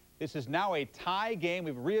 This is now a tie game.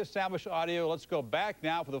 We've reestablished audio. Let's go back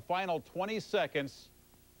now for the final 20 seconds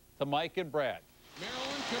to Mike and Brad.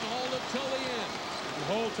 Maryland can hold it till the end.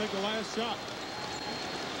 Hold, take the last shot.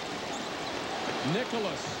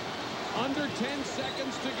 Nicholas, under 10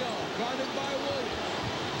 seconds to go, guarded by Williams.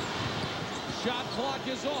 Shot clock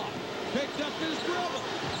is off. Picked up his dribble.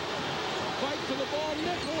 Fight to the ball.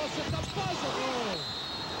 Nicholas at the buzzer. Oh.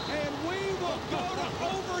 And we will go to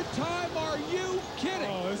overtime. Are you kidding?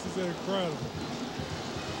 Oh, this is incredible.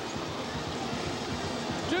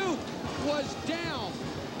 Duke was down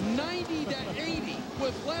 90-80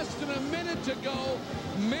 with less than a minute to go.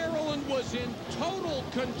 Maryland was in total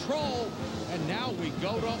control, and now we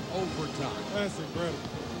go to overtime. That's incredible.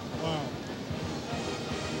 Wow.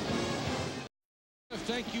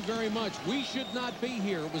 Thank you very much. We should not be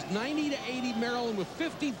here. It was 90-80 Maryland with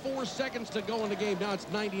 54 seconds to go in the game. Now it's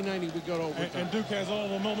 90-90. We go to overtime. And Duke has all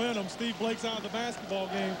the momentum. Steve Blake's out of the basketball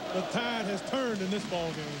game. The tide has turned in this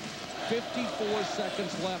ball game. 54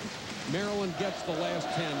 seconds left. Maryland gets the last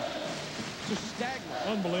 10. Just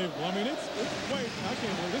staggering. Unbelievable. I mean, it's way, I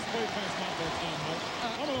can't believe this way past my bedtime, Mike.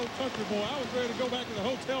 I'm an old country boy. I was ready to go back to the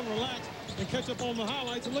hotel and relax and catch up on the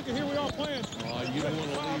highlights. And look at here we are playing. Oh, you don't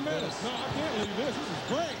want to leave this. No, I can't leave this. This is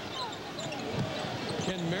great.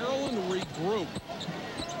 Can Maryland regroup?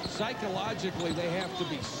 Psychologically, they have to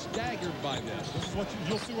be staggered by this. This is what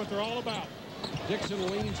you'll see what they're all about. Dixon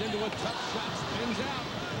leans into a tough shot, spins out.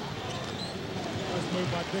 Nice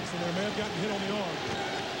move by Dixon there. May have gotten hit on the arm.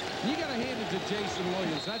 You got to hand it to Jason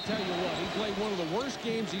Williams. I tell you what, he played one of the worst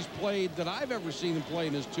games he's played that I've ever seen him play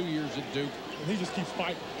in his 2 years at Duke. And he just keeps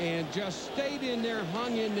fighting. And just stayed in there,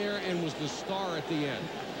 hung in there, and was the star at the end.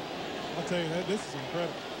 I'll tell you that this is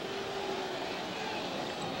incredible.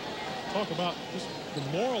 Talk about just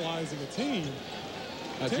demoralizing a team.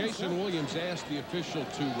 Jason Williams asked the official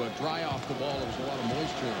to dry off the ball. There was a lot of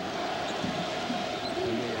moisture in it.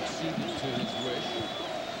 And they acceded to his wish.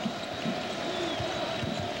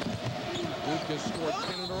 Lucas scored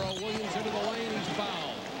 10 in a row. Williams into the lane. He's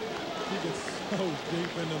fouled. He gets so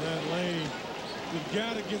deep into that lane. You've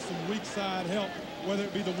got to get some weak side help. whether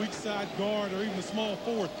it be the weak side guard or even the small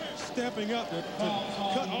forward, stepping up to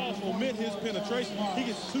cut off, omit his penetration. He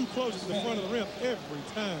gets too close to the front of the rim every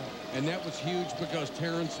time. And that was huge because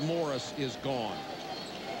Terrence Morris is gone.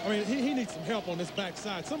 I mean, he needs some help on this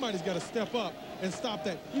backside. Somebody's got to step up and stop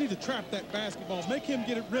that. You need to trap that basketball. Make him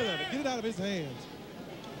get rid of it. Get it out of his hands.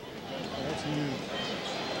 That's huge.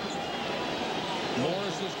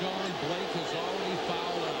 Morris is gone. Blake has already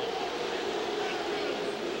fouled out.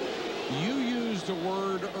 You used a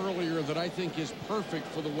word earlier that I think is perfect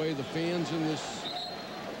for the way the fans in this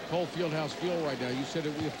Cole Fieldhouse feel right now. You said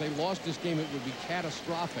if they lost this game, it would be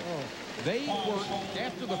catastrophic. They were,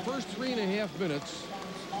 after the first 3.5 minutes,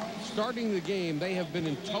 starting the game, they have been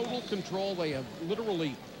in total control. They have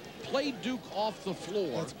literally played Duke off the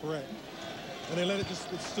floor. That's correct. And they let it just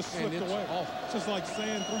slip away. It's just like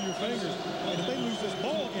sand through your fingers. And if they lose this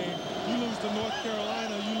ball game, you lose to North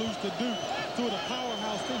Carolina, you lose to Duke, to the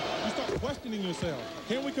powerhouse team. You start questioning yourself.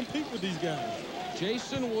 Can we compete with these guys?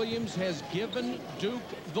 Jason Williams has given Duke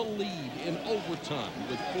the lead in overtime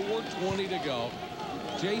with 4:20 to go.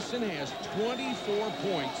 Jason has 24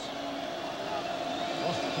 points.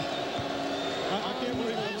 I can't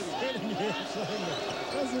believe I'm sitting here saying that.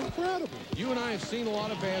 That's incredible. You and I have seen a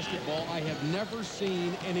lot of basketball. I have never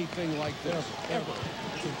seen anything like this, ever.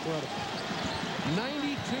 It's incredible.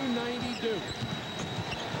 92-90 Duke.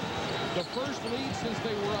 The first lead since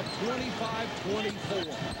they were up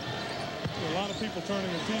 25-24. A lot of people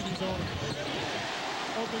turning their TVs on,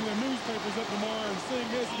 opening their newspapers up tomorrow and seeing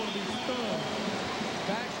this is going to be stunned.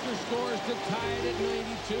 Baxter scores to tie it at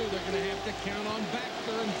 92. They're going to have to count on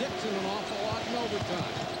Baxter and Dixon an awful lot in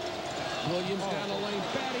overtime. Williams down the lane.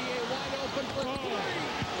 Battier wide open for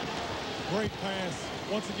three. Great pass.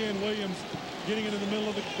 Once again, Williams getting into the middle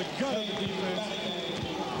of the gut of the defense.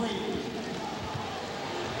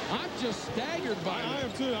 I'm just staggered by it. I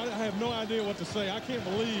am too. I have no idea what to say. I can't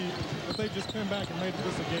believe that they just came back and made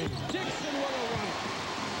this a game. Dixon with a run.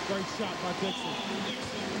 Great shot by Dixon.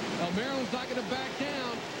 Well, Maryland's not going to back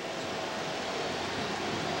down.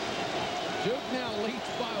 Duke now leads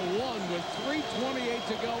by 1 with 3:28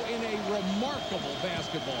 to go in a remarkable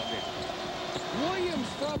basketball game. Williams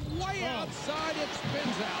from way outside, it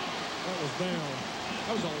spins out. That was down.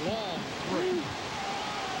 That was a long three.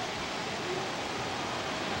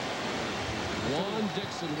 Juan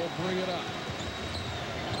Dixon will bring it up.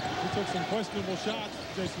 He took some questionable shots,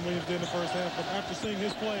 Jason Williams did in the first half, but after seeing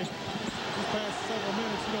his play these past several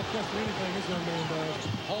minutes, you don't question anything this young man does.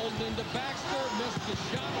 Holding into Baxter, missed the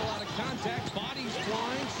shot, a lot of contact, bodies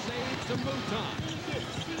flying, saved to Mouton.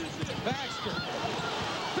 Baxter.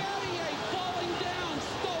 Battier falling down,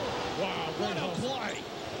 stolen. Wow, what a play.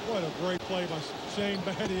 What a great play by Shane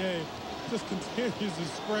Battier. Just continues to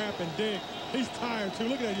scrap and dig. He's tired, too.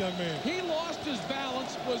 Look at that young man. He lost his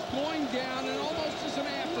balance, was going down, and almost as an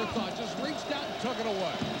afterthought, just reached out and took it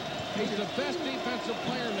away. He's the best defensive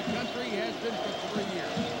player in the country. He has been for 3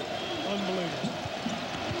 years. Unbelievable.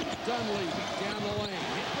 Dunleavy down the lane.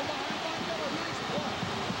 Hit from behind by Miller. Nice play.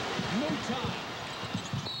 Mouton.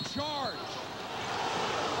 Charge.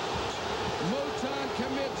 Mouton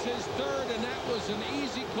commits his third, and that was an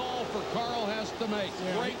easy call for Carl Hess to make.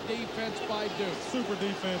 Yeah. Great defense by Duke. Super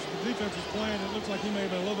defense. The defense is playing. It looks like he may have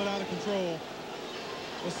been a little bit out of control.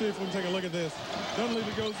 Let's see if we can take a look at this.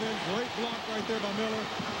 Dunleavy goes in. Great block right there by Miller.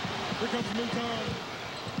 Here comes Mouton.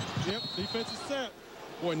 Yep, defense is set.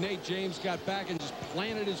 Boy, Nate James got back and just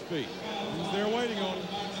planted his feet. He's there waiting on him.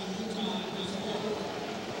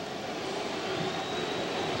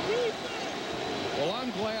 Well,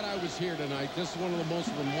 I'm glad I was here tonight. This is one of the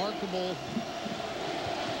most remarkable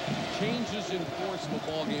changes in course of a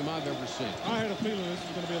ball game I've ever seen. I had a feeling this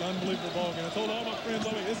was going to be an unbelievable ball game. I told all my friends,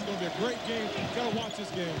 this is going to be a great game. Got to watch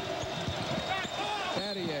this game.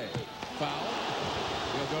 Battier, foul.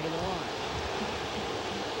 He'll go to the line.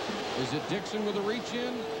 Is it Dixon with a reach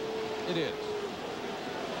in? It is.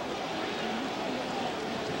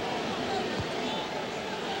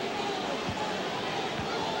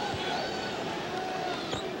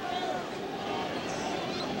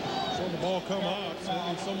 So the ball come up. So that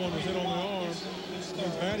means someone was hit on the arm.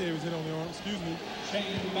 Battier was hit on the arm. Excuse me.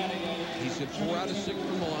 He's hit 4 out of 6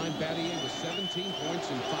 from the line. Battier with 17 points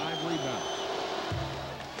and 5 rebounds.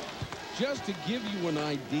 Just to give you an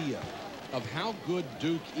idea of how good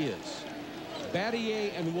Duke is,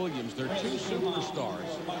 Battier and Williams, their 2 superstars,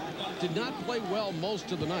 did not play well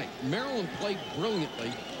most of the night. Maryland played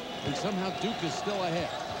brilliantly, and somehow Duke is still ahead.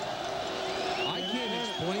 I can't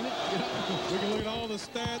explain it. You know? We can look at all the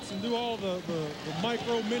stats and do all the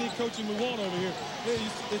micro mini coaching we want over here.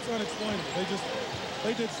 It's unexplainable.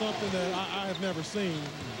 They did something that I have never seen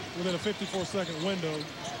within a 54-second window,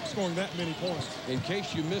 scoring that many points. In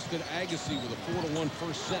case you missed it, Agassi with a 4-1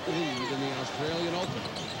 first set lead in the Australian Open.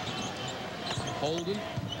 Holden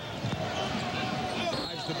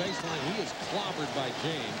drives the baseline. He is clobbered by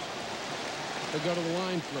James. They go to the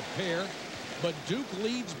line for a pair, but Duke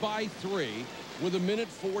leads by 3 with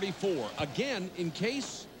 1:44. Again, in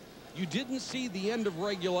case you didn't see the end of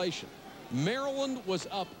regulation, Maryland was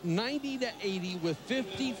up 90-80 with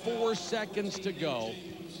 54 seconds to go.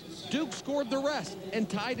 Duke scored the rest and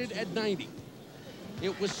tied it at 90.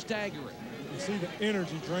 It was staggering. You see the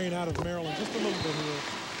energy drain out of Maryland just a little bit here.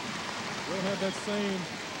 They don't have that same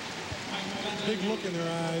big look in their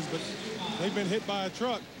eyes, but they've been hit by a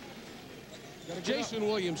truck. Jason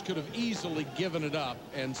Williams could have easily given it up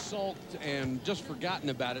and sulked and just forgotten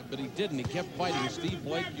about it, but he didn't. He kept fighting. Steve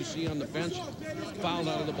Blake, you see on the bench, fouled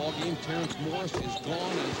out of the ball game. Terrence Morris is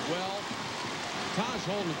gone as well. Taj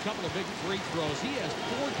holding a couple of big free throws. He has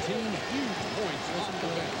 14 huge points. Listen to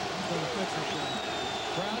the bench.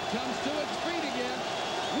 Crowd comes to its feet again.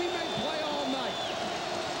 We may play all night.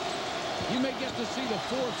 You may get to see the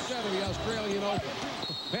 4th set of the Australian Open.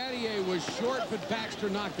 Battier was short, but Baxter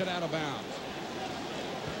knocked it out of bounds.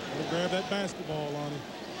 He'll grab that basketball on him.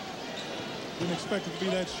 Didn't expect it to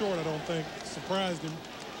be that short, I don't think. Surprised him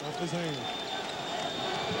off his hand.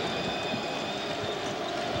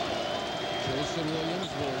 Jason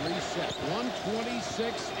Williams will reset.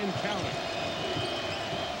 126 and counting.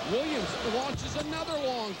 Williams launches another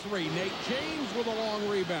long 3. Nate James with a long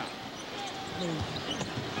rebound.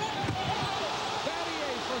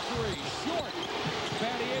 Battier for 3. Short.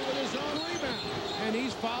 Battier with his own rebound. And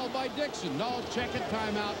he's fouled by Dixon. No, check it,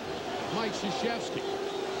 timeout. Mike Krzyzewski.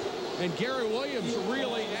 And Gary Williams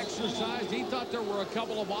really exercised. He thought there were a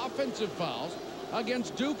couple of offensive fouls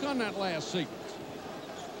against Duke on that last sequence.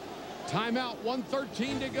 Timeout,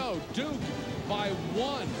 1:13 to go. Duke by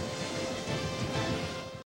 1.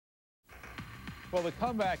 Well, the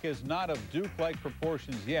comeback is not of Duke-like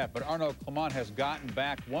proportions yet, but Arnaud Clement has gotten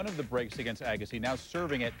back one of the breaks against Agassi, now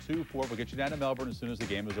serving at 2-4. We'll get you down to Melbourne as soon as the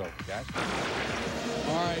game is over, guys.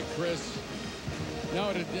 All right, Chris. No,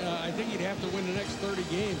 I think you'd have to win the next 30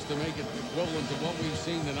 games to make it equivalent to what we've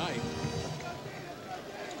seen tonight.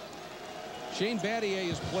 Shane Battier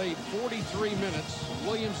has played 43 minutes.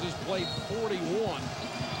 Williams has played 41.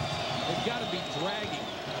 They've got to be dragging.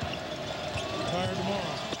 Retire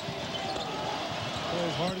tomorrow. Play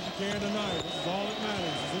as hard as you can tonight. This is all that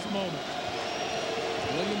matters, is this moment.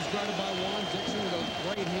 Williams guarded by Juan Dixon with those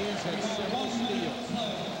great hands, had several steals.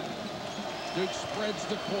 Duke spreads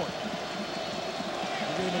the court.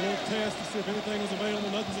 We're getting a little test to see if anything is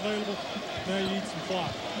available. Nothing's available. Now you need some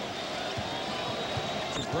clock.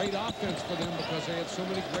 It's a great offense for them because they have so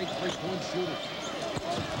many great three-point shooters.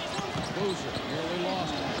 Boozer nearly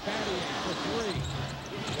lost it. Battier for 3.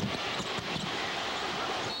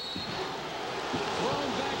 Thrown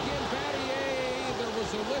back in, Battier. There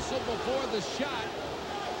was a whistle before the shot.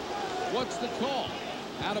 What's the call?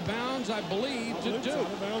 Out of bounds, I believe, to Duke.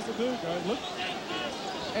 Out of bounds to Duke. Look.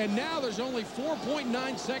 And now there's only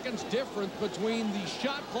 4.9 seconds difference between the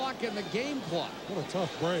shot clock and the game clock. What a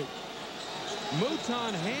tough break.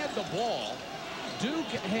 Mouton had the ball. Duke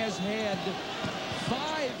has had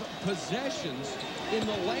 5 possessions in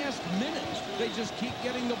the last minute. They just keep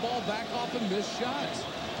getting the ball back off and miss shots.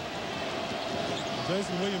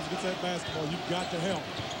 Jason Williams gets that basketball. You've got to help.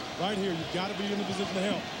 Right here, you've got to be in the position to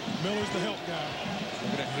help. Miller's the help guy.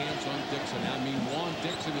 Look at the hands on Dixon. I mean, Juan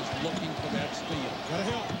Dixon is looking for that steal. Got to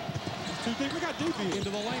help. It's too deep. We got deep here.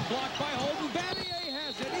 Into the lane, blocked by Holden. Battier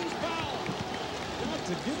has it. He's fouled. Got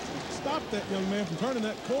to stop that young man from turning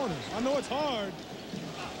that corner. I know it's hard.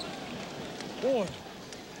 Boy,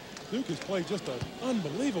 Duke has played just an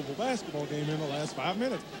unbelievable basketball game in the last 5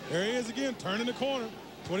 minutes. There he is again, turning the corner.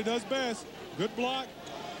 That's what he does best. Good block.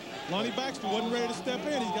 Lonnie Baxter wasn't ready to step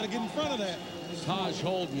in. He's got to get in front of that. Taj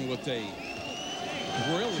Holden with a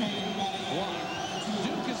brilliant block.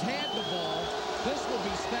 Duke has had the ball. This will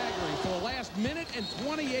be staggering. For the last minute and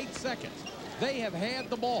 28 seconds, they have had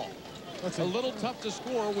the ball. That's a little tough to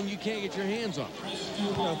score when you can't get your hands on it.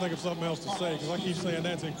 I've got to think of something else to say because I keep saying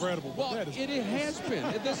that's incredible. Well, that is it has been.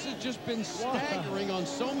 This has just been staggering on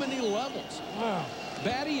so many levels. Wow.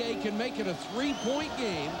 Battier can make it a 3-point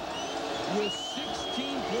game with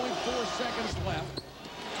 16.4 seconds left.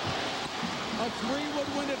 A 3 would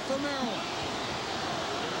win it for Maryland.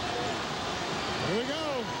 Here we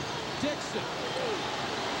go. Dixon.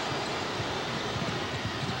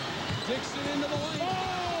 Dixon into the lane.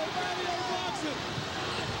 Oh, Battier blocks it.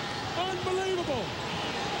 Unbelievable.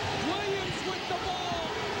 Williams with the ball.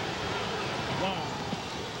 Wow.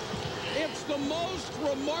 It's the most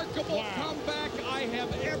remarkable comeback I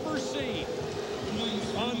have ever seen.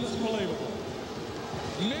 Unbelievable.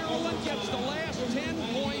 Maryland gets the last 10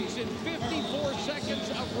 points in 54 seconds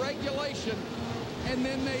of regulation, and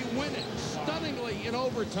then they win it stunningly in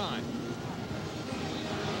overtime.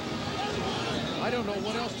 I don't know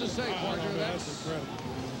what else to say, partner. That's incredible.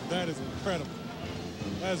 That is incredible.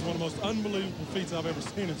 That is one of the most unbelievable feats I've ever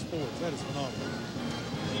seen in sports. That is phenomenal.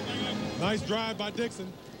 Nice drive by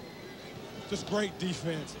Dixon. Just great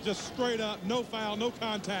defense. Just straight up, no foul, no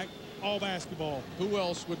contact, all basketball. Who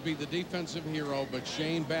else would be the defensive hero but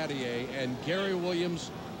Shane Battier? And Gary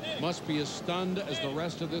Williams must be as stunned as the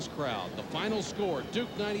rest of this crowd. The final score, Duke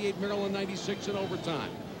 98, Maryland 96 in overtime.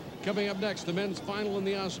 Coming up next, the men's final in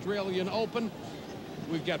the Australian Open.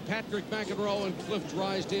 We've got Patrick McEnroe and Cliff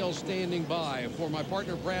Drysdale standing by. For my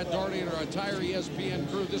partner Brad Daugherty and our entire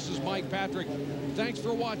ESPN crew, this is Mike Patrick. Thanks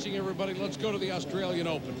for watching, everybody. Let's go to the Australian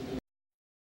Open.